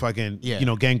getting fucking, Yeah.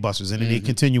 gangbusters. And then they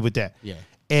continue with that. Yeah.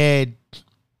 And,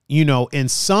 in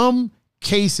some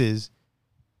cases,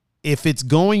 if it's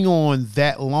going on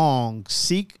that long,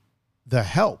 seek the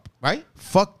help. Right?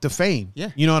 Fuck the fame.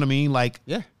 Yeah. You know what I mean? Like,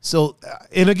 Yeah. So,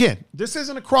 and again, this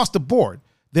isn't across the board.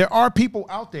 There are people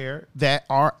out there that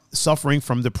are suffering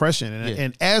from depression. And, Yeah.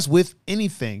 and as with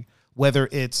anything, whether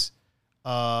it's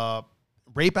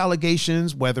rape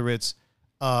allegations, whether it's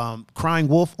crying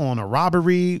wolf on a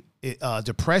robbery,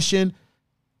 depression,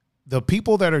 the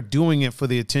people that are doing it for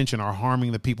the attention are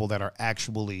harming the people that are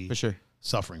actually For sure.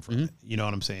 suffering from it. You know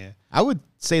what I'm saying? I would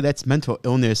say that's mental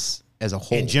illness as a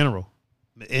whole. In general.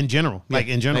 Like in general.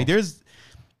 Like there's,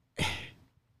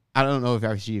 I don't know if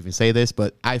I should even say this,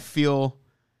 but I feel,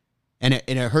 and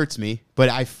it hurts me, but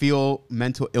I feel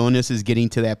mental illness is getting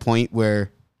to that point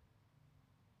where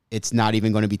it's not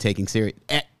even going to be taken serious.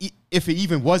 If it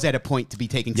even was at a point to be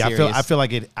taken serious.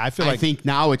 I think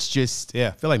now it's just. Yeah,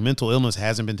 I feel like mental illness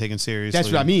hasn't been taken seriously.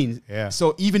 That's what I mean. Yeah.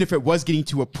 So even if it was getting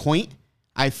to a point,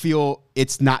 I feel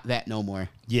it's not that no more.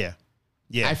 Yeah.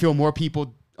 Yeah. I feel more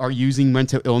people are using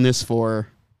mental illness for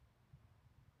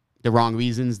the wrong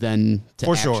reasons than to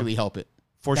actually help it.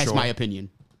 That's my opinion.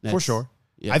 For sure.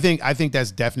 Yeah. I think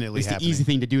that's definitely it's happening. the easy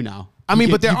thing to do now. I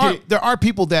mean, but there are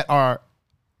people that are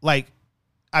like,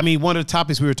 I mean, one of the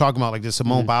topics we were talking about, like the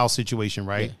Simone Biles situation,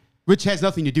 right? Yeah. Which has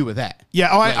nothing to do with that. Yeah.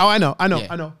 I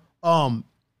know.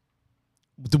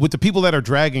 With the people that are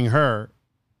dragging her,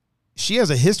 she has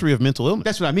a history of mental illness.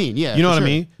 That's what I mean. Yeah. You know what I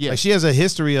mean? Yeah. Like she has a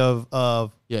history of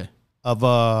ADD,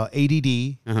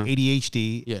 Uh-huh.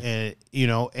 ADHD,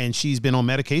 and and she's been on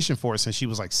medication for it since she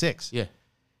was like 6. Yeah.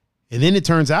 And then it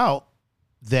turns out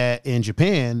that in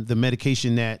Japan, the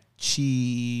medication that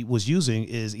she was using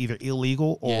is either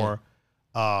illegal or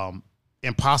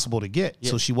impossible to get.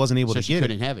 Yeah. So she wasn't able to get it. She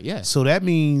couldn't have it. Yeah. So that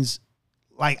means,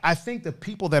 like, I think the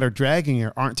people that are dragging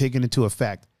her aren't taking into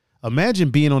effect. Imagine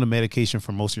being on a medication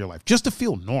for most of your life just to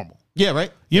feel normal. Yeah,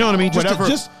 right. You know what I mean?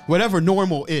 Whatever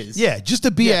normal is. Yeah, just to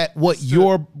be at what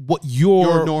your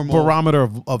normal barometer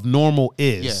of normal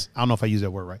is. Yeah. I don't know if I use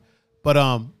that word right, but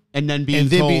and then being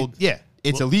told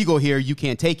it's illegal here, you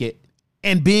can't take it,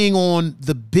 and being on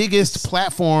the biggest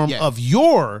platform of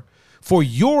for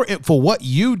what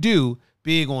you do,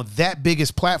 being on that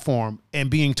biggest platform and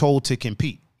being told to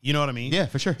compete. You know what I mean? Yeah,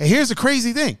 for sure. And here's the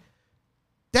crazy thing.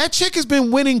 That chick has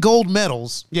been winning gold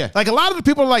medals. Yeah. Like a lot of the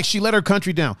people are like, she let her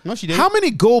country down. No, she did. How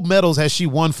many gold medals has she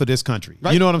won for this country?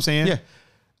 Right. You know what I'm saying?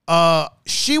 Yeah.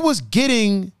 She was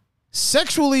getting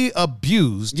sexually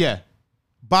abused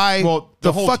by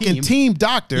the whole fucking team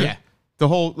doctor. Yeah. The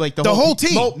whole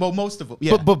team. Most of them.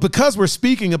 Yeah. But because we're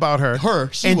speaking about her,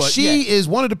 she is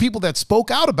one of the people that spoke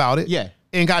out about it. Yeah.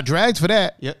 And got dragged for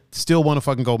that. Yep. Still won a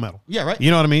fucking gold medal. Yeah, right. You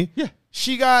know what I mean? Yeah.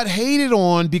 She got hated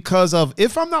on because of,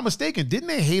 if I'm not mistaken, didn't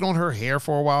they hate on her hair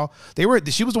for a while?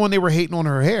 She was the one they were hating on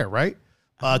her hair, right?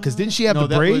 Because didn't she have the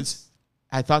braids?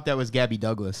 I thought that was Gabby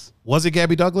Douglas. Was it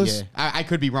Gabby Douglas? Yeah, I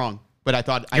could be wrong, but I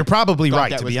thought you're probably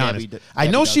right. To be honest, I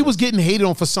know she was getting hated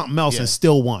on for something else and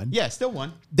still won. Yeah, still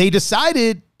won. They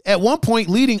decided at one point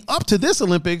leading up to this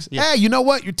Olympics, hey, you know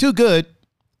what? You're too good,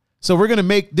 so we're gonna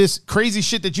make this crazy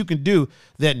shit that you can do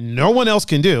that no one else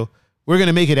can do. We're going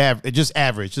to make it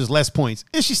average, just less points.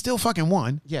 And she still fucking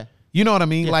won. Yeah. You know what I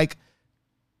mean? Yeah. Like,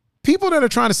 people that are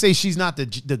trying to say she's not the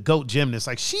GOAT gymnast,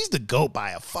 like, she's the GOAT by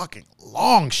a fucking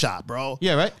long shot, bro.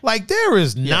 Yeah, right? Like, there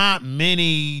is not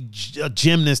many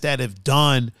gymnasts that have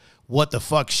done what the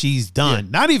fuck she's done.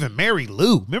 Yeah. Not even Mary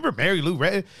Lou. Remember Mary Lou?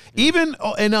 Right? Yeah. Even,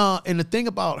 and the thing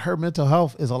about her mental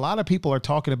health is a lot of people are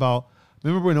talking about,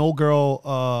 remember when old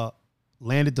girl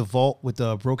landed the vault with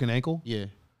the broken ankle? Yeah.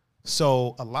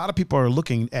 So a lot of people are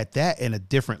looking at that in a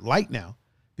different light now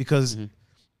because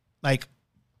like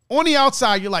on the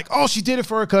outside, you're like, oh, she did it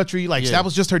for her country. Like that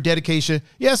was just her dedication.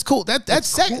 Yeah, it's cool. That's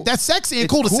cool. That's sexy and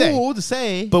cool to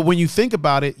say. But when you think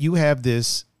about it, you have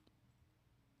this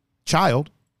child.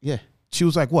 Yeah. She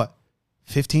was like, what?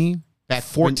 15?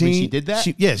 14? When she did that?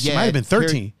 She might have been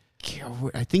 13.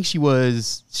 I think she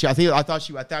was. I thought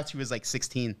she was like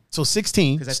 16. So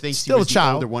 16, because I think still she was a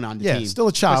child. The older one on the team. Still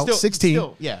a child.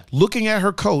 16. Looking at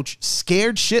her coach,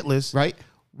 scared shitless. Right.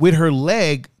 With her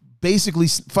leg basically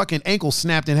fucking ankle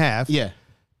snapped in half. Yeah.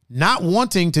 Not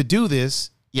wanting to do this,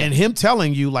 and him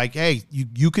telling you like, hey,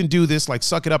 you can do this. Like,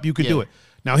 suck it up. You can do it.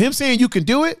 Now, him saying you can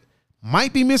do it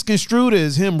might be misconstrued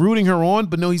as him rooting her on,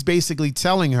 but no, he's basically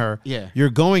telling her, you're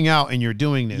going out and you're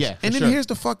doing this. Yeah. And then here's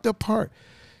the fucked up part.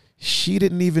 She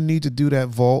didn't even need to do that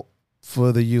vault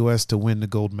for the U.S. to win the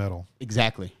gold medal.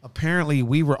 Exactly. Apparently,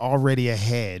 we were already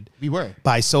ahead. We were.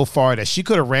 By so far that she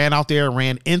could have ran out there and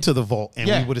ran into the vault, and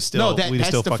we would have still. No,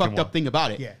 that's the fucked up thing about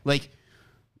it. Yeah. Like,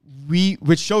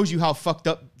 which shows you how fucked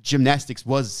up gymnastics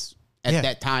was at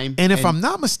that time. And if I'm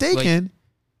not mistaken,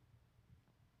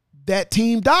 that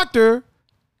team doctor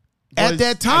at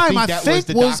that time, I think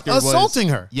was assaulting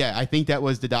her. Yeah, I think that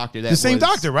was the doctor. The same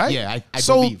doctor, right? Yeah, I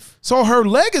believe. So her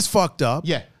leg is fucked up.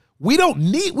 Yeah. We don't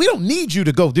need you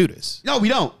to go do this. No, we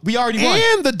don't. We already won.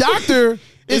 And the doctor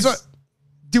is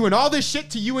doing all this shit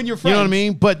to you and your friends. You know what I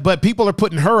mean? But people are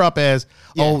putting her up as,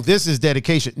 oh, this is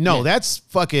dedication. No, that's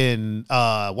fucking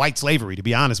white slavery, to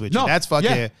be honest with you. No, that's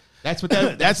fucking that's what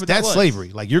that that's slavery.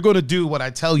 Like, you're going to do what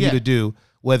I tell you to do,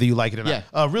 whether you like it or not.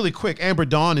 Yeah. Really quick, Amber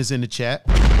Dawn is in the chat.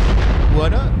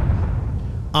 What up?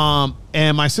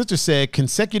 And my sister said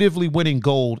consecutively winning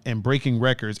gold and breaking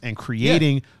records and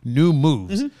creating new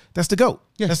moves. That's the GOAT.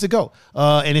 Yeah. That's the GOAT.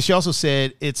 And then she also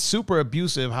said it's super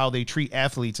abusive how they treat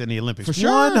athletes in the Olympics. For sure.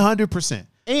 100%.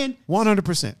 And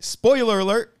 100%. spoiler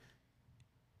alert,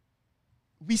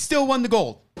 we still won the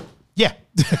gold. Yeah.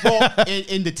 Well,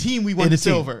 in the team, we won the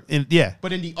silver. Yeah.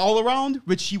 But in the all-around,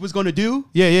 which she was going to do,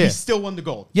 Yeah. we still won the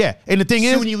gold. Yeah. And the thing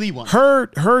Suni Lee is, won.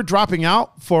 her dropping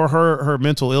out for her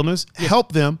mental illness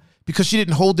helped them because she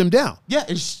didn't hold them down. Yeah.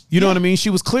 You know what I mean? She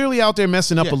was clearly out there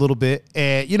messing up Yeah. a little bit.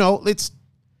 And, you know, it's.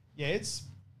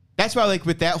 That's why, like,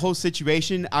 with that whole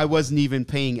situation, I wasn't even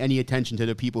paying any attention to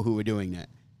the people who were doing that.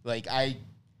 Like, I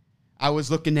was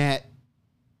looking at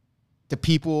the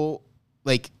people,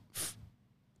 like,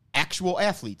 actual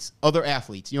athletes, other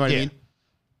athletes. You know what I mean?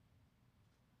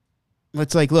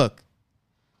 It's like, look,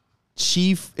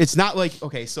 it's not like,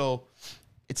 okay, so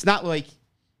it's not like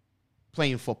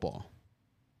playing football.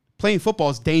 Playing football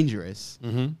is dangerous,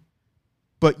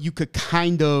 but you could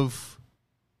kind of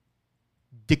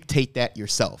dictate that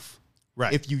yourself.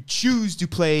 Right. If you choose to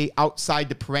play outside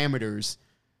the parameters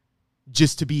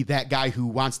just to be that guy who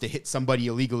wants to hit somebody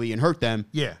illegally and hurt them,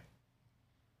 Yeah.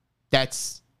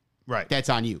 that's Right. that's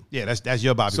on you. Yeah, that's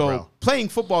your Bobby So Brown. playing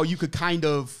football, you could kind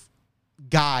of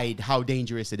guide how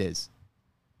dangerous it is.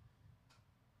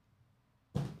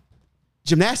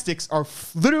 Gymnastics are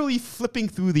literally flipping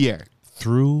through the air.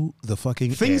 Through the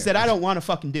fucking Things air. that I don't want to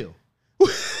fucking do.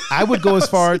 I would go as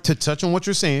far to touch on what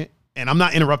you're saying, and I'm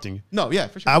not interrupting you. No, yeah,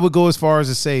 for sure. I would go as far as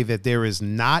to say that there is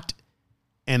not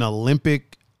an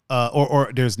Olympic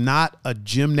or there's not a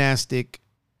gymnastic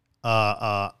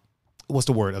what's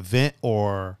the word, event,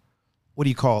 or what do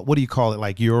you call it,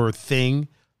 like your thing.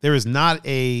 There is not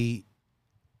an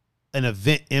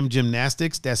event in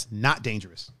gymnastics that's not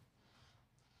dangerous.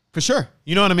 For sure.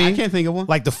 You know what I mean? I can't think of one.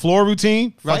 Like the floor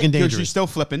routine, Right? fucking 'Cause dangerous. you're still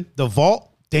flipping. The vault,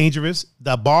 dangerous.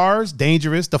 The bars,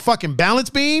 dangerous. The fucking balance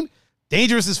beam,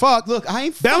 dangerous as fuck. Look, I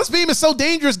ain't Balance beam is so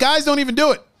dangerous, guys don't even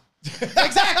do it.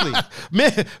 exactly.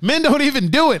 Men don't even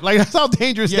do it. Like, that's how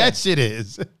dangerous Yeah. that shit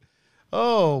is.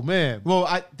 Oh, man.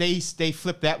 Well, they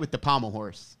flip that with the pommel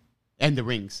horse and the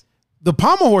rings. The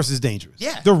pommel horse is dangerous.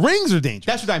 Yeah. The rings are dangerous.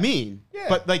 That's what I mean. Yeah.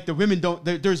 But like the women don't.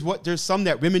 There's some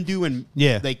that women do and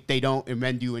Yeah. like they don't, and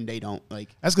men do and they don't. Like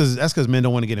That's because men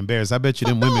don't want to get embarrassed. I bet you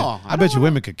them No, women. I I bet you don't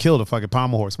women could kill the fucking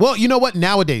pommel horse. Well, you know what?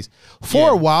 Nowadays, for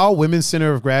Yeah. a while, women's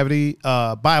center of gravity,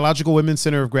 biological women's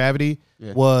center of gravity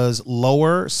was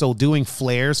lower. So doing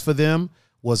flares for them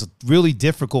was really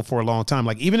difficult for a long time.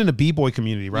 Like even in the b-boy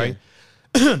community, right?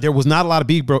 There was not a lot of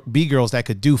b girls that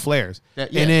could do flares. Yeah.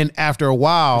 And then after a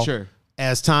while, For sure.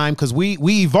 as time, because we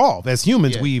evolve as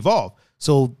humans, Yeah. we evolve.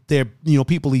 So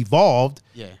people evolved,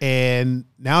 Yeah. and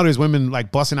now there's women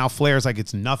like busting out flares like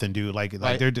it's nothing, dude. Like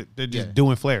Right. they're just Yeah.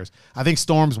 doing flares. I think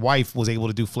Storm's wife was able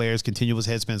to do flares, continuous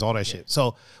head spins, all that shit.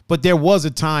 So, but there was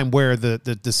a time where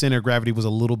the center of gravity was a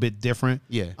little bit different.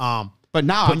 Yeah. But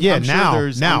now, But yeah, I'm sure now-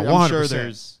 there's, now, I'm 100%. sure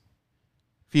there's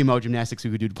female gymnastics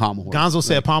who could do the pommel horse. Gonzo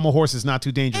said pommel horse is not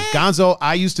too dangerous. Gonzo,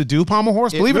 I used to do pommel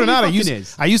horse. Believe it or really not, I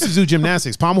fucking used is. to do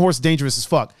gymnastics. Pommel horse is dangerous as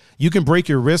fuck. You can break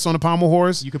your wrist on a pommel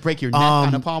horse. You could break your neck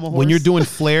on a pommel horse. When you're doing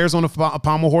flares on a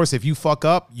pommel horse, if you fuck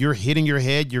up, you're hitting your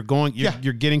head. You're Yeah.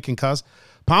 getting concussed.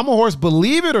 Pommel horse,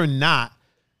 believe it or not,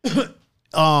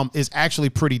 is actually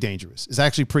pretty dangerous. It's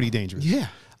actually pretty dangerous. Yeah.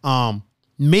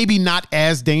 Maybe not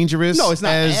as dangerous. No, it's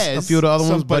not as a few of the other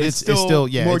ones, but it's still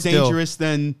more it's still- dangerous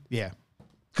than. Yeah,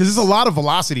 because it's a lot of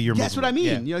velocity you're That's moving what I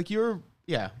with. mean.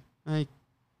 Yeah. Like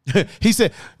He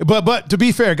said, but to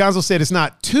be fair, Gonzo said it's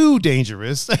not too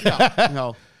dangerous.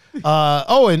 no.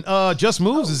 And Just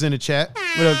Moves is in the chat.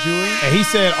 What up, Julie? And he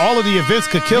said all of the events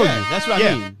could kill Yeah, you. that's what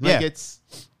I mean. Like it's.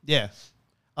 Yeah.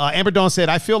 Amber Dawn said,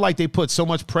 I feel like they put so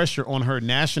much pressure on her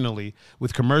nationally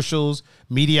with commercials,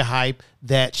 media hype,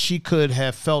 that she could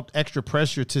have felt extra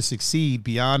pressure to succeed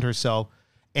beyond herself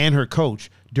and her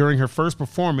coach. During her first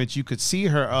performance, you could see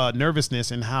her nervousness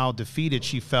and how defeated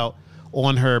she felt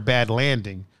on her bad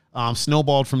landing.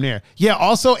 Snowballed from there. Yeah,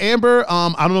 also, Amber, I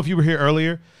don't know if you were here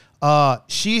earlier.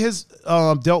 She has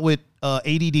dealt with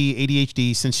ADD,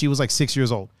 ADHD since she was like 6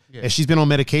 years old. Yeah. And she's been on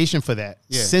medication for that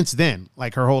since then,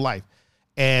 like her whole life.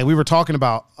 And we were talking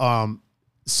about,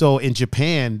 so in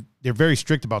Japan, they're very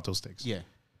strict about those things. Yeah.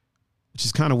 Which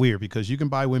is kind of weird because you can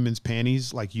buy women's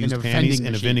panties, like used a panties, vending in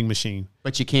a machine. vending machine.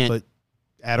 But you can't. But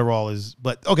Adderall is,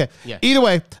 but okay. Yeah. Either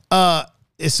way,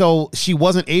 so she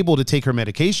wasn't able to take her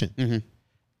medication. Mm-hmm.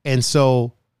 And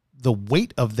so the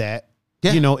weight of that,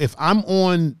 Yeah. you know, if I'm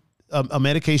on a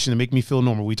medication to make me feel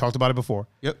normal. We talked about it before.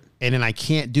 Yep. And then I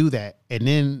can't do that. And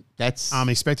then I'm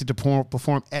expected to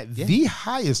perform at the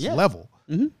highest level.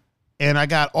 Mm-hmm. And I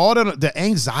got all the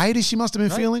anxiety she must have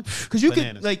been feeling. Because you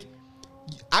could, like,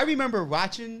 I remember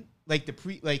watching, like,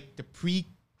 the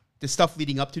stuff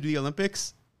leading up to the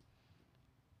Olympics.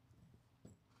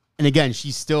 And again,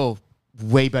 she's still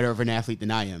way better of an athlete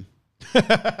than I am.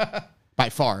 By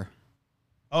far.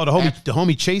 Oh, the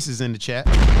homie Chase is in the chat.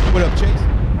 What up, Chase?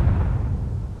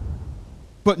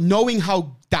 But knowing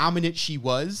how dominant she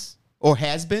was or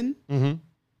has been,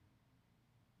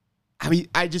 I mean,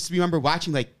 I just remember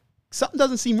watching, like, something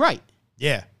doesn't seem right.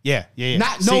 Yeah.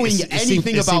 Not knowing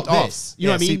anything about this. You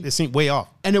know what I mean? It seemed way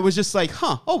off. And it was just like,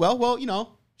 well, you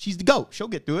know, she's the GOAT. She'll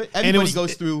get through it. Everybody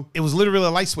goes through. It was literally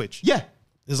a light switch. Yeah.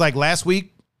 It's like last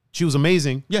week, she was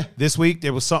amazing. Yeah. This week,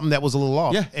 there was something that was a little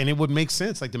off. Yeah. And it would make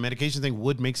sense. Like, the medication thing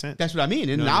would make sense. That's what I mean.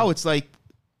 And now it's like,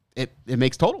 it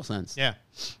makes total sense. Yeah.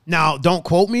 Now, don't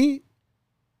quote me.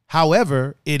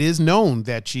 However, it is known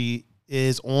that she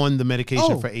is on the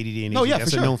medication for ADD and ADHD. No, yeah,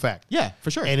 That's for a sure. known fact. Yeah,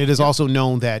 for sure. And it is also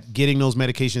known that getting those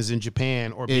medications in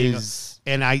Japan or being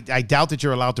and I doubt that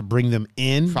you're allowed to bring them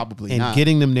in. Probably and not.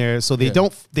 Getting them there. So they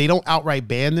don't outright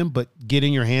ban them, but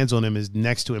getting your hands on them is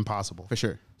next to impossible. For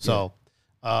sure. So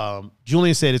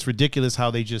Julian said it's ridiculous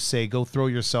how they just say, go throw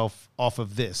yourself off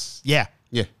of this. Yeah.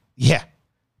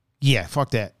 Fuck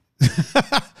that.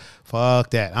 Fuck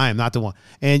that. I am not the one.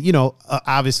 And, you know,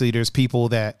 obviously there's people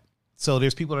that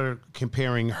are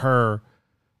comparing her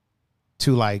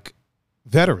to, like,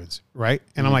 veterans, right?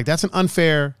 And I'm like, that's an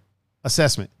unfair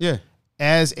assessment. Yeah.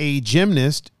 As a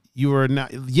gymnast, you are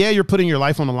not, you're putting your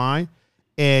life on the line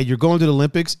and you're going to the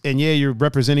Olympics and you're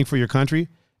representing for your country.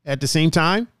 At the same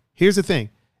time, here's the thing.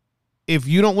 If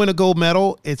you don't win a gold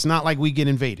medal, it's not like we get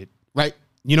invaded. Right.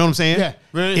 You know what I'm saying? Yeah.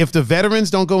 Right. If the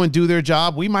veterans don't go and do their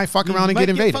job, we might fuck around and get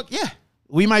invaded.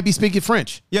 We might be speaking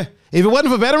French. Yeah. If it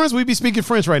wasn't for veterans, we'd be speaking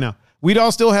French right now. We'd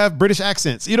all still have British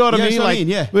accents. You know what I mean? Like,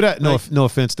 yeah. No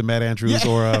offense to Matt Andrews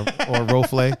or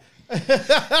Rofle.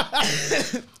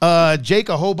 Jake,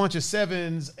 a whole bunch of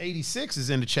 7s, 86 is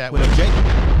in the chat. What up, Jake?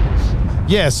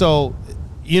 Yeah, so,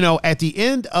 you know, at the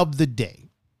end of the day,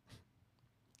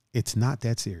 it's not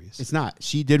that serious. It's not.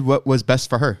 She did what was best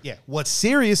for her. Yeah. What's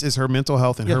serious is her mental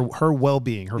health and her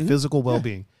well-being, her physical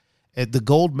well-being. The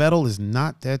gold medal is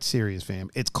not that serious,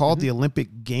 fam. It's called the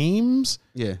Olympic Games.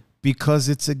 Yeah. Because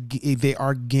they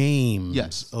are games.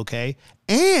 Yes. Okay.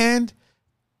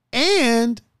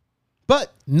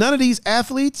 But none of these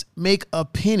athletes make a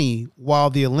penny while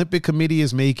the Olympic Committee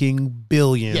is making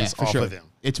billions off of them.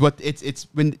 It's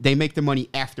when they make the money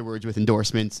afterwards with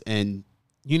endorsements and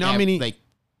you know how many like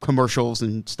commercials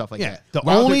and stuff like that. The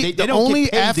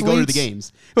only athletes to go to the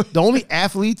games. The only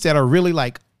athletes that are really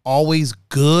like always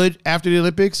good after the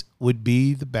Olympics would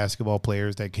be the basketball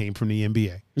players that came from the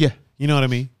NBA. Yeah. You know what I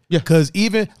mean? Yeah. Because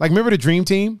even like remember the Dream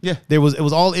Team? Yeah. It was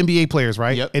all NBA players,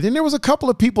 right? Yep. And then there was a couple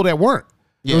of people that weren't.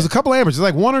 Yeah. There was a couple of amateurs,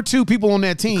 like 1 or 2 people on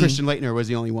that team. Christian Laettner was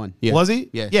the only one. Yeah. Was he?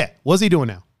 Yeah. Yeah. What's he doing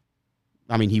now?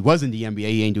 I mean, he was in the NBA.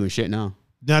 He ain't doing shit now.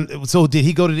 So did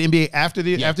he go to the NBA after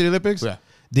the Olympics? Yeah.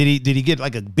 Did he get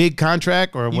like a big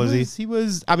contract or was he? He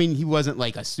was. I mean, he wasn't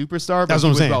like a superstar. But That's what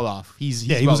I'm saying. Well off. He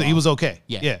was okay.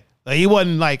 Yeah. Like, he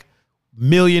wasn't like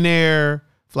millionaire,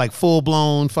 like full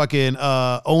blown fucking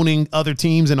owning other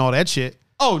teams and all that shit.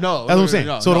 Oh no, that's what I'm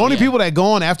saying. So the only people that go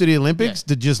on after the Olympics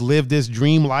to just live this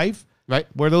dream life, right,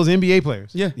 were those NBA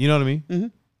players. Yeah, you know what I mean.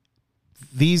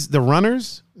 Mm-hmm. The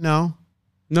runners, no,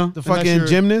 the fucking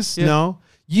gymnasts, yeah. No.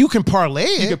 You can parlay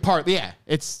it. You can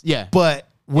It's but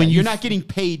when you're not getting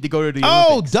paid to go to the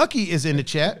Oh, Olympics. Ducky is in the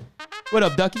chat. What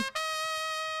up, Ducky?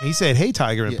 He said, "Hey,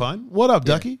 Tiger and Pun. What up,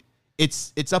 Ducky?"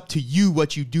 It's up to you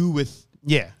what you do with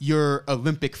your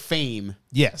Olympic fame.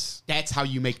 Yes, that's how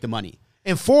you make the money.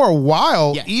 And for a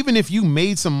while, even if you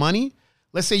made some money,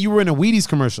 let's say you were in a Wheaties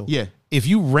commercial. Yeah. If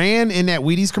you ran in that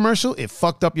Wheaties commercial, it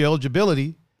fucked up your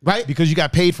eligibility. Right. Because you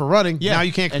got paid for running. Yeah. Now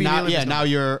you can't compete in the Olympics. Now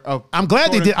you're I'm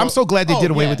glad they did. I'm so glad they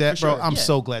did away with that, bro. Sure. I'm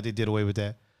so glad they did away with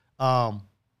that.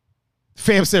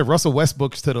 Fam said Russell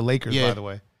Westbrook's to the Lakers, by the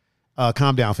way.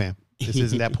 Calm down, fam. This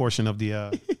isn't that portion of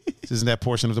the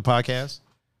podcast.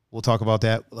 We'll talk about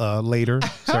that later,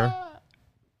 sir.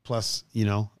 Plus, you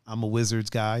know, I'm a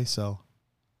Wizards guy, so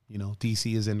you know,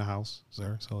 DC is in the house,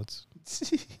 sir. So it's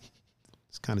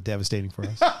kind of devastating for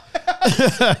us.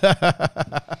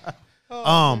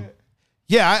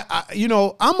 Yeah, I you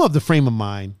know, I'm of the frame of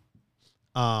mind.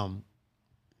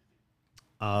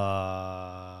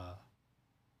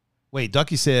 Wait,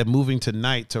 Ducky said moving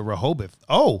tonight to Rehoboth.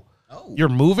 Oh, you're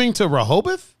moving to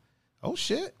Rehoboth? Oh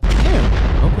shit.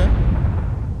 Yeah. Okay.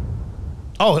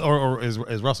 Oh, or is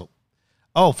Russell?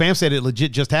 Oh, Fam said it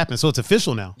legit just happened, so it's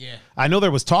official now. Yeah. I know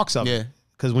there was talks of it.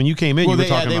 Because when you came in, you were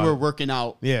talking they about were working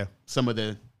out some of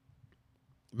the...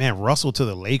 Man, Russell to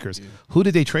the Lakers. Dude. Who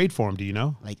did they trade for him? Do you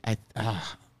know? Like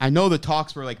I know the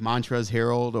talks were like Montrezl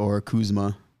Harrell or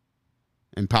Kuzma,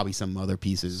 and probably some other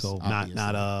pieces. So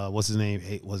not what's his name?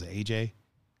 Was it AJ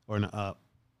or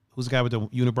who's the guy with the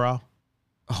unibrow?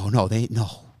 Oh no, they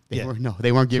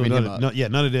weren't giving him up.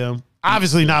 None of them.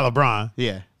 Obviously not LeBron.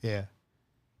 Yeah.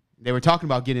 They were talking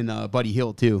about getting Buddy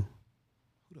Hield too.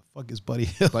 Who the fuck is Buddy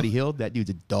Hield? Buddy Hield, that dude's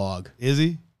a dog. Is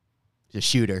he? He's a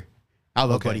shooter. I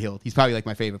love Buddy Hield. He's probably like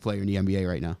my favorite player in the NBA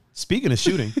right now. Speaking of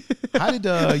shooting, how did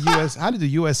the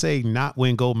USA not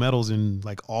win gold medals in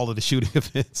like all of the shooting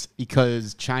events?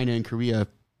 Because China and Korea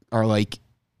are like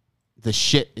the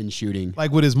shit in shooting.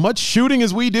 Like with as much shooting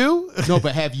as we do? No,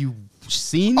 but have you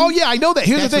seen? Oh yeah, I know that.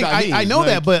 Here's the thing. I know like,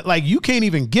 that, but like you can't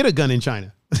even get a gun in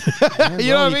China. You know what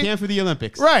I mean? You can for the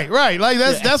Olympics. Right. Like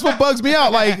that's what bugs me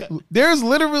out. Like there's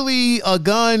literally a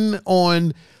gun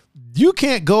on. You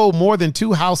can't go more than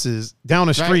 2 houses down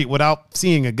the street without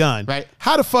seeing a gun. Right.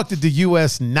 How the fuck did the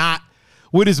U.S. not,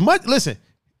 with as much, listen,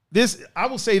 I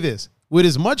will say this, with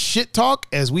as much shit talk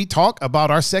as we talk about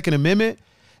our Second Amendment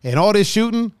and all this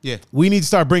shooting, we need to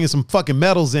start bringing some fucking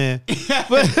medals in.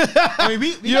 But, I mean,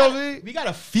 we got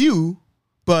a few,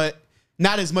 but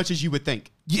not as much as you would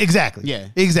think. Exactly. Yeah.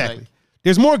 Exactly. Like,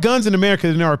 there's more guns in America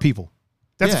than there are people.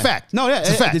 That's a fact. No, it's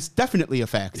a fact. It's definitely a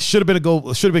fact. Should have been a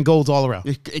gold. Should have been golds all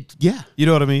around. Yeah, you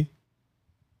know what I mean.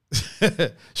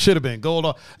 Should have been gold.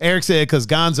 Eric said because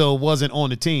Gonzo wasn't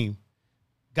on the team.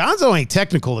 Gonzo ain't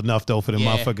technical enough though for the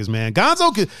motherfuckers, man.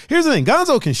 Gonzo can. Here's the thing.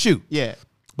 Gonzo can shoot. Yeah,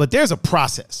 but there's a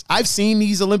process. I've seen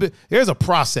these Olympic. There's a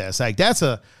process. Like that's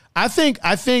a. I think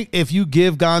if you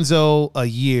give Gonzo a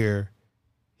year,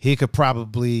 he could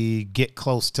probably get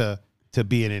close to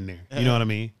being in there. You know what I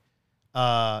mean?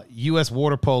 U.S.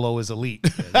 water polo is elite.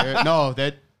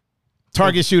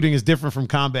 Target shooting is different from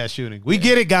combat shooting. We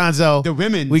get it,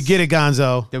 Gonzo. We get it,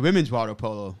 Gonzo. The women's water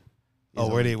polo.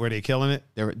 Were they killing it?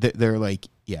 They're like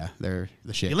they're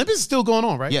the shit. The Olympics is still going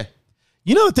on, right? Yeah.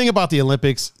 You know the thing about the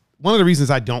Olympics. One of the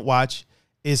reasons I don't watch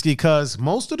is because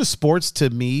most of the sports to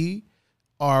me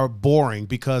are boring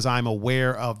because I'm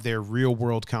aware of their real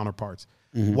world counterparts.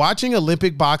 Mm-hmm. Watching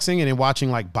Olympic boxing and then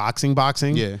watching like boxing.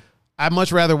 Yeah. I'd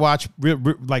much rather watch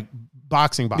like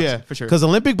boxing. Yeah, for sure. Because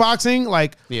Olympic boxing,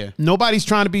 like, nobody's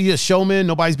trying to be a showman.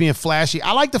 Nobody's being flashy.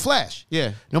 I like the flash.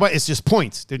 Yeah. It's just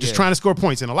points. They're just trying to score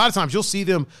points. And a lot of times you'll see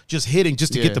them just hitting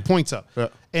just to get the points up. Yeah.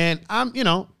 And I'm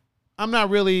not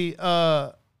really,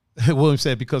 William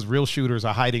said, because real shooters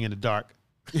are hiding in the dark.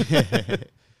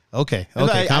 Okay.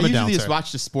 I usually just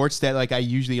watch the sports that like I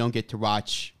usually don't get to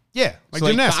watch. Yeah.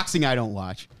 Like boxing, I don't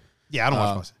watch. Yeah, I don't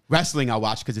watch boxing. Wrestling, I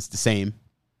watch because it's the same.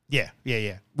 Yeah.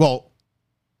 Well,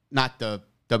 not the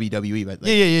WWE, but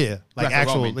like yeah. Like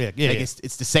actual, Like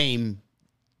it's the same.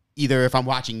 Either if I'm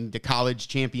watching the college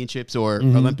championships or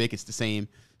Olympic, it's the same.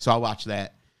 So I watch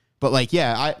that. But like,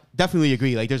 I definitely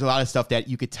agree. Like, there's a lot of stuff that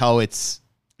you could tell it's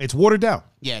watered down.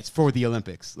 Yeah, it's for the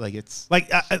Olympics. Like it's like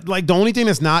the only thing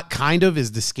that's not kind of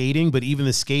is the skating, but even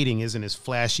the skating isn't as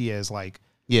flashy as like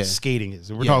skating is.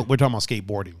 And we're talking about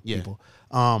skateboarding, people.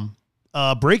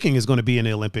 Breaking is going to be in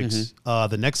the Olympics,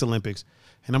 the next Olympics.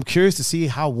 And I'm curious to see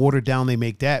how watered down they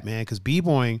make that, man. Because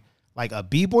b-boying, like a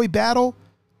b-boy battle,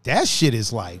 that shit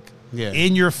is like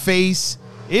in your face.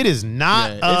 It is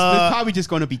not. It's probably just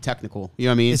going to be technical. You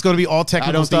know what I mean? It's going to be all technical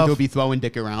I don't stuff. think they'll be throwing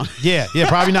dick around. Yeah,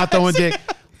 probably not throwing dick.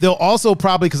 They'll also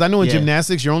probably, because I know in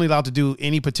gymnastics, you're only allowed to do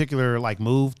any particular like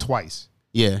move twice.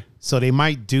 Yeah. So they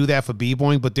might do that for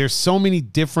b-boying, but there's so many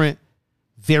different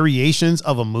variations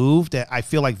of a move that I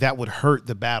feel like that would hurt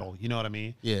the battle. You know what I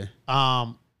mean? Yeah.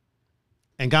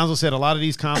 And Gonzo said a lot of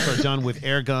these comps are done with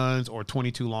air guns or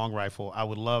 22 long rifle. I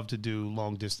would love to do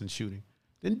long distance shooting.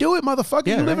 Then do it, motherfucker.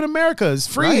 You live in America. It's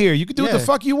free here. You can do what the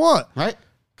fuck you want. Right?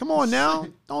 Come on now.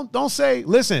 Don't say,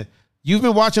 listen, you've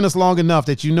been watching us long enough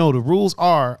that you know the rules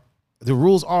are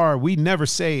we never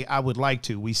say I would like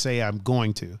to. We say I'm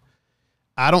going to.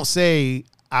 I don't say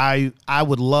I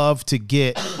would love to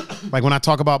get, like when I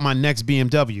talk about my next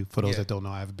BMW, for those that don't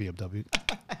know, I have a BMW.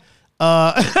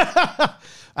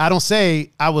 I don't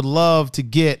say I would love to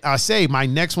get, I say my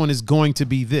next one is going to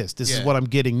be this. This is what I'm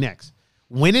getting next.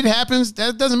 When it happens,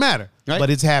 that doesn't matter, but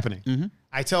it's happening. Mm-hmm.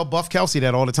 I tell Buff Kelsey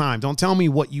that all the time. Don't tell me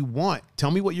what you want.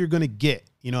 Tell me what you're going to get.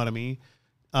 You know what I mean?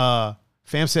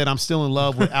 Fam said, I'm still in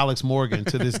love with Alex Morgan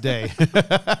to this day.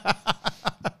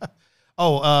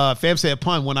 Fam said,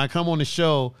 pun, when I come on the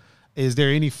show, is there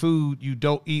any food you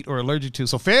don't eat or allergic to?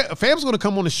 So Fam's going to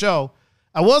come on the show.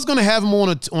 I was going to have him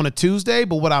on a Tuesday,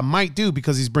 but what I might do,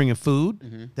 because he's bringing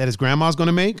food that his grandma's going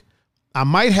to make, I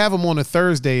might have him on a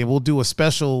Thursday, and we'll do a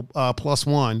special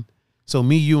 +1. So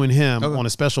me, you, and him on a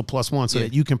special +1 so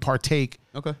that you can partake.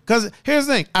 Okay. Because here's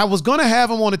the thing. I was going to have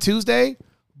him on a Tuesday,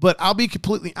 but I'll be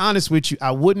completely honest with you.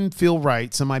 I wouldn't feel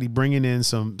right somebody bringing in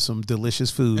some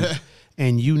delicious food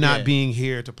and you not being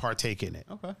here to partake in it.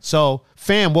 Okay. So,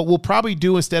 fam, what we'll probably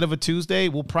do instead of a Tuesday,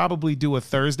 we'll probably do a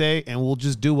Thursday, and we'll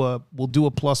do a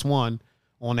 +1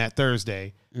 on that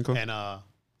Thursday. Okay. And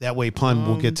that way Pun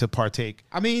will get to partake.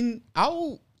 I mean,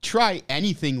 I'll try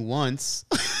anything once.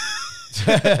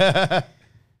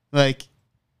 Like,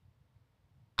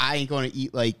 I ain't going to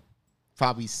eat, like,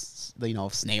 probably,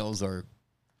 snails or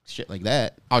shit like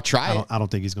that. I'll try it. I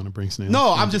don't think he's going to bring snails.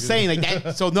 No, I'm just saying, like,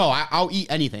 that. So, no, I'll eat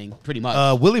anything, pretty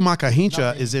much. Willie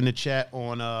Makahincha is in the chat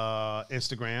on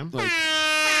Instagram. Like,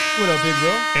 what up, Big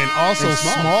Bro? And also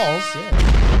Smalls.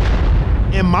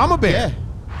 Yeah. And Mama Bear. Yeah.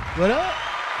 What up?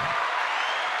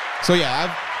 So,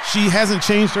 yeah, she hasn't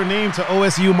changed her name to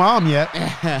OSU Mom yet.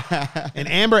 And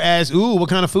Amber asks, ooh, what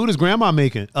kind of food is Grandma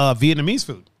making? Vietnamese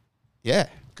food. Yeah.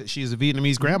 Because she's a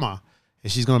Vietnamese grandma.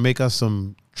 And she's going to make us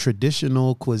some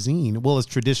traditional cuisine. Well, as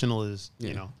traditional as,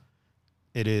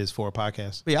 it is for a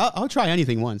podcast. But yeah, I'll try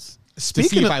anything once. To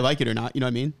see if I like it or not. You know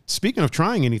what I mean? Speaking of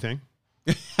trying anything.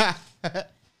 Look at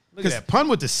that pun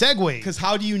with the segue. Because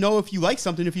how do you know if you like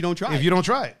something if you don't try it? If you don't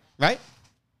try it. Right?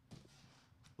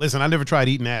 Listen, I never tried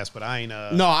eating ass, but I ain't.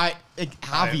 No,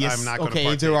 obvious. I'm not gonna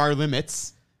partake. There are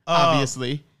limits,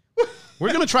 obviously. We're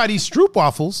going to try these Stroop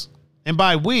waffles. And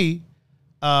by we,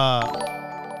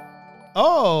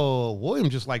 William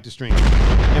just liked the stream.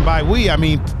 And by we, I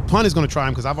mean Pun is going to try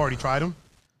them because I've already tried them.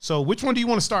 So which one do you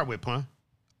want to start with, Pun?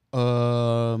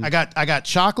 I got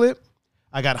chocolate,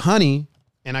 I got honey,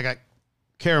 and I got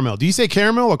caramel. Do you say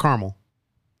caramel or caramel?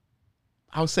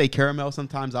 I'll say caramel.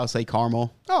 Sometimes I'll say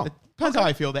caramel. Oh. Depends how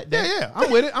I feel that day. Yeah. I'm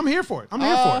with it. I'm here for it.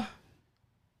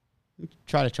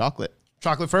 Try the chocolate.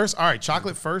 Chocolate first? All right,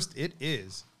 chocolate first it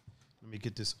is. Let me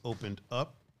get this opened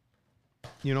up.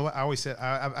 You know what? I always said,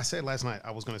 I said last night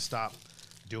I was going to stop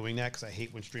doing that because I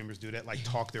hate when streamers do that, like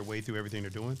talk their way through everything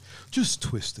they're doing. Just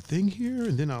twist the thing here,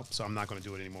 and then so I'm not going to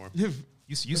do it anymore.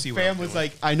 You see what I'm doing. Was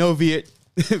like, I know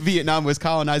Vietnam was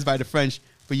colonized by the French,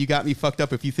 but you got me fucked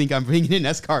up if you think I'm bringing in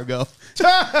escargot.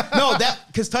 No,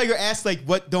 because Tiger asked, like,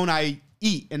 what don't I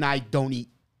eat? And I don't eat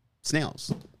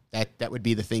snails. That would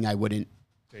be the thing I wouldn't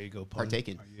partake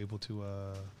in. Are you able to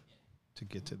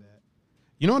get to that?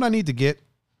 You know what I need to get?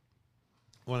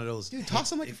 One of those. Dude, toss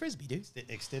them like a Frisbee, dude.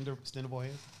 Extendable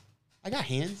hands? I got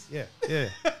hands. Yeah.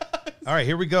 All right,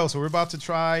 here we go. So we're about to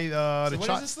try the what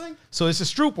is this thing? So it's a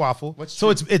Stroop waffle. So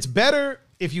it's better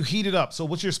if you heat it up. So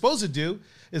what you're supposed to do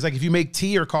is, like, if you make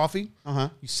tea or coffee,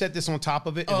 you set this on top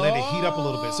of it and let it heat up a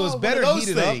little bit. So it's better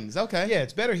heated up. Okay. Yeah,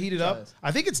 it's better heated up.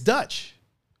 I think it's Dutch.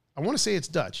 I want to say it's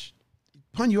Dutch.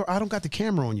 Pun, I don't got the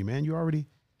camera on you, man. You already.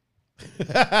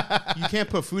 You can't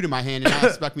put food in my hand and not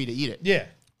expect me to eat it. Yeah.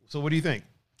 So what do you think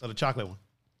of the chocolate one?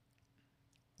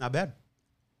 Not bad.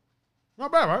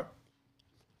 Not bad, right?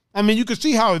 I mean, you could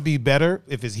see how it'd be better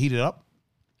if it's heated up.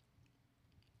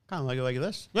 Kind of like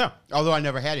this. Yeah. Although I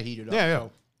never had it heated up. Yeah.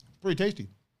 So. Pretty tasty.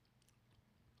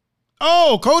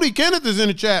 Oh, Cody Kenneth is in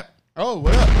the chat. Oh,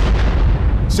 what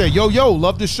up? Say, yo,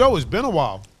 love the show. It's been a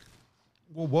while.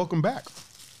 Well, welcome back.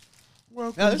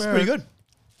 Yeah, this is pretty good.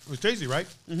 It was tasty, right?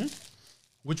 Mm-hmm.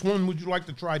 Which one would you like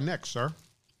to try next, sir?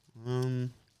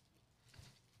 Don't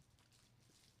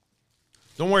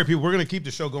worry, people. We're going to keep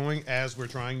the show going as we're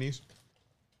trying these.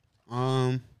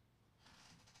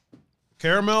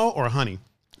 Caramel or honey?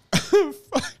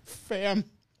 Fam.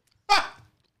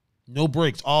 No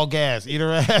brakes, all gas. Eat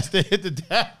her ass to hit the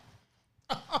deck.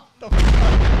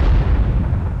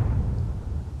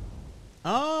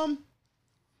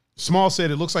 Small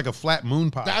said it looks like a flat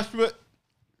moon pie. That's what.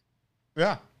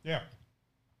 Yeah.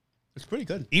 It's pretty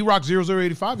good. E-Rock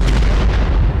 0085. Yeah,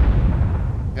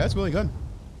 that's really good.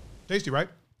 Tasty, right?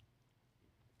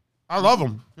 I love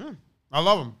them. Yeah. I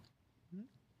love them.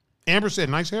 Amber said,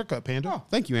 nice haircut, Panda. Oh,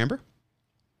 thank you, Amber.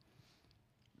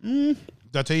 Did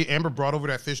I tell you Amber brought over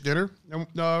that fish dinner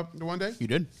the one day? You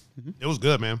did? Mm-hmm. It was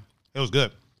good, man. It was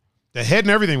good. The head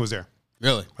and everything was there.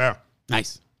 Really? Yeah.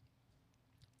 Nice.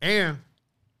 And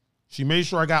she made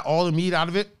sure I got all the meat out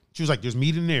of it. She was like, there's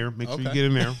meat in there. Make sure you get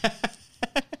in there.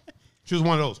 She was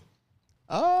one of those.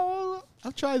 Oh,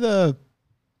 I'll try the...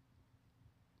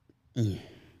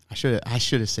 I should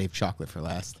have saved chocolate for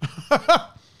last.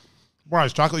 Why,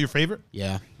 is chocolate your favorite?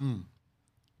 Yeah.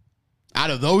 Out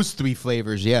of those three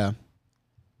flavors, yeah.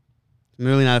 I'm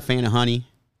really not a fan of honey.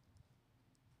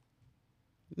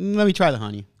 Let me try the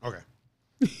honey. Okay.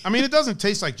 I mean, it doesn't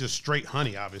taste like just straight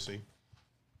honey, obviously.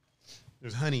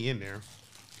 There's honey in there.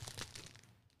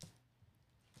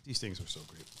 These things are so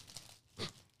great.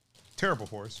 Terrible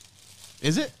for us.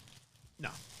 Is it? No,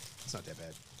 it's not that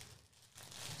bad.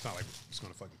 It's not like it's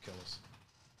going to fucking kill us.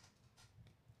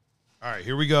 All right,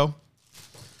 here we go.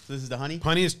 So this is the honey?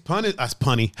 Punny is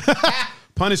punny.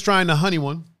 Pun is trying the honey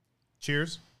one.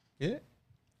 Cheers. Yeah.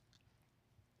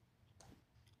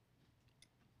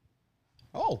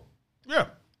 Oh. Yeah.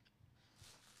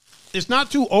 It's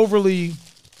not too overly.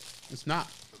 It's not.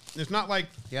 It's not like.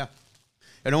 Yeah.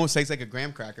 It almost tastes like a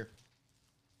graham cracker.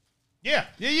 Yeah.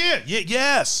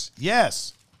 Yes.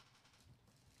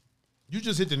 You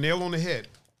just hit the nail on the head.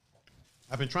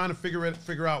 I've been trying to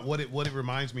figure out what it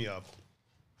reminds me of.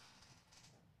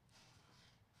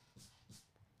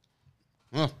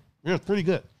 Oh. Yeah, it's pretty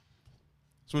good.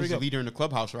 This one's the leader in the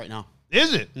clubhouse right now.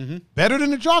 Is it? Mm-hmm. Better than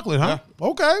the chocolate, huh?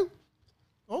 Yeah.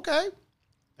 Okay.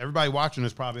 Everybody watching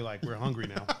is probably like, we're hungry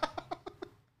now.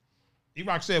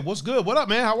 E-Rock said, what's good? What up,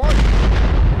 man? How are you?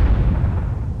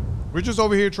 We're just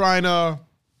over here trying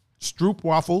Stroop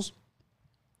waffles.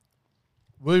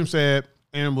 William said,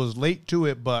 and was late to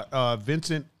it, but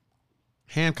Vincent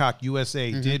Hancock,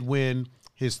 USA, did win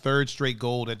his third straight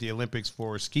gold at the Olympics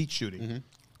for skeet shooting. Mm-hmm.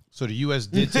 So the U.S.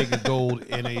 did take a gold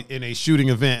in a shooting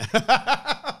event.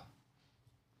 I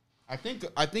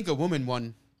think a woman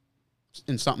won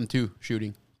in something too,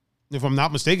 shooting. If I'm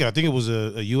not mistaken, I think it was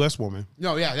a U.S. woman.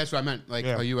 No, yeah, that's what I meant. Like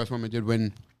a U.S. woman did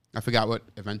win. I forgot what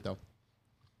event though.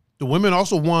 The women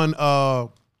also won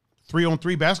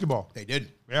 3-on-3 basketball. They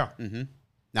did. Yeah. Mm-hmm.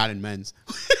 Not in men's.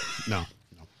 No.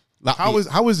 How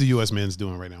is the U.S. men's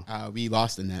doing right now? We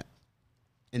lost in that.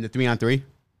 In the 3-on-3?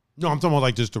 No, I'm talking about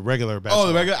like just the regular basketball. Oh,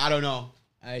 the regular? I don't know.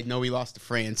 I know we lost to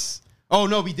France. Oh,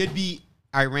 no, we did beat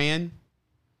Iran.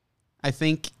 I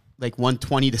think like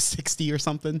 120-60 or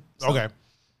something. So. Okay.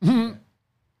 Mm-hmm.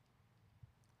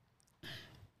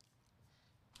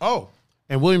 Oh,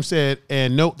 and William said,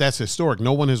 and note that's historic.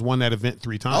 No one has won that event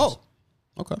 3 times. Oh,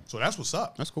 okay. So that's what's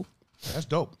up. That's cool. That's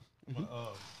dope. Mm-hmm.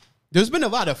 There's been a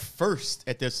lot of firsts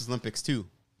at this Olympics too.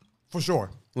 For sure.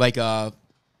 Like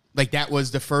that was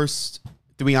the first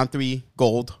 3-on-3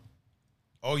 gold.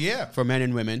 Oh yeah, for men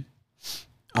and women.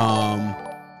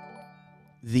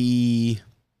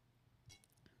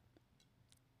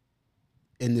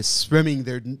 In the swimming,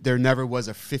 there never was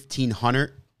a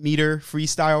 1,500 meter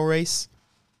freestyle race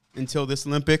until this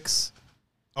Olympics.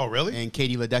 Oh really? And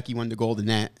Katie Ledecky won the gold in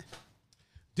that.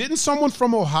 Didn't someone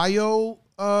from Ohio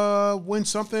win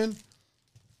something?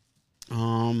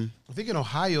 I think an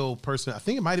Ohio person. I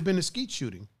think it might have been the skeet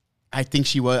shooting. I think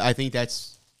she was. I think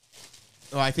that's.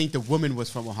 Oh, I think the woman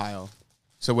was from Ohio.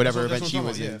 So whatever event she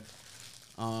was in.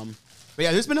 But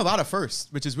yeah, there's been a lot of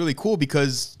firsts, which is really cool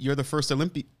because you're the first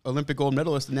Olympic gold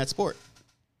medalist in that sport.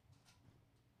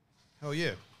 Hell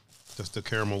yeah. Just the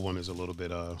caramel one is a little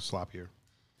bit sloppier.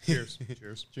 Cheers.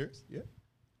 Cheers. Cheers. Yeah.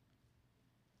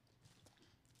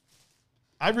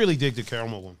 I really dig the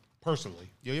caramel one, personally.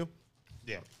 You?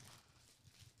 Yeah.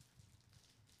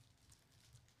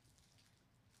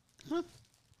 Huh.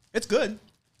 It's good.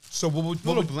 So what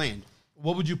would bland.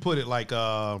 What would you put it like?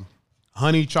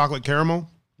 Honey, chocolate, caramel?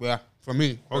 Yeah, for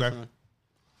me. Okay. Personally.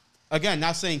 Again,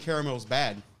 not saying caramel's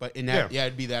bad, but in that,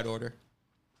 it'd be that order.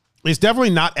 It's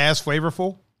definitely not as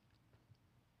flavorful.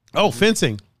 Oh,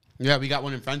 fencing. Yeah, we got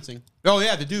one in fencing. Oh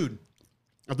yeah, the dude.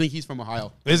 I think he's from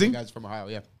Ohio. Is he? The guy's from Ohio.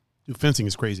 Yeah. Dude, fencing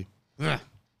is crazy. Yeah.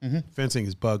 Mm-hmm. Fencing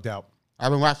is bugged out.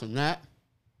 I've been watching that.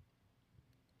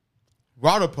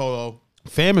 Water polo.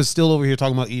 Fam is still over here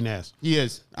talking about eating ass. He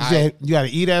is. You got to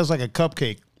eat ass like a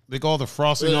cupcake. Lick all the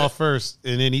frosting off first,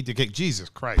 and then eat the cake. Jesus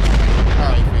Christ! All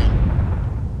right, man.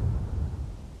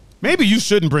 Maybe you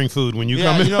shouldn't bring food when you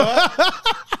come in. You know what?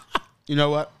 You know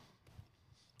what?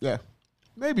 Yeah.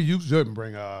 Maybe you shouldn't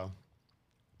bring.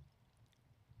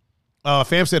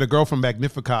 Fam said a girl from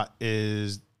Magnificat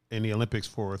is in the Olympics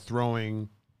for throwing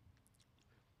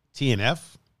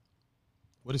TNF.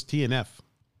 What is TNF?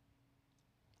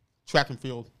 Track and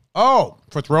field. Oh,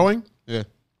 for throwing? Yeah.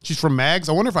 She's from Mags.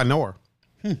 I wonder if I know her.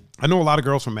 I know a lot of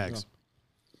girls from Mags.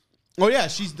 Yeah. Oh yeah,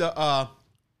 she's the.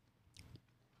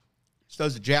 She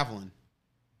does the javelin.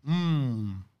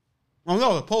 Oh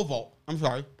no, the pole vault. I'm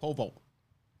sorry, pole vault.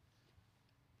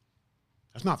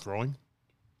 That's not throwing.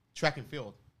 Track and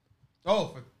field.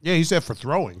 Oh. Yeah, you said for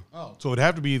throwing. Oh. So it'd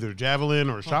have to be either javelin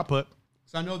or shot put.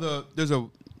 So I know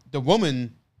the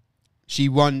woman. She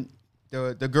won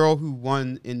the girl who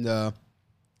won in the.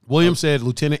 William said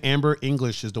Lieutenant Amber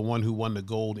English is the one who won the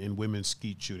gold in women's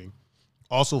skeet shooting.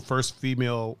 Also, first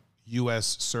female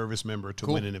U.S. service member to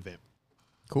win an event.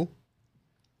 Cool.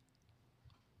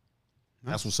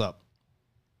 That's what's up.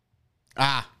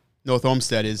 North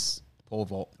Olmsted is pole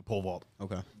vault. The pole vault.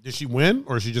 Okay. Did she win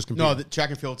or is she just competing? No, the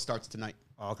track and field starts tonight.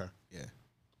 Oh, okay. Yeah.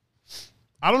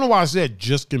 I don't know why I said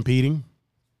just competing.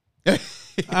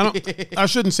 I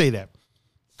shouldn't say that.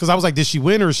 Because I was like, did she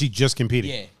win or is she just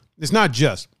competing? Yeah. It's not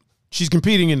just. She's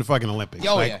competing in the fucking Olympics.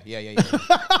 Oh, like, yeah. You know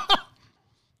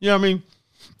what I mean?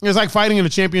 It's like fighting in a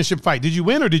championship fight. Did you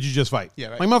win or did you just fight? Yeah,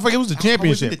 right. Like, motherfucker, it was the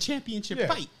championship. The championship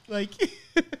fight. Like,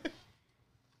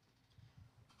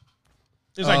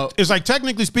 it's like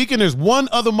technically speaking, there's one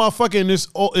other motherfucker in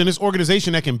this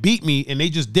organization that can beat me, and they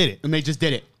just did it. And they just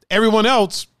did it. Everyone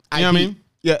else, you know what I mean?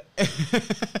 Yeah.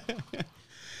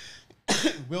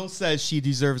 Will says she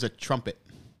deserves a trumpet.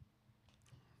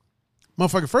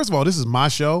 Motherfucker, first of all, this is my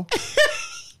show.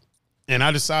 And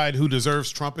I decide who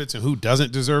deserves trumpets and who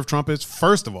doesn't deserve trumpets.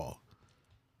 First of all,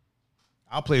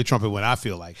 I'll play a trumpet when I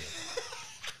feel like it.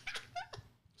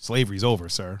 Slavery's over,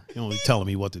 sir. You're only telling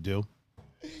me what to do.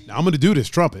 Now, I'm going to do this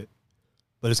trumpet,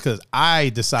 but it's because I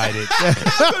decided.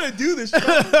 I'm going to do this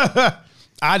trumpet.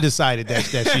 I decided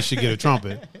that she should get a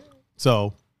trumpet.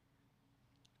 So.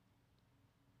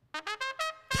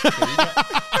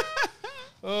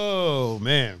 Oh,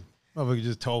 man. Motherfucker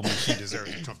just told me she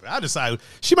deserves a trumpet. I decided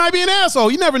she might be an asshole.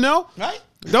 You never know. Right?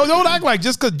 Don't act like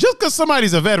just because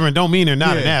somebody's a veteran don't mean they're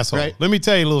not an asshole. Right. Let me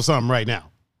tell you a little something right now.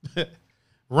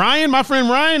 Ryan, my friend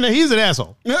Ryan, he's an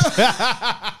asshole.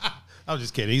 I was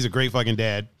just kidding. He's a great fucking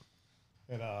dad.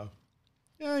 And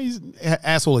yeah, he's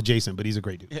asshole adjacent, but he's a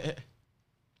great dude.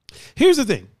 Here's the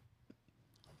thing.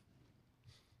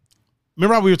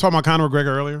 Remember how we were talking about Conor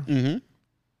McGregor earlier? Mm-hmm.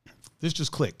 This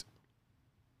just clicked.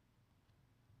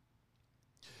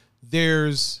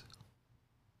 There's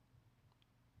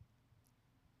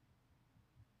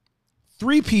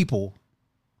 3 people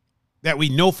that we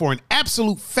know for an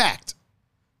absolute fact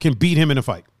can beat him in a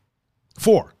fight.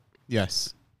 4.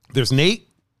 Yes. There's Nate,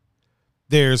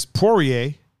 there's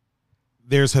Poirier,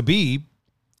 there's Habib,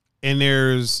 and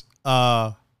there's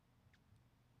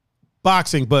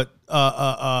boxing, but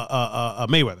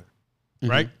Mayweather,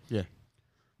 right? Yeah.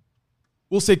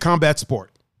 We'll say combat sport.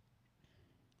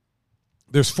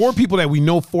 There's 4 people that we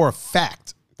know for a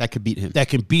fact that could beat him. That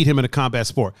can beat him in a combat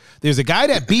sport. There's a guy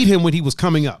that beat him when he was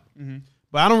coming up,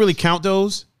 but I don't really count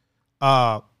those.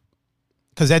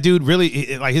 Because that dude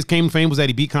really, like, his claim to fame was that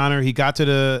he beat Conor. He got to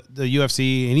the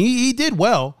UFC, and he did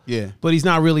well. Yeah. But he's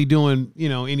not really doing,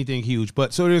 anything huge.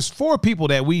 But so there's 4 people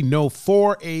that we know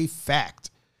for a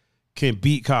fact can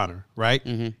beat Conor, right?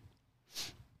 Mm-hmm.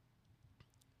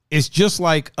 It's just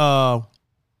like,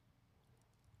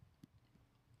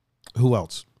 who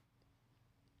else?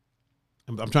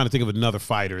 I'm trying to think of another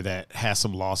fighter that has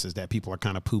some losses that people are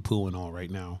kind of poo-pooing on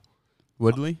right now.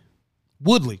 Woodley?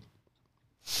 Woodley.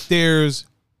 There's,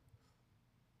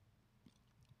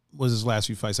 what was his last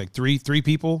few fights? Like three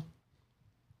people?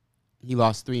 He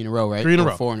lost 3 in a row, right? 3 in a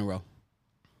row. 4 in a row.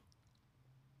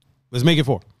 Let's make it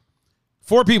 4.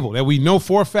 4 people that we know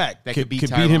for a fact that could beat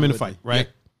him in a fight, right?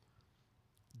 Yeah.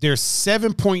 There's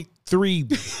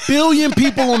 7.3 billion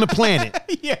people on the planet.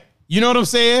 Yeah. You know what I'm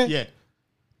saying? Yeah.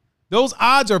 Those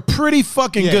odds are pretty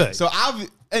fucking good. So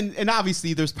and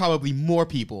obviously there's probably more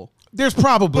people. There's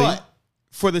probably. But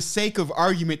for the sake of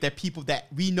argument that people that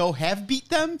we know have beat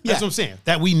them. That's what I'm saying.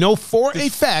 That we know for a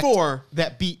fact. 4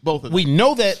 that beat both of them. We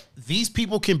know that these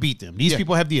people can beat them. These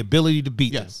people have the ability to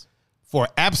beat them. For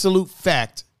absolute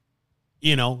fact,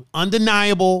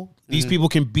 undeniable, these people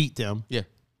can beat them. Yeah.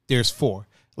 There's 4.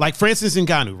 Like Francis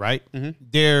Ngannou, right? Mm-hmm.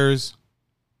 There's...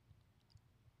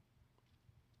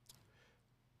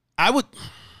 I would...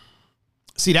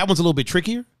 See, that one's a little bit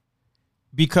trickier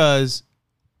because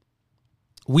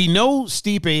we know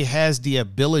Stipe has the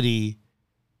ability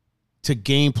to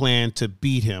game plan to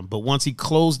beat him, but once he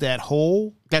closed that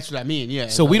hole... That's what I mean, yeah.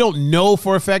 So we don't know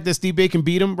for a fact that Stipe can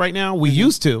beat him right now. We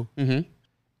used to. Mm-hmm.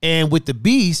 And with the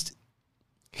Beast,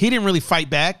 he didn't really fight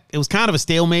back. It was kind of a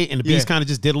stalemate, and the Beast kind of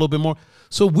just did a little bit more.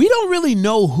 So we don't really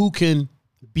know who can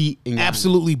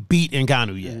absolutely beat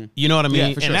Ngannou yet. You know what I mean?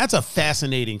 Yeah, for sure. And that's a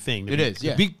fascinating thing. It is,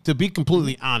 yeah. To be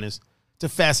completely honest, it's a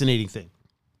fascinating thing.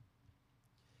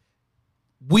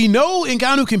 We know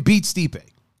Ngannou can beat Stipe.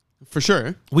 For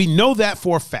sure. We know that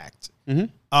for a fact. Mm-hmm.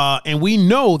 And we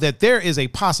know that there is a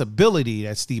possibility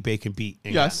that Stipe can beat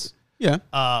Ngannou. Yes. Yeah.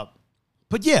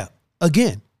 But yeah,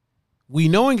 again, we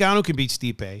know Ngannou can beat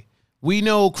Stipe. We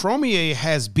know Cormier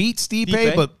has beat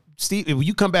Stipe, but Steve, if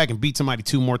you come back and beat somebody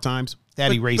 2 more times,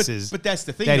 that erases. But that's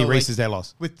the thing. That erases that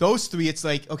loss. With those 3, it's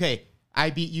like, okay, I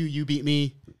beat you, you beat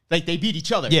me. Like, they beat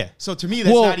each other. Yeah. So to me,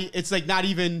 that's it's like not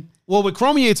even. Well, with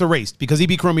Cormier, it's erased because he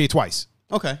beat Cormier twice.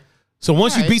 Okay. So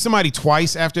once you beat somebody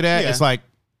twice after that, it's like,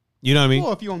 you know what I mean?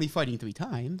 Well, if you're only fighting 3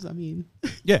 times, I mean.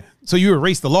 Yeah. So you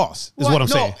erase the loss, is what I'm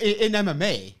saying. In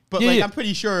MMA. But I'm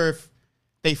pretty sure if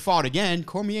they fought again,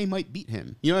 Cormier might beat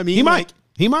him. You know what I mean? He might. Like,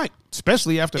 He might,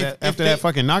 especially after that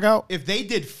fucking knockout. If they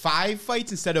did 5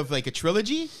 fights instead of like a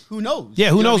trilogy, who knows? Yeah,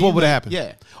 who knows what would have happened?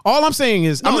 Yeah. All I'm saying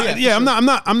is,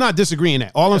 I'm not disagreeing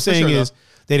that. All I'm saying is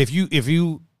that if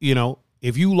you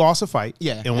lost a fight,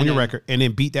 and on your record, and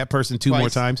then beat that person 2 more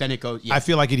times, then it goes. Yeah. I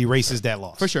feel like it erases that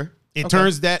loss For sure. It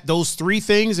turns those 3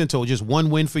 things into just one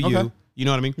win for you. Okay. You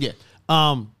know what I mean? Yeah.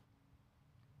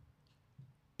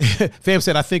 Fam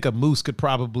said, I think a Moose could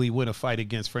probably win a fight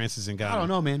against Francis Ngannou. I don't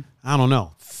know, man. I don't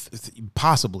know.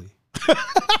 Possibly.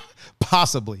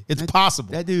 Possibly. It's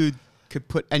possible. That dude could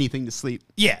put anything to sleep.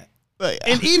 Yeah. But,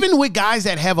 And even with guys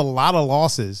that have a lot of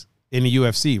losses in the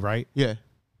UFC, right? yeah.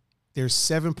 There's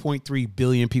 7.3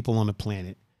 billion people on the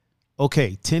planet.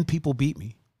 Okay, 10 people beat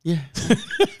me. Yeah.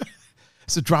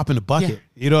 It's a drop in the bucket.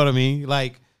 Yeah. You know what I mean?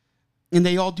 Like, And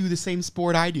they all do the same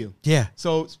sport I do. yeah.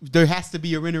 So there has to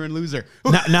be a winner and loser.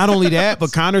 Not only that,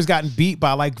 but Conor's gotten beat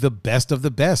by like the best of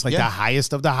the best, like Yeah. the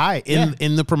highest of the high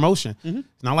in the promotion.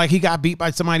 It's not like he got beat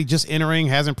by somebody just entering,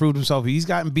 hasn't proved himself. He's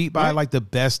gotten beat by like the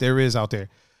best there is out there.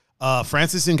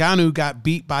 Francis Ngannou got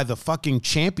beat by the fucking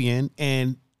champion,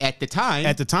 and At the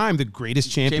time, the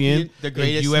greatest champion the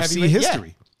greatest in UFC heavyweight,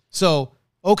 history. So,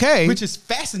 okay. which is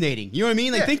fascinating. You know what I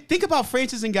mean? Like think about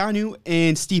Francis Ngannou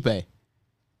and Stipe.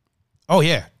 Oh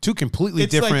yeah, 2 completely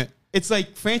different. It's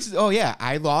like Francis. Oh yeah,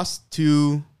 I lost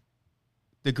to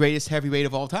the greatest heavyweight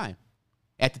of all time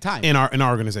at the time in our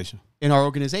organization. in our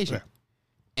organization.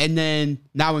 Yeah. And then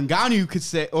now Ngannou could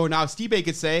say, or now Stipe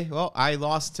could say, well, I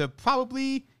lost to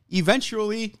probably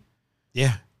eventually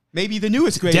Yeah. maybe the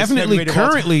newest greatest Definitely heavyweight of all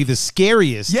time. currently the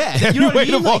scariest Yeah, you know what I heavyweight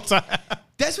mean? of all Like, time.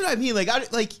 That's what I mean. Like,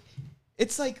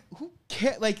 it's like, who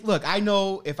cares? Like, look, I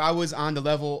know if I was on the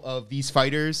level of these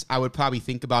fighters, I would probably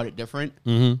think about it different.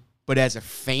 Mm-hmm. But as a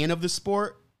fan of the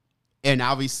sport, and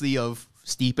obviously of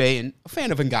Stipe and a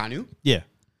fan of Ngannou, Yeah.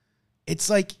 it's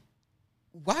like,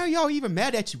 why are y'all even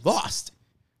mad that you lost?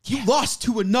 You lost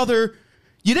to another.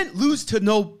 You didn't lose to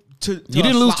no. To You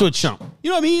didn't lose to a chump.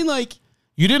 You know what I mean? Like,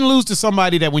 You didn't lose to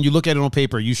somebody that when you look at it on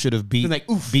paper, you should have beat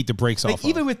the brakes off.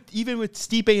 even with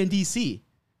Stipe and DC,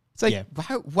 it's like, Yeah.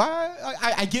 why?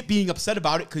 I get being upset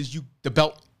about it because you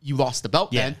lost the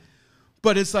belt Yeah. then,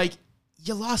 but it's like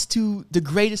you lost to the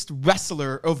greatest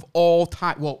wrestler of all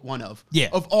time. Well, one of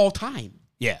all time.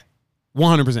 Yeah,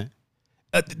 100%.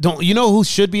 Don't you know who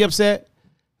should be upset?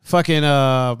 Fucking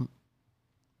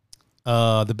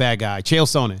the bad guy, Chael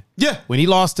Sonnen. Yeah, When he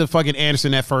lost to fucking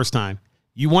Anderson that first time,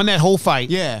 you won that whole fight.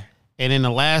 yeah. And in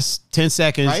the last 10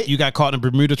 seconds, Right? you got caught in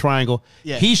the Bermuda Triangle.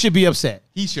 Yeah. He should be upset.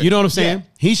 He should. You know what I'm saying? Yeah.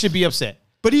 He should be upset.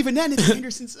 But even then, it's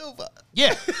Anderson Silva.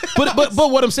 Yeah. But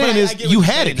what I'm saying But I is get what you you're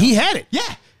had saying, it. He though. had it.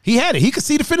 Yeah. He had it. He could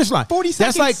see the finish line. 40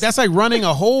 That's seconds. like running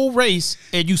a whole race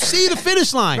and you see the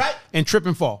finish line Right. and trip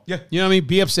and fall. Yeah. You know what I mean?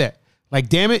 Be upset. Like,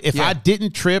 damn it, if Yeah. I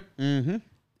didn't trip,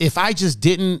 if he just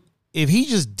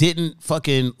didn't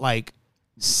fucking like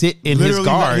sit in Literally his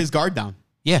guard. let his guard down.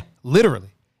 Yeah, literally.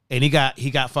 And he got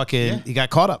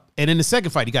caught up. And in the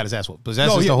second fight, he got his ass whooped. But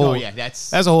that's just a whole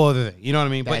that's a whole other thing. You know what I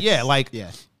mean? But yeah, like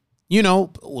you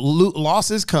know,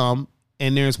 losses come,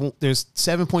 and there's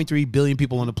 7.3 billion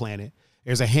people on the planet.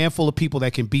 There's a handful of people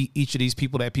that can beat each of these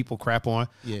people that people crap on.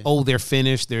 Yeah. Oh, they're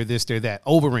finished. They're this, they're that.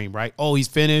 Overeem, right? Oh, he's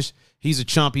finished. He's a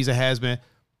chump. He's a has-been.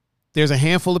 There's a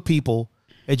handful of people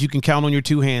that you can count on your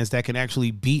 2 hands that can actually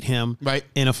beat him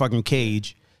in a fucking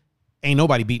cage. Ain't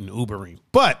nobody beating Overeem.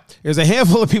 But there's a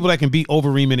handful of people that can beat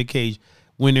Overeem in a cage.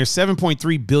 When there's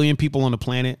 7.3 billion people on the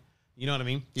planet, you know what I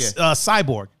mean? Yeah.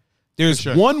 Cyborg. There's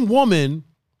one woman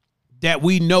that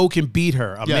we know can beat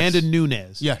her, Amanda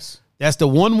Nunes. Yes. That's the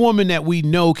one woman that we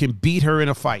know can beat her in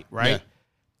a fight, right? Yeah.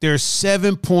 There's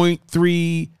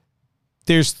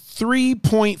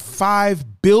 3.5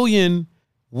 billion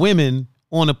women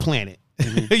on the planet.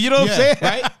 You know what I'm saying?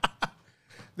 Right?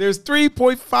 There's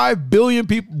 3.5 billion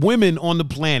women on the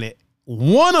planet.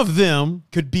 One of them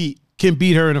can beat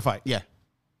her in a fight. Yeah.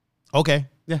 Okay.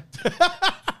 Yeah.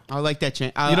 I like that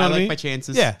chance. You know what I mean? My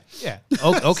chances. Yeah. Yeah.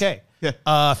 Okay.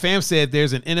 Yeah. Fam said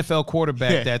there's an NFL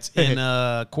quarterback that's in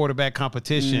a quarterback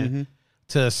competition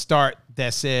to start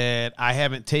that said, I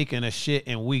haven't taken a shit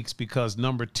in weeks because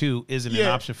number 2 isn't an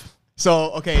option. So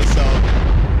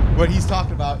what he's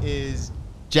talking about is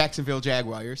Jacksonville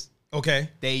Jaguars. Okay.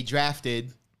 They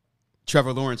drafted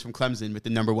Trevor Lawrence from Clemson with the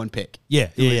number 1 pick. Yeah.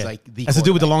 Who is like the That's the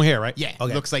dude with the long hair, right? Yeah.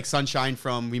 Okay. Looks like Sunshine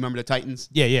from Remember the Titans.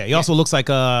 Yeah. He also looks like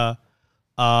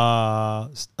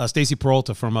Stacy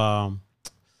Peralta from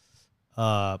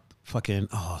the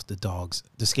dogs,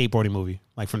 the skateboarding movie,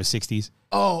 like from the 60s.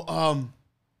 Oh,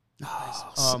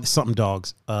 Something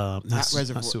dogs. Not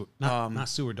Reservoir. not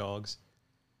sewer dogs.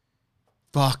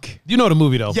 Fuck. You know the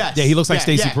movie though. Yes. Yeah, he looks like Yeah,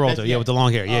 Stacey yeah, Peralta. that's- Yeah, yeah. with the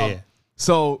long hair. Yeah,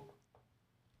 So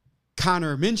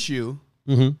Connor Minshew,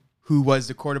 Mm-hmm. who was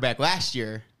the quarterback last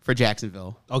year for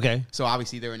Jacksonville, Okay. so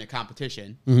obviously they're in a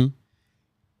competition, Mm-hmm.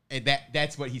 and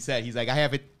that's what he said. He's like, I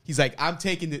have it. He's like, I'm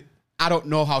taking it. I don't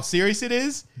know how serious it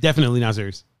is, Definitely not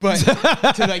serious. but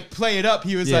to like play it up,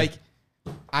 he was Yeah. like,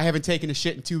 I haven't taken a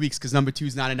shit in 2 weeks because number 2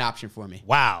 is not an option for me.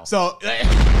 Wow. So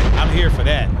I'm here for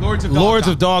that. Lords of Lords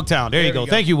Dogtown. of Dogtown. There you we go. go.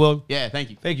 Thank you, Will. yeah, thank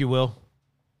you. Thank you, Will.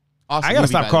 Awesome I gotta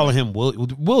movie, by stop the calling way. him Will.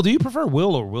 Will, do you prefer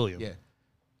Will or William? Yeah.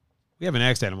 We haven't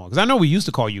asked that anymore because I know we used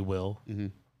to call you Will,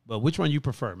 but which one you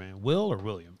prefer, man? Will or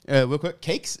William? Real quick,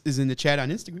 Cakes is in the chat on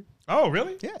Instagram. Oh,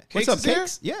 really? Yeah. Cakes What's up, is here?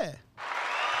 Cakes? Yeah.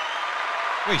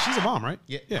 Wait, she's a mom, right?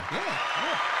 Yeah. Yeah.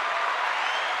 Yeah.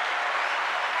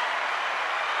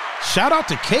 Shout out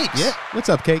to Cakes. Yeah. What's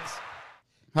up, Cakes?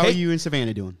 How are Hey. you and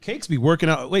Savannah doing? Cakes be working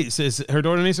out. Wait, so is her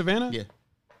daughter named Savannah? Yeah.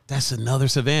 That's another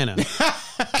Savannah.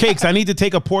 Cakes, I need to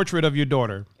take a portrait of your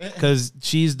daughter because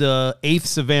she's the 8th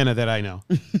Savannah that I know,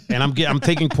 and I'm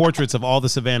taking portraits of all the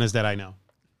Savannahs that I know.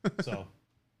 So,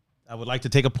 I would like to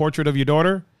take a portrait of your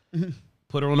daughter,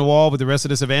 put her on the wall with the rest of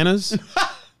the Savannahs.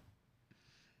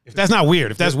 If that's not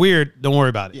weird, if that's weird, don't worry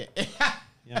about it. Yeah.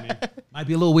 You know what I mean? Might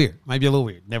be a little weird. Might be a little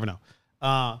weird. Never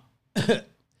know.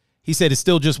 He said it's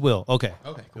still just Will. Okay.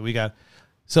 Okay, So we got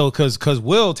because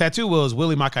Will, Tattoo Will is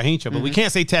Willie Makahincha, but we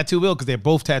can't say Tattoo Will because they're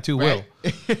both Tattoo Will.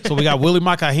 Right. So we got Willie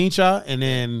Makahincha and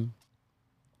then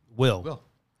Will. Will.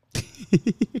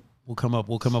 We'll come up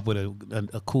with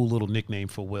a cool little nickname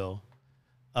for Will.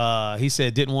 He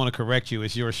said didn't want to correct you.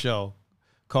 It's your show.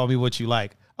 Call me what you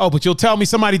like. Oh, but you'll tell me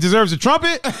somebody deserves a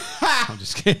trumpet? I'm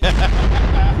just kidding.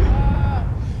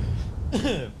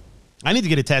 I need to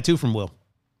get a tattoo from Will.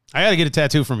 I got to get a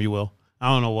tattoo from you, Will. I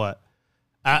don't know what.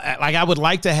 I would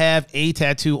like to have a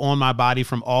tattoo on my body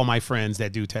from all my friends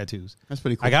that do tattoos. That's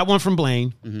pretty cool. I got one from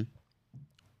Blaine.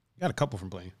 Got a couple from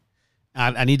Blaine.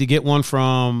 I need to get one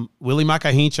from Willie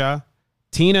Makahincha.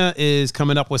 Tina is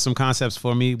coming up with some concepts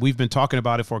for me. We've been talking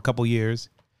about it for a couple years.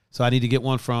 So I need to get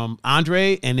one from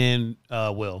Andre and then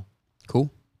Will.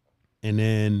 Cool. And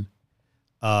then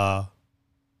the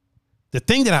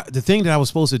thing that I was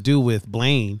supposed to do with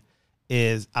Blaine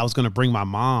is I was going to bring my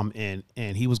mom in,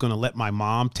 and he was going to let my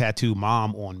mom tattoo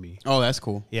mom on me. Oh, that's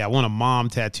cool. Yeah, I want a mom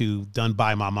tattoo done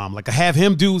by my mom. Like I have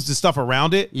him do the stuff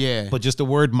around it. Yeah. But just the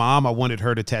word mom, I wanted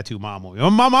her to tattoo mom on me.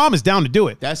 My mom is down to do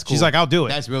it. That's cool. She's like, I'll do it.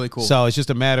 That's really cool. So it's just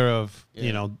a matter of,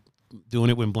 doing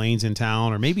it when Blaine's in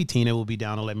town, or maybe Tina will be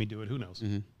down to let me do it. Who knows?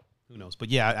 Who knows? But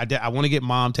yeah, I want to get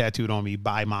mom tattooed on me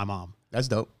by my mom. That's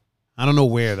dope. I don't know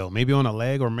where though. Maybe on a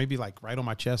leg or maybe like right on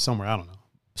my chest somewhere. I don't know.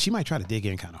 She might try to dig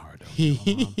in kind of hard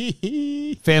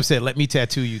though. Fam said, "Let me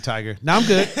tattoo you, Tiger." No, I'm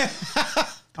good.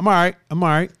 I'm all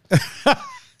right.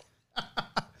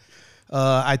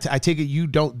 I take it you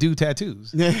don't do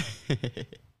tattoos.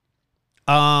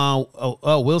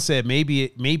 Will said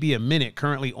maybe a minute.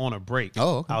 Currently on a break.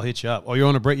 Oh, okay. I'll hit you up. Oh, you're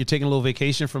on a break. You're taking a little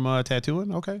vacation from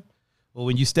tattooing. Okay. Well,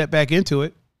 when you step back into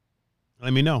it,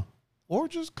 let me know. Or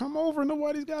just come over.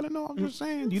 Nobody's got to know. I'm just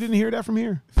saying. You didn't hear that from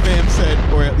here. Fam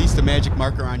said, or at least a magic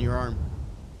marker on your arm.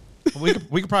 We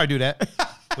could probably do that.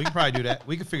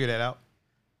 We could figure that out.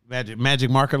 Magic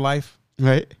marker life.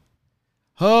 Right.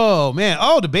 Oh man.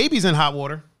 Oh, the baby's in hot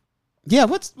water. Yeah.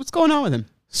 What's going on with him?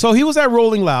 So he was at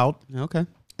Rolling Loud. Okay.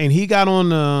 And he got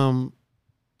on.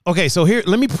 Okay, so here,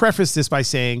 let me preface this by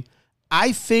saying,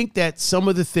 I think that some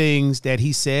of the things that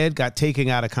he said got taken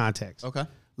out of context. Okay.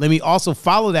 Let me also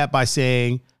follow that by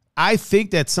saying, I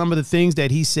think that some of the things that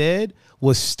he said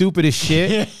was stupid as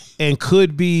shit and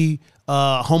could be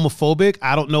homophobic.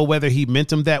 I don't know whether he meant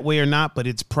them that way or not, but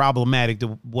it's problematic to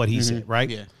what he said, right?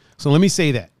 Yeah. So let me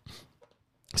say that.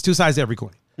 It's two sides to every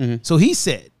coin. So he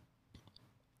said,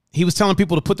 he was telling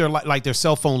people to put their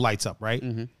cell phone lights up, right?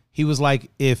 He was like,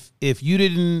 if you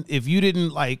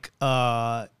didn't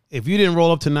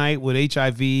roll up tonight with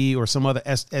HIV or some other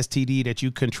STD that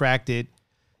you contracted,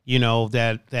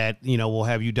 that will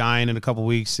have you dying in a couple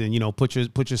weeks, and put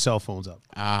your cell phones up.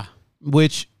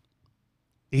 Which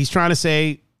he's trying to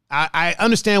say. I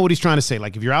understand what he's trying to say.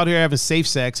 Like if you're out here having safe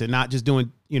sex and not just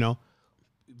doing,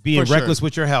 being For reckless sure.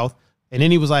 with your health. And then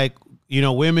he was like,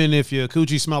 women, if your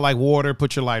coochie smell like water,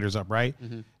 put your lighters up, right?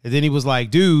 And then he was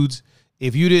like, dudes,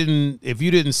 if you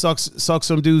didn't suck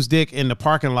some dude's dick in the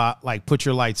parking lot, like put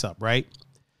your lights up, right?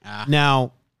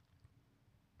 Now,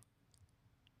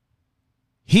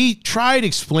 he tried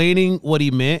explaining what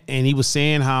he meant, and he was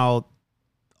saying how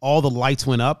all the lights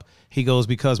went up. He goes,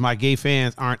 because my gay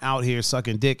fans aren't out here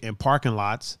sucking dick in parking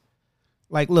lots.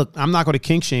 Like, look, I'm not going to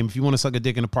kink shame. If you want to suck a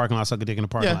dick in the parking lot, suck a dick in the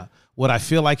parking lot. What I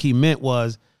feel like he meant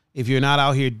was, if you're not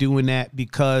out here doing that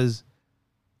because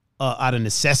out of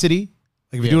necessity.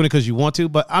 Like if you're doing it because you want to,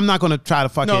 but I'm not going to try to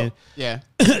fucking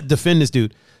defend this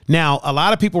dude. Now, a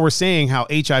lot of people were saying how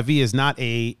HIV is not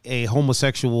a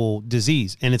homosexual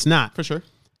disease, and it's not. For sure.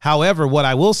 However, what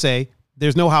I will say,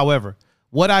 there's no however.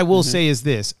 What I will say is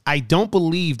this. I don't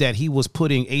believe that he was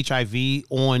putting HIV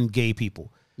on gay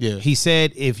people. Yeah. He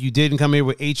said if you didn't come here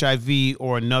with HIV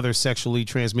or another sexually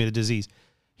transmitted disease.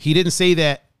 He didn't say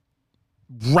that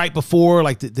right before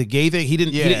like the gay thing. He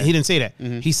didn't say that.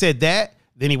 He said that.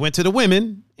 Then he went to the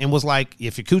women and was like,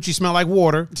 if your coochie smell like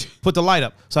water, put the light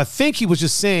up. So I think he was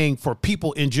just saying for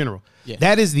people in general. Yeah.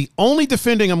 That is the only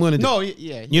defending I'm going to do. No,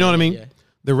 yeah. You know what I mean? Yeah.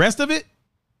 The rest of it,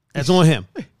 that's on him.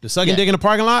 The sucking dick in the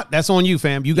parking lot, that's on you,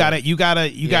 fam. You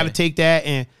gotta take that.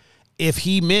 And if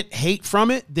he meant hate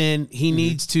from it, then he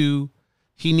needs to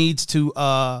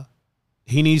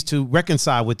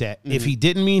reconcile with that. If he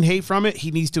didn't mean hate from it,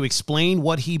 he needs to explain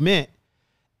what he meant.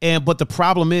 But the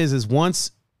problem is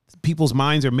once people's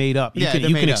minds are made up, you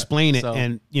can explain it, so.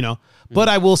 And you know. But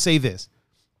I will say this: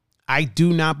 I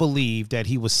do not believe that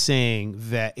he was saying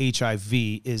that HIV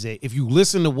is a. If you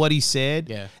listen to what he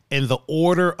said and the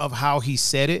order of how he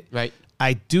said it, right?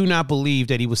 I do not believe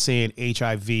that he was saying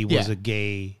HIV was a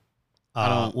gay,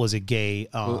 disease.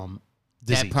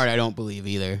 That part I don't believe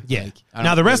either. Yeah. Like,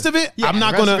 now the rest of it, I'm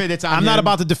not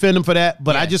about to defend him for that,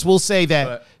 but I just will say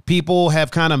that people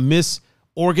have kind of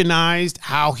misorganized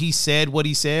how he said what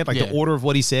he said, like the order of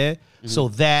what he said. So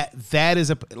that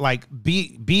is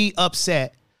be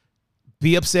upset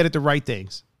at the right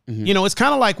things. You know, it's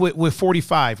kind of like with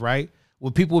 45, right?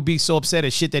 Where people would be so upset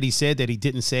at shit that he said that he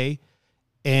didn't say.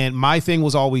 And my thing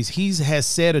was always, he has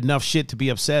said enough shit to be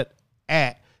upset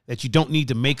at that you don't need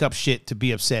to make up shit to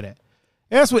be upset at.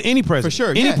 And that's what any president. For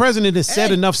sure. Any president has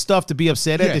said enough stuff to be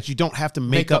upset at that you don't have to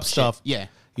make up stuff. Shit. Yeah.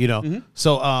 You know?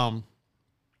 So,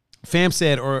 Fam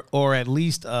said, or at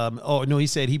least, he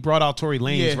said he brought out Tory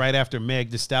Lanez right after Meg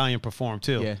Thee Stallion performed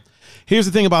too. Yeah. Here's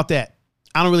the thing about that.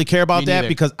 I don't really care about that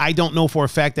because I don't know for a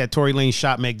fact that Tory Lanez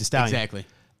shot Meg Thee Stallion. Exactly.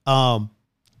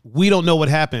 We don't know what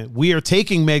happened. We are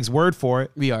taking Meg's word for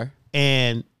it. We are.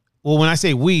 And, well, when I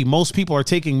say we, most people are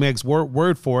taking Meg's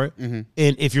word for it. And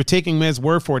if you're taking Meg's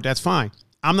word for it, that's fine.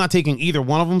 I'm not taking either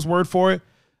one of them's word for it.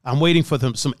 I'm waiting for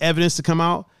some evidence to come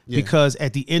out because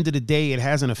at the end of the day, it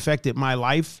hasn't affected my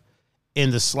life in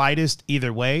the slightest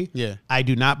either way. Yeah. I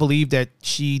do not believe that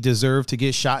she deserved to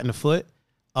get shot in the foot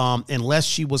unless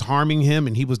she was harming him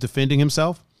and he was defending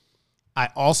himself. I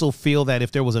also feel that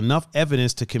if there was enough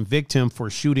evidence to convict him for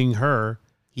shooting her,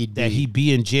 he'd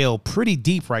be in jail pretty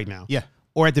deep right now. Yeah.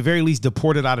 Or at the very least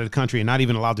deported out of the country and not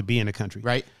even allowed to be in the country.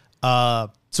 Right.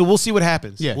 So we'll see what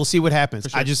happens. Yeah. We'll see what happens.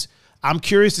 Sure. I'm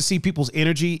curious to see people's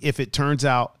energy if it turns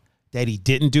out that he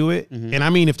didn't do it. And I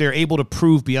mean, if they're able to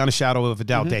prove beyond a shadow of a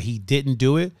doubt that he didn't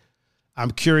do it,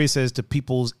 I'm curious as to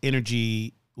people's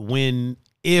energy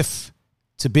if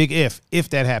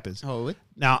that happens. Oh,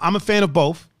 now I'm a fan of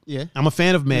both. Yeah. I'm a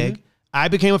fan of Meg. I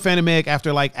became a fan of Meg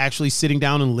after like actually sitting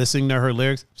down and listening to her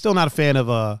lyrics. Still not a fan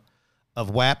of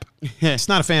WAP. It's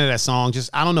not a fan of that song.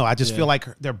 Just, I don't know. I just feel like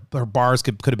her bars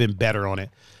could have been better on it.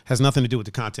 Has nothing to do with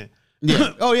the content.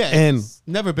 Yeah. Oh yeah. And it's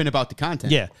never been about the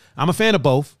content. Yeah. I'm a fan of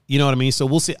both. You know what I mean? So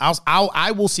we'll see.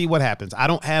 I will see what happens. I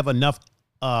don't have enough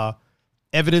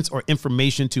evidence or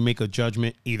information to make a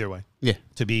judgment either way. Yeah.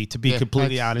 To be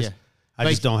completely honest, I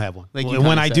just don't have one. Like and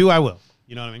when I do, I will.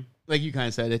 You know what I mean? Like you kind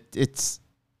of said, it's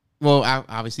well,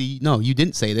 obviously, no, you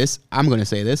didn't say this. I'm going to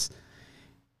say this.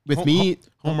 With me,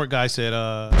 homework guy said,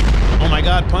 "Oh my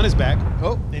God, pun is back."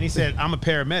 Oh, and he said, "I'm a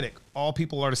paramedic. All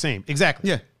people are the same." Exactly.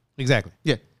 Yeah. Exactly.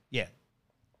 Yeah. Yeah.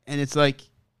 And it's like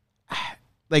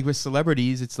with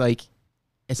celebrities, it's like,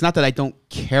 it's not that I don't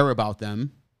care about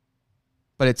them,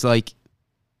 but it's like,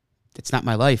 it's not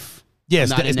my life. Yes,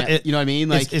 you know what I mean?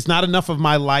 Like, it's not enough of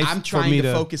my life. I'm trying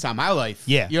to focus on my life.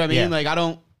 Yeah. You know what I mean?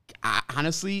 Like,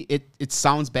 honestly, it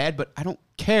sounds bad, but I don't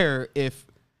care if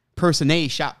person A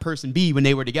shot person B when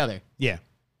they were together. Yeah.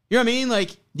 You know what I mean?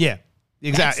 Like, yeah,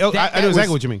 exactly. I know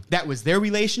exactly what you mean. That was their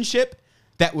relationship.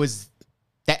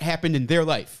 That happened in their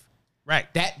life.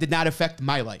 Right. That did not affect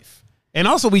my life. And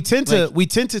also we tend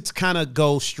to kind of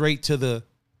go straight to the,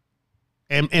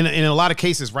 and in a lot of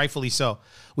cases, rightfully so,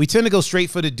 we tend to go straight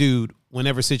for the dude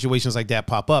whenever situations like that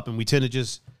pop up. And we tend to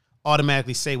just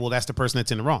automatically say, well, that's the person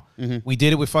that's in the wrong. We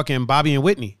did it with fucking Bobby and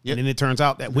Whitney. Yep. And then it turns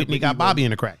out that Whitney got Bobby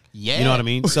in the crack. Yeah. You know what I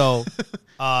mean? So,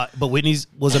 but Whitney's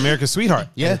was America's sweetheart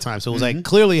at the time. So it was like,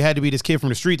 clearly it had to be this kid from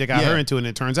the street that got her into it. And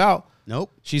it turns out,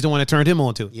 nope, she's the one that turned him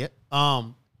on to it. Yep.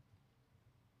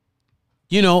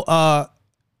 You know,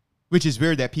 which is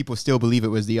weird that people still believe it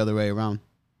was the other way around.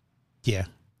 Yeah.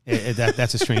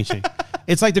 That's a strange thing.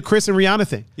 It's like the Chris and Rihanna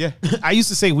thing. Yeah. I used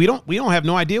to say we don't have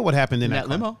no idea what happened in that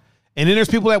car. limo. And then there's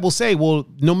people that will say, well,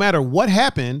 no matter what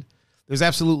happened, there's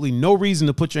absolutely no reason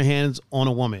to put your hands on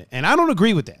a woman. And I don't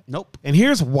agree with that. Nope. And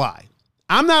here's why.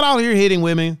 I'm not out here hitting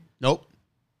women. Nope.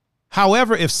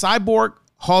 However, if Cyborg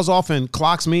hauls off and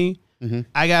clocks me,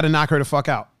 I got to knock her the fuck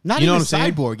out. Not you know even what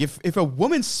I'm saying? Cyborg. If a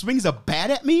woman swings a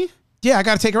bat at me, Yeah, I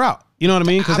got to take her out. You know what I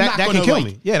mean? Because I'm that not can gonna, kill like-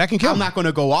 me. Yeah, that can kill I'm me. not going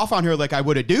to go off on her like I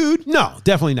would a dude. No,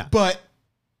 definitely not. But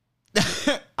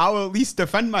I will at least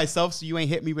defend myself so you ain't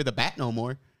hit me with a bat no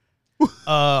more.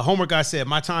 Homework guy said,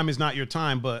 my time is not your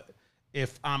time, but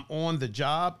if I'm on the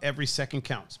job, every second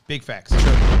counts. Big facts.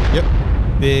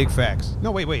 Yep. Big facts.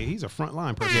 No, wait. He's a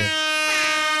frontline person.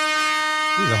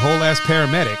 He's a whole ass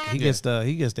paramedic. He gets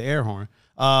the air horn.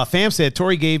 Fam said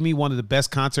Tori gave me one of the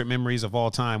best concert memories of all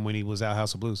time when he was at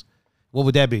House of Blues. What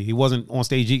would that be? He wasn't on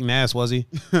stage eating ass, was he?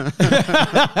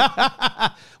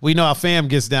 We know how Fam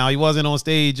gets down. He wasn't on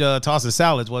stage tossing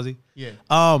salads, was he? Yeah.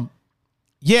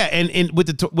 Yeah, and with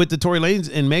the Tory Lanez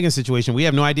and Megan situation, we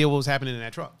have no idea what was happening in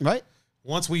that truck. Right?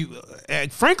 Once we,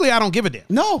 frankly, I don't give a damn.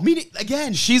 No,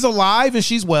 again. She's alive and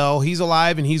she's well. He's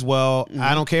alive and he's well.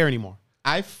 I don't care anymore.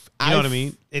 You know what I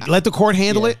mean? Let the court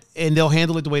handle it, and they'll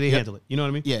handle it the way they handle it. You know what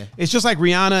I mean? Yeah. It's just like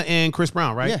Rihanna and Chris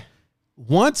Brown, right? Yeah.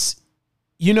 Once,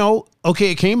 okay,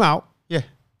 it came out, Yeah.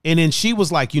 and then she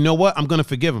was like, you know what? I'm going to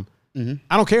forgive him.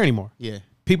 I don't care anymore. Yeah.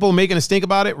 People are making a stink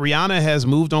about it. Rihanna has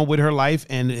moved on with her life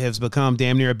and has become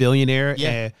damn near a billionaire. Yeah.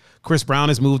 And Chris Brown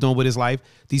has moved on with his life.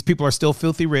 These people are still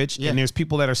filthy rich. Yeah. And there's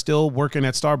people that are still working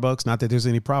at Starbucks. Not that there's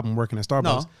any problem working at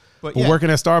Starbucks. No, but working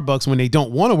at Starbucks when they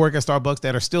don't want to work at Starbucks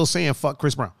that are still saying fuck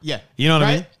Chris Brown. Yeah. You know what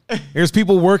I mean? There's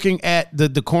people working at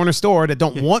the corner store that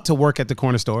don't want to work at the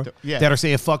corner store that are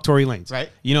saying fuck Tory Lanez. Right.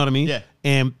 You know what I mean? Yeah.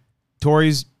 And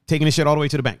Tory's taking this shit all the way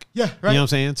to the bank. Yeah, You right. know what I'm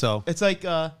saying? So It's like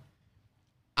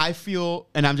I feel,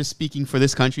 and I'm just speaking for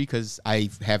this country because I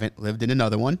haven't lived in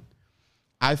another one.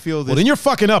 I feel this. well, then you're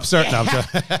fucking up, sir. No, I'm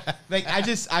joking. Like I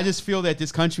just feel that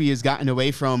this country has gotten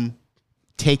away from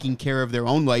taking care of their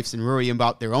own lives and worrying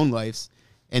about their own lives,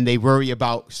 and they worry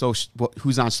about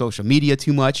who's on social media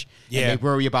too much. Yeah. And they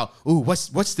worry about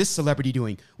what's this celebrity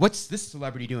doing? What's this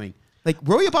celebrity doing? Like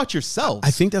worry about yourselves.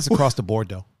 I think that's across the board,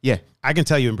 though. Yeah. I can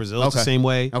tell you in Brazil, it's the Okay. same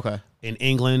way. Okay. In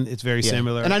England, it's very Yeah.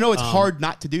 similar. And I know it's hard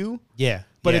not to do. Yeah.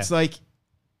 But yeah. it's like,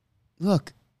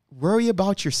 look, worry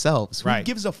about yourselves. Who Right.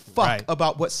 gives a fuck Right.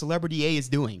 about what celebrity A is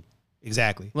doing?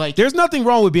 Exactly. Like- there's nothing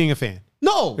wrong with being a fan.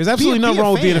 No. There's absolutely nothing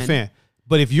wrong with being a fan.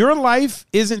 But if your life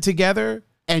isn't together,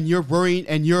 And you're worrying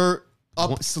and you're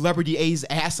up celebrity A's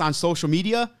ass on social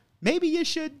media, maybe you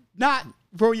should not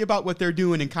worry about what they're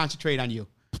doing and concentrate on you.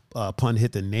 pun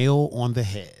hit the nail on the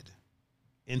head.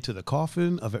 Into the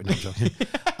coffin of it. No, I'm joking.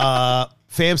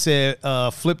 Fam said,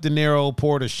 Flip De Niro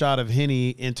poured a shot of Henny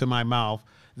into my mouth.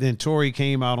 Then Tory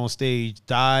came out on stage,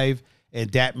 dived and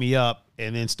dapped me up,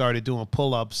 and then started doing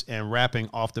pull-ups and rapping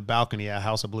off the balcony at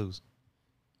House of Blues.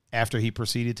 After he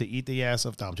proceeded to eat the ass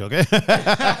of Tom Joker.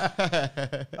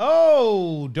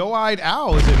 Oh, Doe-Eyed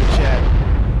Owl is in the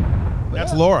chat.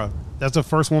 That's Laura. That's the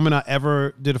first woman I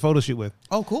ever did a photo shoot with.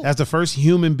 Oh, cool. That's the first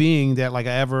human being that I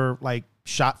ever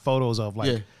shot photos of.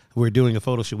 We're doing a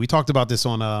photo shoot. We talked about this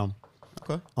on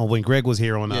when Greg was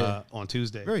here on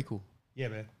Tuesday. Very cool. Yeah,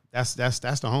 man. That's the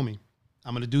homie.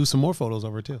 I'm gonna do some more photos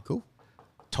of her too. Cool.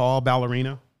 Tall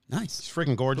ballerina. Nice. She's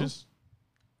freaking gorgeous.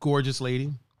 Cool. Gorgeous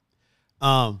lady.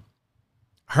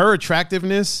 Her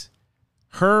attractiveness,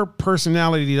 her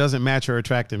personality doesn't match her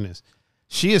attractiveness.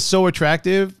 She is so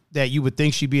attractive that you would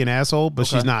think she'd be an asshole, but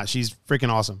she's not. She's freaking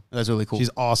awesome. That's really cool. She's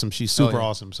awesome. She's super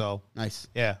awesome. So nice.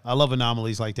 yeah, I love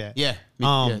anomalies like that. Yeah.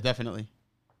 Yeah, definitely.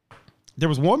 There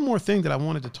was one more thing that I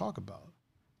wanted to talk about.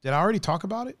 Did I already talk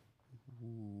about it?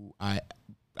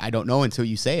 I don't know until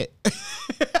you say it.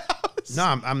 No,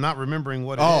 I'm not remembering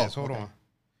what it is. Hold on.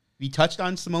 We touched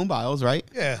on Simone Biles, right?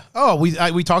 Yeah. Oh,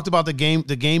 we talked about the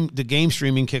game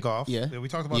streaming kickoff. Yeah. We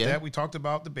talked about that. We talked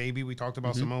about the baby. We talked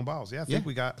about Simone Biles. Yeah, I think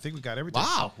we got everything.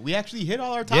 Wow, we actually hit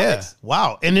all our Yeah. topics.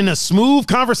 Wow. And in a smooth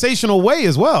conversational way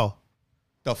as well.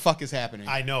 The fuck is happening?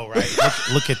 I know, right?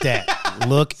 Look at that.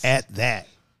 Look at that.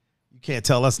 You can't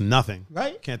tell us nothing.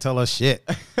 Right? Can't tell us shit.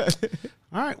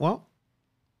 All right, well.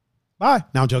 Bye.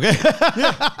 Now I'm joking. All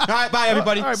right, bye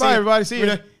everybody. All right, See bye ya. everybody. See you.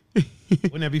 Later.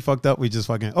 Wouldn't that be fucked up? We just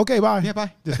fucking okay, bye. Yeah,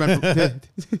 bye. Just went from,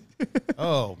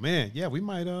 Oh man, yeah, we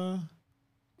might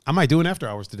I might do an after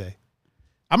hours today.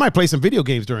 I might play some video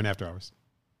games during after hours.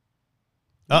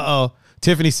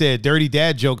 Tiffany said dirty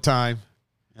dad joke time.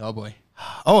 Oh boy.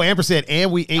 Oh, Amber said,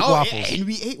 and we ate waffles. And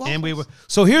we ate waffles.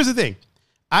 So here's the thing.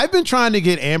 I've been trying to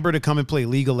get Amber to come and play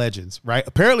League of Legends, right?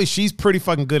 Apparently she's pretty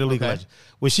fucking good at League of Legends.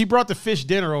 When she brought the fish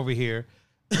dinner over here,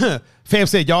 Fam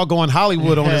said y'all going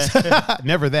Hollywood on this.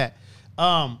 Never that.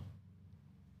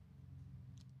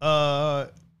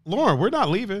 Lauren, we're not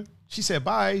leaving. She said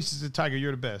bye. She said, Tiger,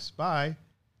 you're the best. Bye.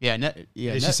 Yeah, And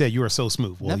she said you are so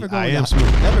smooth. Well, never I going am to,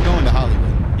 smooth. Never going to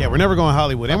Hollywood. Yeah, we're never going to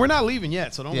Hollywood, and we're not leaving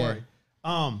yet, so don't worry.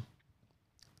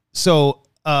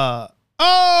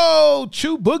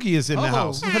 Chew Boogie is in the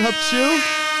house. What up, Chew?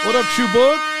 What up, Chew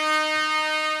Boog?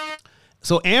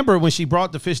 So Amber, when she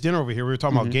brought the fish dinner over here, we were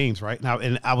talking about games, right? Now,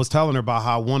 and I was telling her about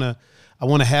how I want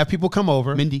to have people come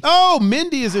over. Mindy. Oh,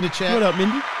 Mindy is in the chat. What up,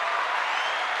 Mindy?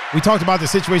 We talked about the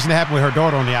situation that happened with her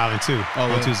daughter on the island too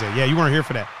on Tuesday. Yeah, you weren't here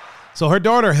for that. So her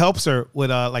daughter helps her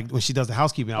with like when she does the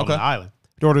housekeeping out on the island.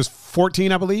 Her daughter's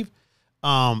 14, I believe.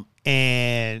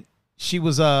 And she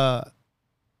was it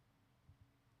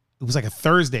was like a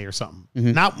Thursday or something.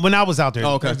 Not when I was out there,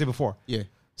 Thursday before. Yeah.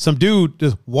 Some dude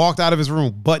just walked out of his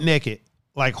room butt naked,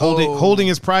 like holding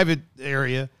his private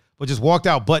area, but just walked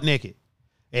out butt naked.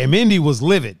 And Mindy was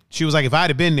livid. She was like, if I'd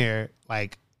have been there,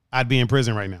 like I'd be in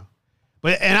prison right now.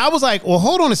 And I was like, well,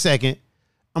 hold on a second.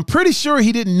 I'm pretty sure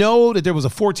he didn't know that there was a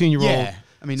 14-year-old. Yeah.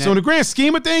 I mean, so in the grand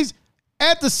scheme of things,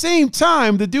 at the same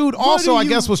time, the dude also, I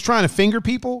guess, was trying to finger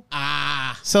people.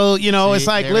 So, it's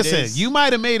like, listen, you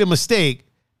might have made a mistake,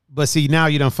 but see, now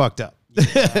you done fucked up.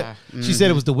 Yeah. She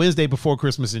said it was the Wednesday before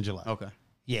Christmas in July. Okay.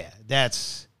 Yeah,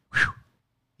 that's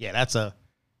a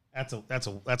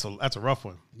rough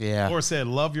one. Yeah. Laura said,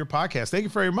 love your podcast. Thank you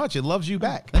very much. It loves you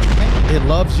back. It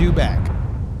loves you back.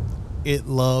 It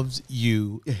loves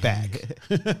you back.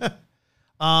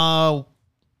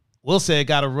 Will said,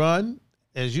 got to run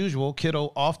as usual.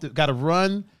 Kiddo got to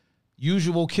run.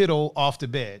 Usual kiddo off to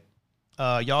bed.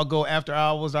 Y'all go after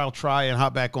hours. I'll try and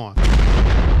hop back on.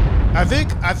 I think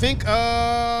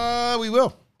we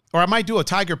will, or I might do a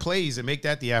Tiger Plays and make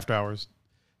that the after hours.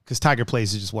 Because Tiger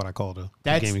Plays is just what I call the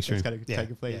gaming stream.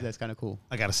 Tiger Plays. Yeah. That's kind of cool.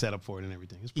 I got a setup for it and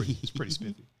everything. It's pretty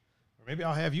spiffy. Or maybe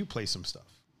I'll have you play some stuff.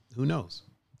 Who knows?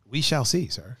 We shall see,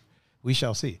 sir. We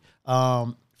shall see.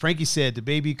 Frankie said the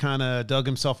baby kind of dug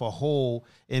himself a hole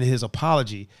in his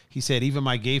apology. He said, even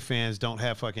my gay fans don't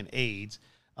have fucking AIDS.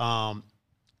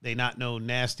 They not know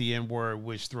nasty N-word,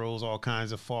 which throws all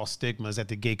kinds of false stigmas at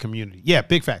the gay community. Yeah,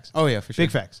 big facts. Oh, yeah, for sure.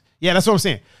 Big facts. Yeah, that's what I'm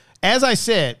saying. As I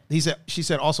said, she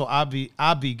said also,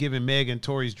 Obvi, given Meg and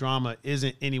Tori's drama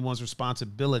isn't anyone's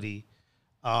responsibility,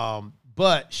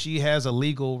 but she has a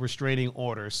legal restraining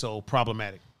order, so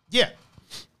problematic. Yeah,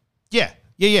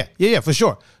 for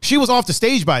sure. She was off the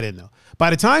stage by then, though.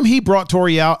 By the time he brought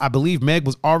Tori out, I believe Meg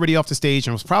was already off the stage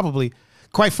and was probably,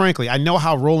 quite frankly, I know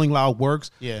how Rolling Loud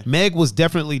works. Yeah. Meg was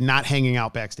definitely not hanging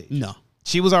out backstage. No.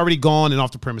 She was already gone and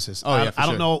off the premises. Oh, yeah, I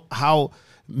don't know how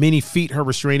many feet her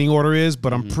restraining order is,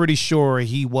 but I'm pretty sure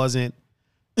he wasn't,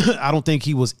 I don't think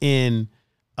he was in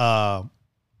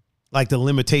like the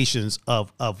limitations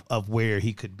of where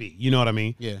he could be. You know what I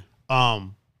mean? Yeah.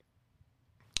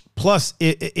 Plus,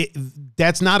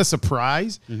 that's not a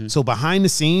surprise. So behind the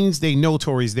scenes, they know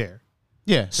Tori's there.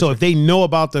 Yeah. So if they know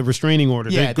about the restraining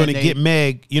order, they're going to get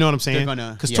Meg. You know what I'm saying?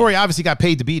 Because Tori obviously got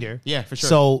paid to be there. Yeah, for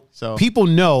sure. So people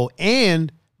know,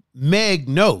 and Meg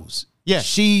knows. Yeah.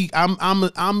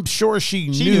 I'm sure she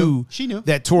knew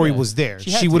that Tori was there.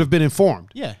 She would have been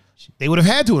informed. Yeah. They would have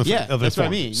had to have that's informed. what I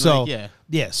mean. So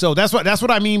so that's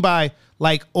what I mean by,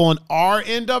 like, on our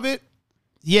end of it.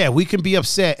 Yeah, we can be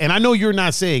upset. And I know you're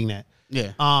not saying that.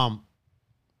 Yeah.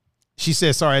 She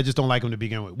said, sorry, I just don't like him to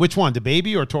begin with. Which one, the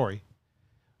baby or Tori?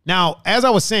 Now, as I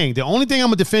was saying, the only thing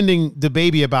I'm defending the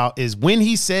baby about is when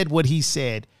he said what he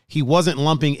said, he wasn't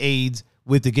lumping AIDS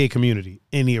with the gay community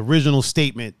in the original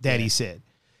statement that he said.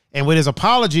 And with his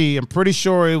apology, I'm pretty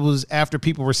sure it was after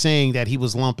people were saying that he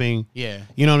was lumping. Yeah.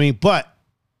 You know what I mean? But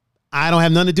I don't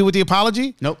have nothing to do with the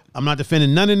apology. Nope. I'm not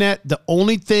defending none of that. The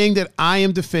only thing that I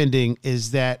am defending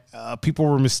is that people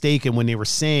were mistaken when they were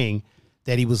saying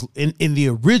that he was in the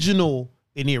original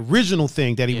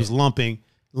thing that he was lumping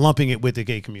it with the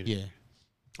gay community. Yeah.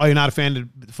 Oh, you're not a fan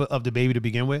of the baby to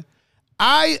begin with?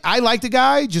 I like the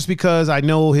guy just because I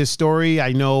know his story.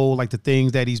 I know, like, the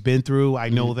things that he's been through. I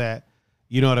know that,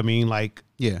 you know what I mean? Like,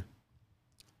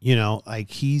 like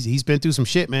he's been through some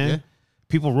shit, man. Yeah.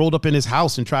 People rolled up in his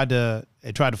house and tried to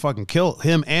fucking kill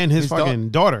him and his fucking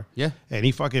daughter. Yeah. And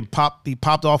he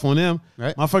popped off on them.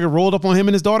 Right. Motherfucker rolled up on him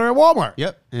and his daughter at Walmart.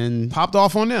 Yep. And popped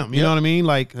off on them. You know what I mean?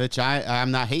 Like, which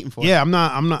I'm not hating for. Yeah, I'm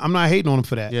not hating on him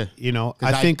for that. Yeah. You know,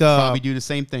 I think probably do the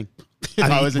same thing.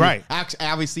 Right. Actually,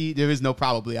 obviously, there is no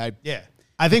probably. I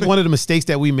think one of the mistakes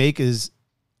that we make is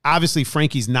obviously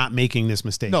Frankie's not making this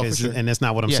mistake. No, for sure. And that's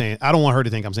not what I'm saying. I don't want her to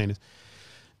think I'm saying this.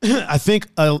 I think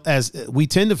as we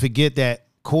tend to forget that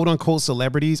quote unquote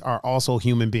celebrities are also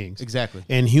human beings. Exactly.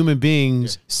 And human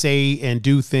beings say and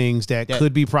do things that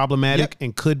could be problematic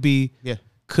and could be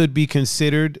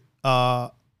considered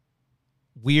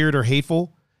weird or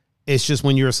hateful. It's just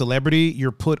when you're a celebrity,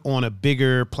 you're put on a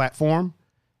bigger platform,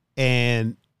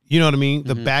 and you know what I mean?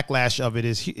 The backlash of it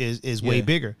is way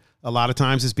bigger. A lot of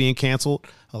times it's being canceled.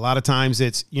 A lot of times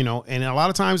it's, and a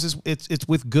lot of times it's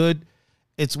with good.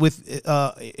 It's with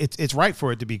it's right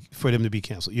for them to be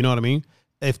canceled. You know what I mean?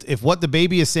 If what the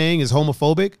baby is saying is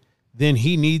homophobic, then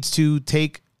he needs to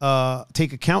take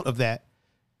account of that.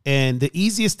 And the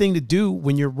easiest thing to do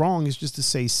when you're wrong is just to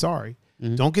say sorry.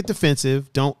 Don't get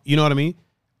defensive. Don't, you know what I mean?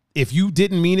 If you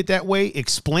didn't mean it that way,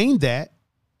 explain that.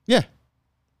 Yeah.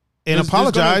 And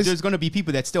apologize. There's going to be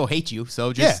people that still hate you.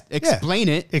 So just explain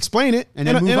it. Explain it. And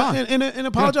then move on. And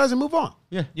apologize and move on.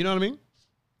 Yeah. You know what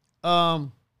I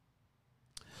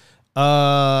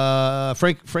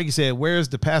mean? Frankie said, where's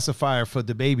the pacifier for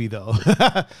the baby though?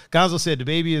 Gonzo said the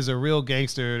baby is a real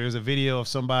gangster. There's a video of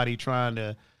somebody trying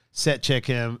to set check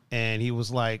him and he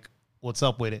was like, what's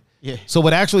up with it? Yeah. So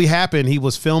what actually happened, he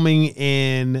was filming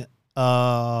in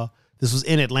this was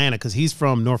in Atlanta because he's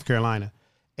from North Carolina,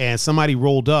 and somebody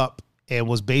rolled up and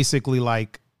was basically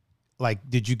like,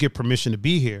 did you get permission to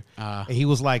be here? And he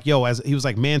was like, he was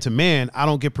like, man to man, I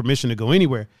don't get permission to go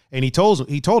anywhere. And he told him,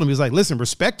 he was like, listen,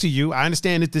 respect to you. I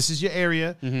understand that this is your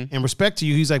area and respect to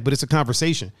you. He's like, but it's a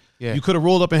conversation. Yeah. You could have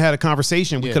rolled up and had a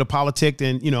conversation. We could have politicked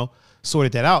and,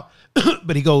 sorted that out.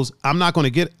 But he goes, I'm not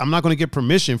going to get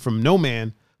permission from no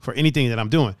man for anything that I'm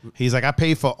doing. He's like, I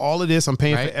paid for all of this. I'm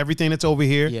paying for everything that's over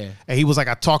here. Yeah. And he was like,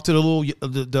 I talked to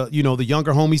the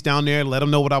younger homies down there, let them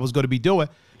know what I was going to be doing.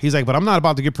 He's like, but I'm not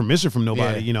about to get permission from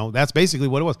nobody. Yeah. That's basically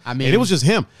what it was. I mean, and it was just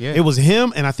him. Yeah. It was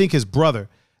him. And I think his brother,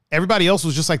 everybody else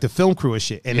was just like the film crew and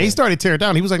shit. And they started tearing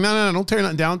down. He was like, no, don't tear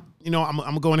nothing down. I'm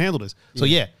going to go and handle this. So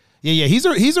yeah.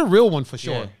 He's a real one for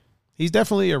sure. Yeah. He's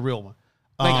definitely a real one.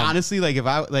 Honestly,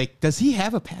 does he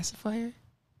have a pacifier?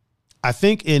 I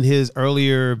think in his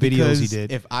earlier videos he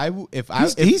did.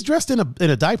 He's dressed in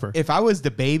a diaper. If I was the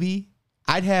baby,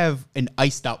 I'd have an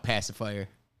iced out pacifier.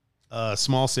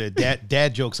 Small said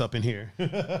dad jokes up in here.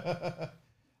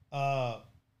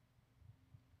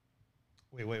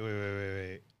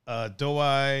 Wait.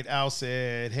 Doe-eyed Al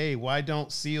said, hey, why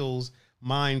don't seals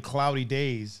mind cloudy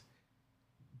days?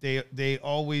 They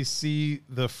always see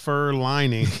the fur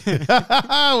lining. Wait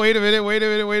a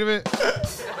minute.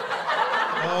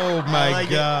 Oh my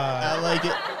God. I like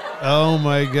it. Oh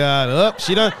my God.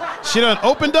 She done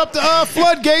opened up the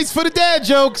floodgates for the dad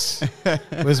jokes.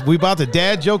 We about to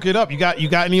dad joke it up. You got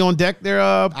any on deck there,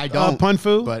 I don't, Pun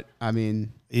Fu? But I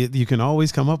mean, you can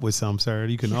always come up with some, sir.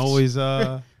 You can always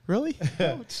really?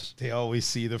 They always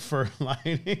see the fur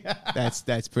lining.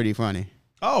 That's pretty funny.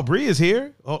 Oh, Bree is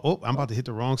here. Oh, I'm about to hit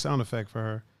the wrong sound effect for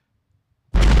her.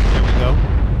 There we go.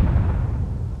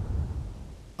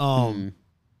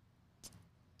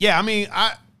 Yeah, I mean,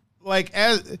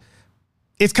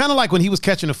 it's kind of like when he was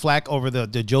catching the flack over the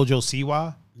JoJo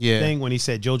Siwa thing when he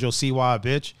said JoJo Siwa a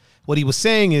bitch. What he was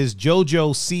saying is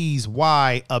JoJo sees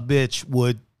why a bitch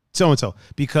would so-and-so.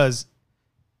 Because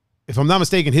if I'm not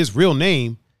mistaken, his real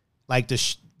name,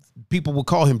 people will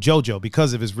call him JoJo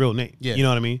because of his real name. Yeah. You know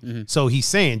what I mean? Mm-hmm. So he's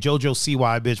saying JoJo see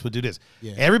why a bitch would do this.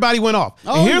 Yeah. Everybody went off.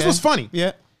 Oh, and here's what's funny.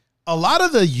 Yeah. A lot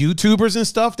of the YouTubers and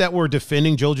stuff that were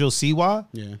defending JoJo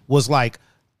Siwa was like,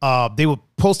 they would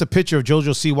post a picture of JoJo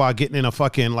Siwa getting in a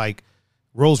fucking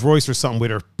Rolls Royce or something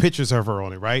with her pictures of her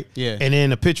on it, right? Yeah. And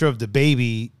then a picture of the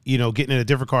baby, getting in a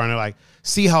different car, and they're like,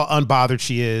 see how unbothered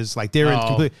she is. They're in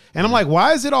complete. And I'm like,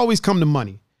 why does it always come to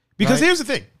money? Because here's the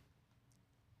thing.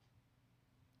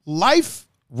 Life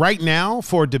right now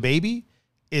for DaBaby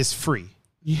is free.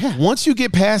 Yeah. Once you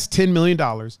get past $10 million,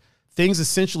 things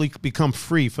essentially become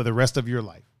free for the rest of your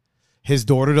life. His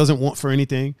daughter doesn't want for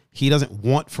anything. He doesn't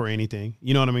want for anything.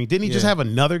 You know what I mean? Didn't he just have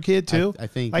another kid too? I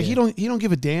think he don't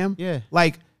give a damn. Yeah.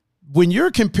 When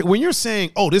you're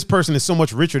saying, oh, this person is so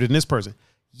much richer than this person.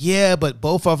 Yeah, but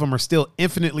both of them are still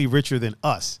infinitely richer than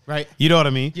us. Right. You know what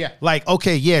I mean? Yeah.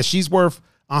 Okay, yeah, she's worth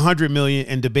 $100 million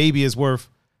and DaBaby is worth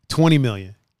 $20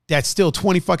 million. That's still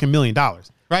 $20 fucking million.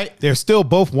 Right. They're still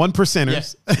both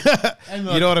 1%ers. Yeah.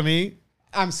 Look, you know what I mean?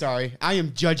 I'm sorry. I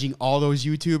am judging all those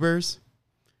YouTubers.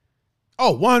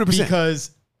 Oh, 100%.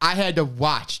 Because I had to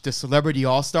watch the Celebrity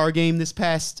All-Star game this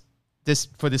past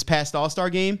All-Star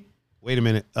game. Wait a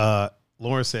minute.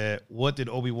 Lauren said, what did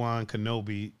Obi-Wan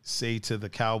Kenobi say to the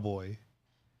cowboy?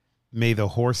 May the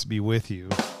horse be with you.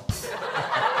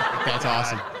 That's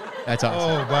awesome. That's awesome.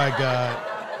 Oh, my God.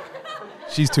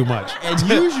 She's too much. And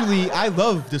usually, I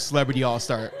love the Celebrity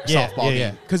All-Star Yeah, softball yeah.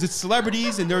 game because it's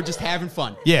celebrities and they're just having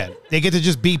fun. Yeah, they get to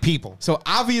just beat people. So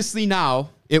obviously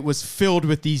now it was filled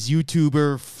with these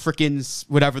YouTuber frickin'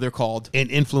 whatever they're called. And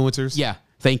influencers. Yeah,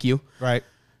 thank you. Right.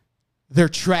 They're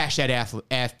trash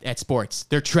at sports.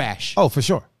 They're trash. Oh, for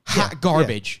sure. Hot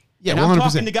garbage. Yeah, and I'm 100%.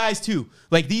 talking to guys too.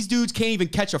 Like these dudes can't even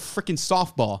catch a freaking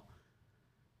softball.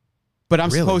 But I'm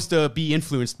Really? supposed to be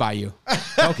influenced by you.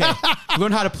 Okay.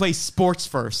 Learn how to play sports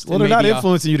first. Well, and they're not maybe,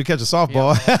 influencing you to catch a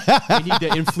softball. they need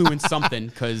to influence something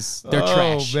because they're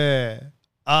trash. Oh, man.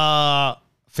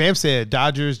 Fam said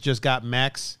Dodgers just got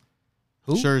Max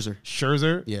who?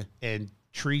 Scherzer. Yeah. And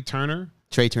Trey Turner.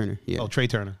 Trey Turner. Yeah. Oh, Trey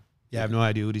Turner. Yeah, I have no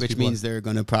idea who these Which people means are. they're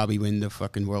going to probably win the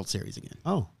fucking World Series again.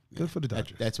 Oh, good for the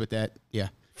Dodgers. That's what that, yeah.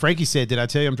 Frankie said, did I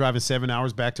tell you I'm driving 7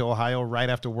 hours back to Ohio right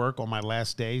after work on my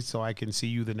last day so I can see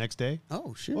you the next day?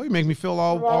 Oh, shit. Oh, you make me feel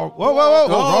all whoa.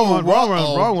 Oh,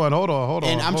 Wrong one. Hold on.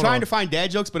 And I'm trying to find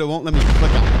dad jokes, but it won't let me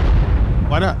click on it.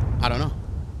 Why not? I don't know.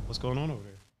 What's going on over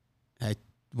there? It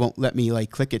won't let me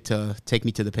like click it to take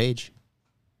me to the page.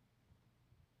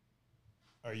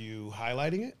 Are you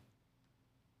highlighting it?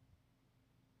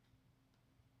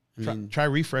 I mean, Try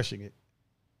refreshing it.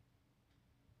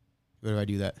 where do I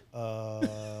do that?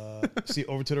 See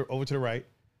over to the right.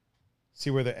 See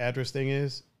where the address thing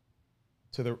is.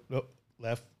 To the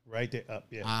left, right there, up.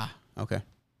 Yeah. Ah, okay.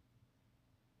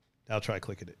 Now try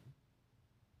clicking it.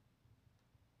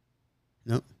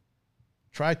 Nope.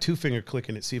 Try 2-finger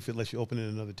clicking it. See if it lets you open it in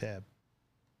another tab.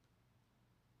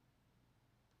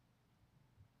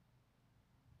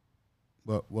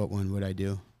 What one would I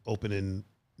do? Open in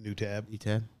new tab. E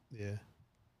tab. Yeah.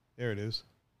 There it is.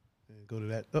 And go to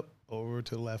that. Up, over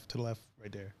to the left,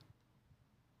 right there.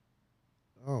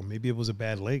 Oh, maybe it was a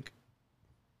bad link.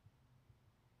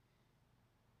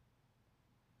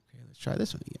 Okay, let's try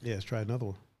this one again. Yeah, let's try another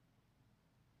one.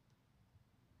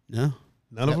 No.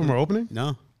 None of them are opening?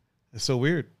 No. That's so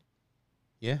weird.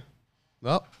 Yeah.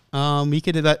 Well, we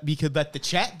could let the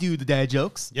chat do the dad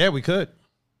jokes. Yeah, we could.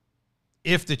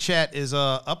 If the chat is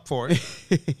up for it.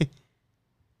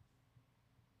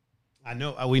 I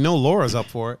know we know Laura's up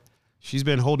for it. She's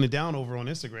been holding it down over on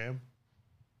Instagram.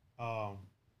 Oh,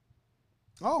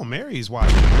 Mary's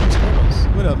watching.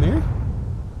 What up, Mary?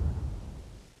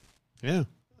 Yeah.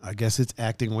 I guess it's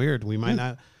acting weird. We might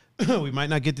not we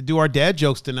might not get to do our dad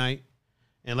jokes tonight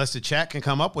unless the chat can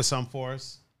come up with some for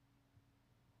us.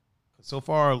 So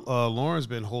far, Lauren's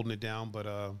been holding it down, but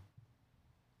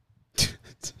Jesus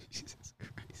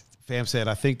Christ. Fam said,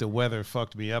 I think the weather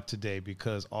fucked me up today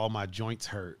because all my joints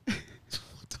hurt.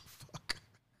 What the fuck?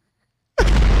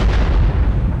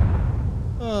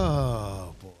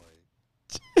 Oh, boy.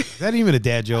 Is that even a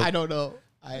dad joke? I don't know.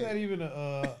 Is that even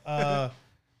a...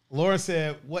 Laura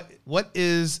said, what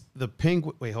is the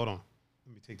penguin... Wait, hold on.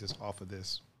 Let me take this off of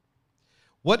this.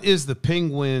 What is the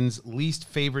penguin's least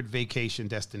favorite vacation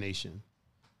destination?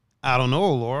 I don't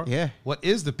know, Laura. Yeah. What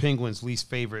is the penguin's least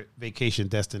favorite vacation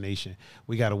destination?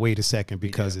 We got to wait a second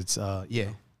because it's... Yeah.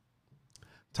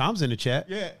 Tom's in the chat.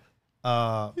 Yeah.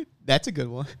 Oh, That's a good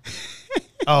one.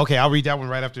 okay. I'll read that one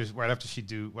right after she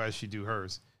do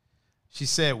hers. She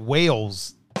said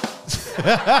whales.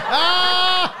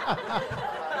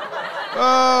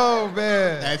 Oh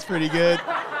man, That's pretty good.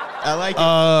 I like it.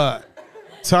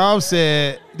 Tom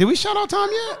said, did we shout out Tom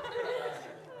yet?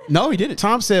 No, he didn't.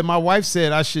 Tom said, my wife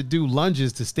said I should do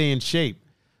lunges to stay in shape.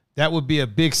 That would be a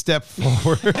big step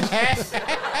forward.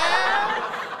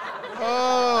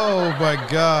 Oh my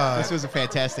God. This was a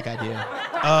fantastic idea.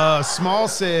 Small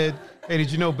said, hey,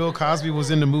 did you know Bill Cosby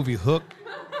was in the movie Hook?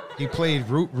 He played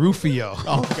Rufio.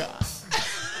 Oh, God.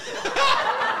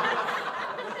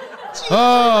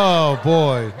 Oh,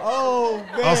 boy. Oh,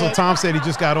 man. Also, Tom said he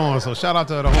just got on, so shout out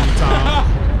to the homie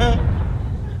Tom.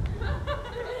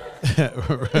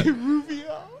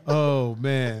 Rufio. Oh,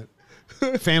 man.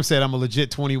 Fam said I'm a legit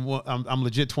 21. I'm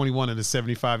legit 21 in a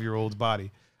 75-year-old's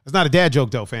body. That's not a dad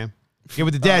joke, though, fam. Get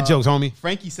with the dad jokes, homie.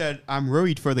 Frankie said, I'm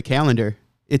worried for the calendar.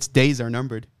 Its days are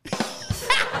numbered.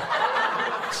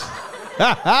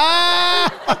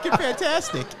 Fucking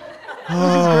fantastic.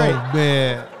 Oh, great.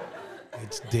 man.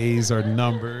 Its days are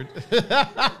numbered.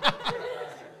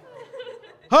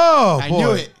 Oh, I boy.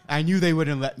 knew it. I knew they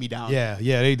wouldn't let me down. Yeah.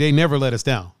 They never let us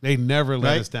down. They never let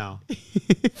Right? us down.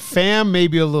 Fam,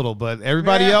 maybe a little, but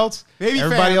everybody Yeah, else, maybe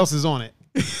everybody fam. else is on it.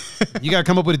 You got to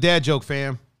come up with a dad joke,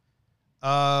 fam.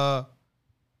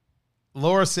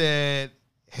 Laura said,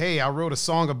 hey, I wrote a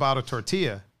song about a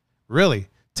tortilla. Really?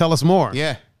 Tell us more.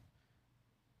 Yeah.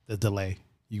 The delay.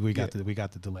 We got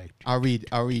the delay. I'll read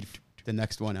the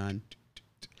next one on.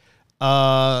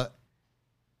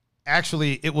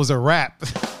 Actually, it was a rap.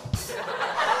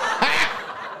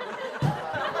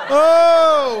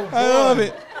 Oh, boy. I love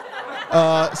it.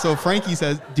 So Frankie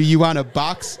says, do you want a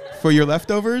box for your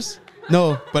leftovers?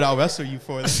 No, but I'll wrestle you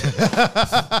for them.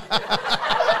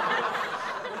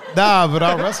 Nah, but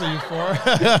I'll wrestle you for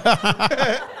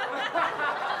it.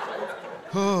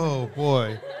 Oh,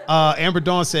 boy. Amber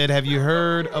Dawn said, have you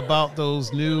heard about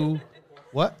those new,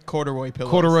 what? Corduroy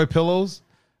pillows. Corduroy pillows?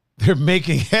 They're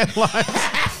making headlines.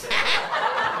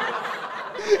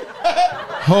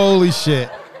 Holy shit.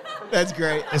 That's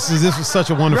great. This was such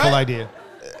a wonderful Right? idea.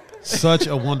 Such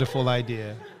a wonderful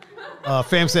idea.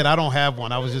 Fam said, I don't have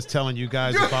one. I was just telling you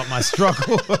guys about my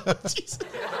struggle.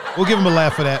 We'll give him a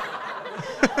laugh for that.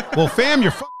 Well, fam,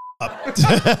 you're up.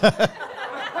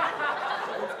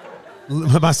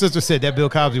 My sister said that Bill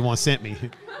Cosby one sent me.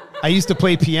 I used to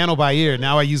play piano by ear.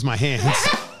 Now I use my hands.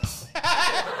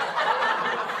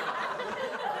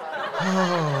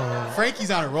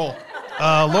 Frankie's on a roll.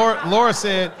 Laura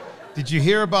said, did you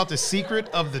hear about the secret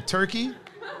of the turkey?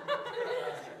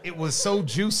 It was so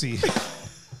juicy.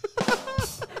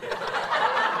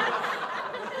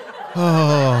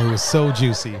 Oh, it was so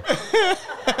juicy.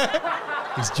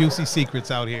 These juicy secrets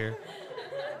out here.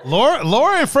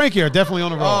 Laura and Frankie are definitely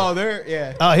on the roll. Oh,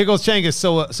 yeah. Here goes Changus.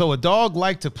 So a dog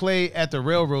liked to play at the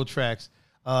railroad tracks,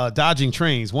 dodging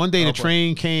trains. One day the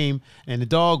train came and the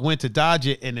dog went to dodge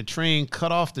it and the train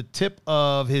cut off the tip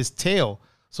of his tail.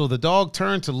 So the dog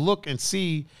turned to look and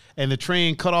see and the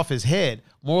train cut off his head.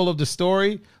 Moral of the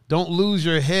story, don't lose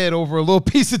your head over a little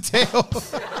piece of tail.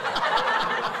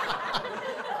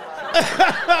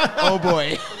 Oh,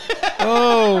 boy.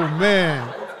 Oh,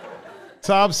 man.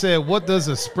 Tom said, what does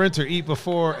a sprinter eat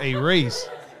before a race?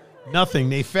 Nothing.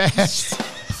 They fast.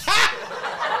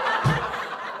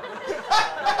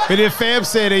 And then Fam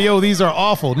said, hey, yo, these are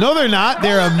awful. No, they're not.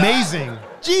 They're amazing.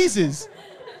 Jesus.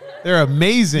 They're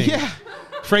amazing. Yeah.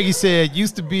 Frankie said,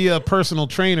 used to be a personal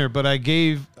trainer, but I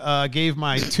gave my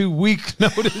 2-week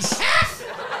notice.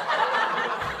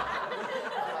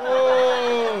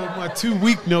 Oh, my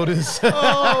 2-week notice.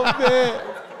 Oh, man.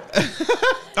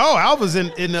 Oh, Alva's in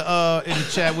the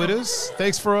chat with us.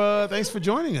 Thanks for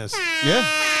joining us. Yeah.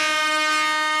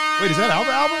 Wait, is that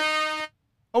Alva?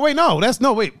 Oh wait, no,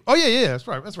 wait. Oh yeah, that's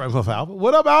right. That's right, Alva.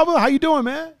 What up, Alva? How you doing,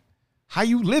 man? How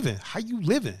you living?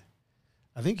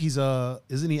 I think he's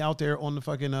isn't he out there on the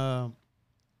fucking on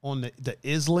the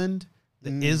island?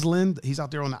 The island. He's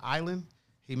out there on the island.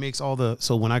 He makes all the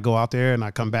so when I go out there and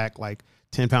I come back like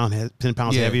 10 pounds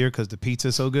heavier because the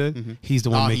pizza's so good. Mm-hmm. He's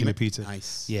the one making the pizza.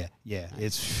 Nice. Yeah.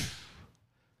 It's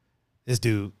this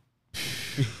dude.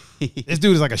 This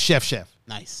dude is like a chef.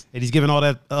 Nice. And he's giving all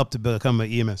that up to become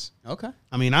an EMS. Okay.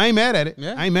 I mean, I ain't mad at it.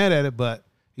 Yeah. I ain't mad at it, but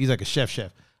he's like a chef.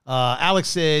 Alex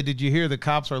said, did you hear the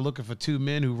cops are looking for 2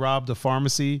 men who robbed a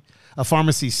pharmacy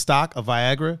stock of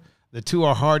Viagra? The 2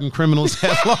 are hardened criminals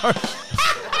at large.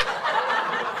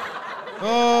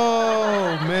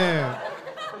 Oh, man.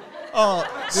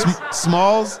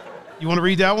 Smalls, you want to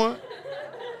read that one?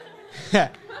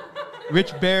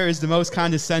 Rich Bear is the most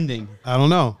condescending. I don't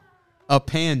know. A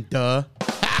panda.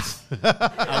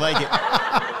 I like it.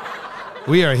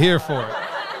 We are here for it.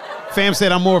 Fam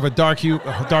said I'm more of a dark humor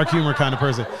kind of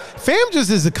person. Fam just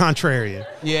is a contrarian.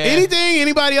 Yeah. Anything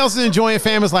anybody else is enjoying,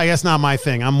 Fam is like, that's not my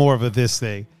thing. I'm more of a this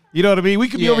thing. You know what I mean? We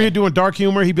could be over here doing dark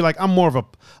humor. He'd be like, I'm more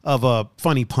of a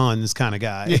funny puns kind of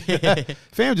guy.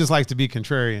 Fam just likes to be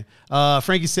contrarian.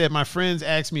 Frankie said, my friends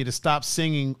asked me to stop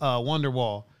singing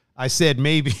Wonderwall. I said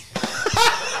maybe.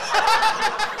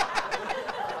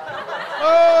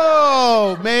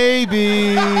 Oh,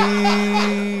 maybe.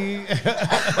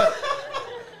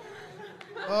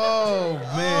 Oh,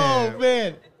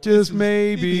 man. Just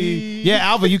maybe. Yeah,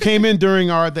 Alva, you came in during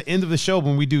the end of the show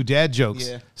when we do dad jokes.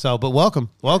 Yeah. So, but welcome.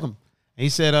 And he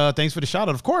said, thanks for the shout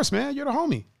out. Of course, man. You're the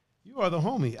homie. You are the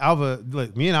homie. Alva,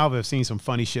 look, me and Alva have seen some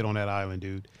funny shit on that island,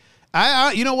 dude.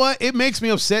 I you know what? It makes me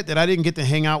upset that I didn't get to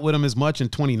hang out with him as much in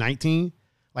 2019.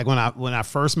 Like when I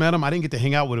first met him, I didn't get to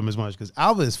hang out with him as much because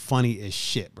Alva is funny as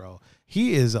shit, bro.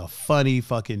 He is a funny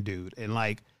fucking dude. And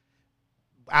like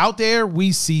out there,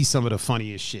 we see some of the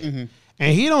funniest shit. Mm-hmm.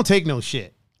 And he don't take no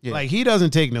shit. Yeah. Like he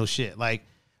doesn't take no shit. Like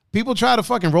people try to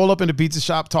fucking roll up in the pizza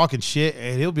shop talking shit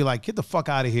and he'll be like, get the fuck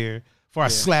out of here before I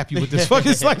slap you with this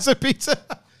fucking slice of pizza.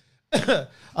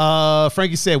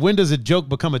 Frankie said, when does a joke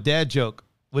become a dad joke?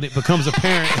 When it becomes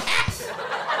apparent.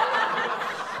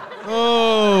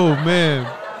 Oh, man.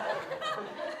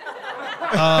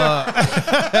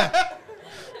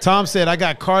 Tom said, I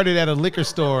got carded at a liquor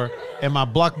store and my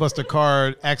Blockbuster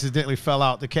card accidentally fell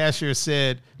out. The cashier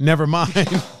said, never mind.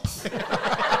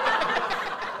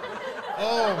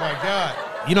 Oh, my God.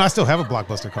 You know, I still have a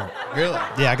Blockbuster card. Really?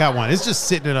 Yeah, I got one. It's just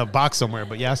sitting in a box somewhere,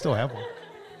 but yeah, I still have one.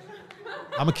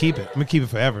 I'm gonna keep it. I'm gonna keep it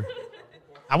forever.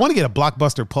 I want to get a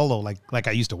Blockbuster Polo like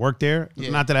I used to work there. Yeah.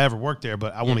 Not that I ever worked there,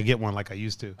 but I want to get one like I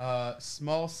used to.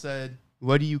 Small said,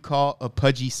 "What do you call a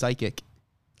pudgy psychic?"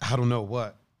 I don't know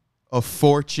what. A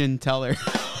fortune teller.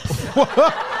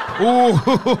 Ooh.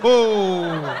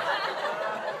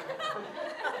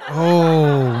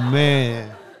 Oh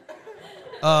man.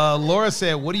 Laura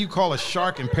said, "What do you call a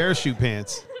shark in parachute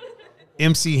pants?"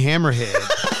 MC Hammerhead.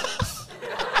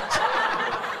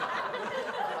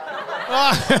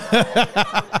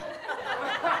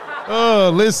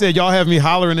 Oh, Liz said, "Y'all have me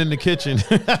hollering in the kitchen."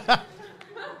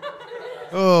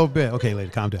 Oh man. Okay, lady,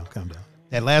 calm down.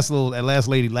 That last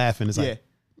lady laughing is like.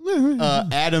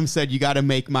 Adam said, "You got to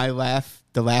make my laugh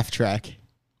the laugh track."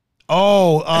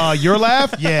 Oh, your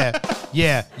laugh? Yeah,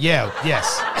 yes.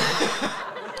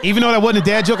 Even though that wasn't a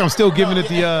dad joke, I'm still giving it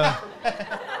the.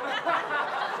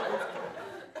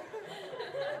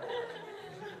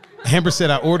 Amber said,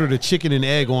 "I ordered a chicken and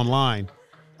egg online.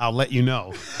 I'll let you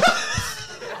know."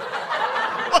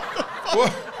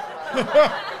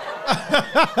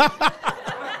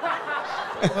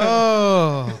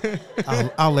 Oh,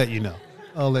 I'll let you know.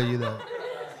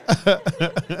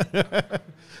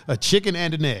 A chicken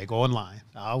and an egg online.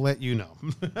 I'll let you know.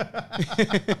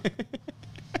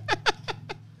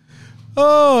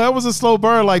 Oh, that was a slow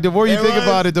burn. Like, the more you think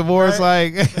about it, the more it's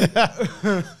like,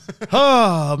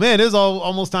 oh man, it's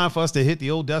almost time for us to hit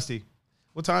the old Dusty.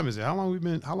 What time is it? How long we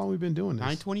been doing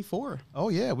this? 9:24. Oh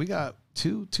yeah, we got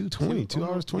 2:20, 2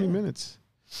 hours 20 minutes.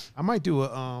 I might do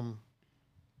a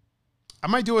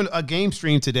game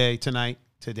stream today and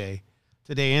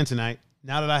tonight.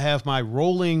 Now that I have my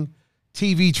rolling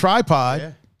TV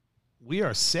tripod, we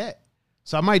are set.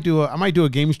 So I might do a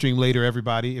game stream later,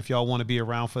 everybody, if y'all want to be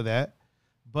around for that.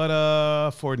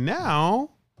 But for now,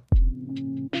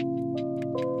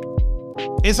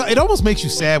 it almost makes you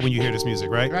sad when you hear this music,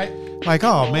 right? Right. Like,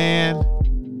 oh man,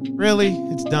 really?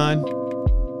 It's done.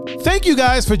 Thank you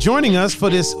guys for joining us for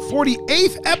this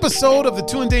 48th episode of the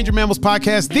Two Endangered Mammals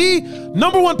podcast, the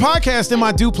 #1 podcast in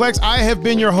my duplex. I have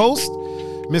been your host,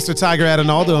 Mr. Tiger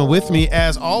Adinaldo, and with me,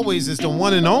 as always, is the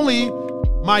one and only,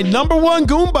 my #1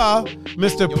 Goomba,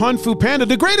 Mr. Pun Fu Panda,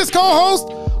 the greatest co-host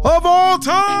of all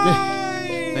time.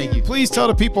 Thank you. Please tell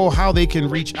the people how they can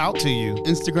reach out to you.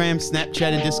 Instagram,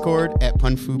 Snapchat, and Discord at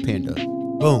Punfu Panda.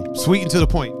 Boom. Sweet and to the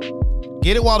point.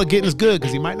 Get it while the getting is good,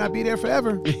 because he might not be there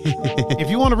forever. If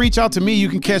you want to reach out to me, you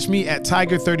can catch me at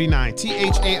Tiger39,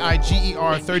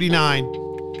 THAIGER 39.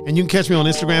 And you can catch me on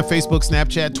Instagram, Facebook,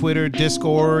 Snapchat, Twitter,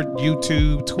 Discord,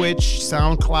 YouTube, Twitch,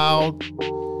 SoundCloud,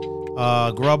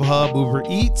 Grubhub, Uber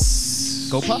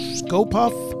Eats,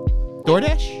 GoPuff,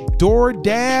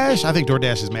 DoorDash. I think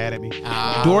DoorDash is mad at me.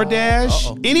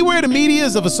 DoorDash. Anywhere the media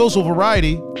is of a social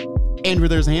variety. And where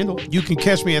there's a handle. You can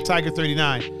catch me at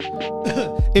Tiger39.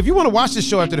 If you want to watch this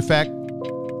show after the fact,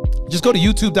 just go to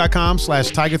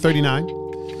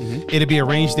youtube.com/Tiger39. It'll be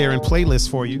arranged there in playlists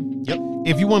for you. Yep.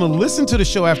 If you want to listen to the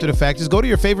show after the fact, just go to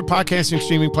your favorite podcasting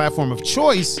streaming platform of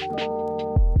choice,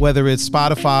 whether it's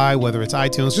Spotify, whether it's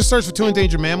iTunes. Just search for Two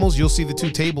Endangered Mammals. You'll see the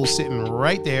two tables sitting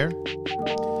right there.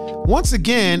 Once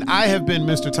again, I have been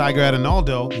Mr. Tiger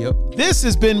Adinaldo. Yep. This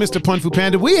has been Mr. Pun Fu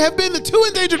Panda. We have been the Two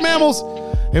Endangered Mammals,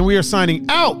 and we are signing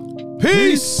out.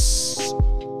 Peace.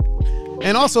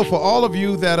 And also, for all of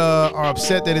you that are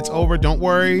upset that it's over, don't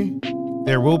worry.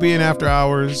 There will be an after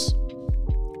hours.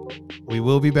 We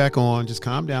will be back on. Just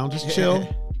calm down. Just chill.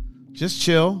 Just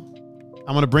chill.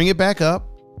 I'm going to bring it back up.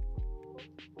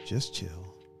 Just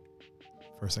chill.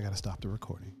 First, I got to stop the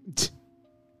recording.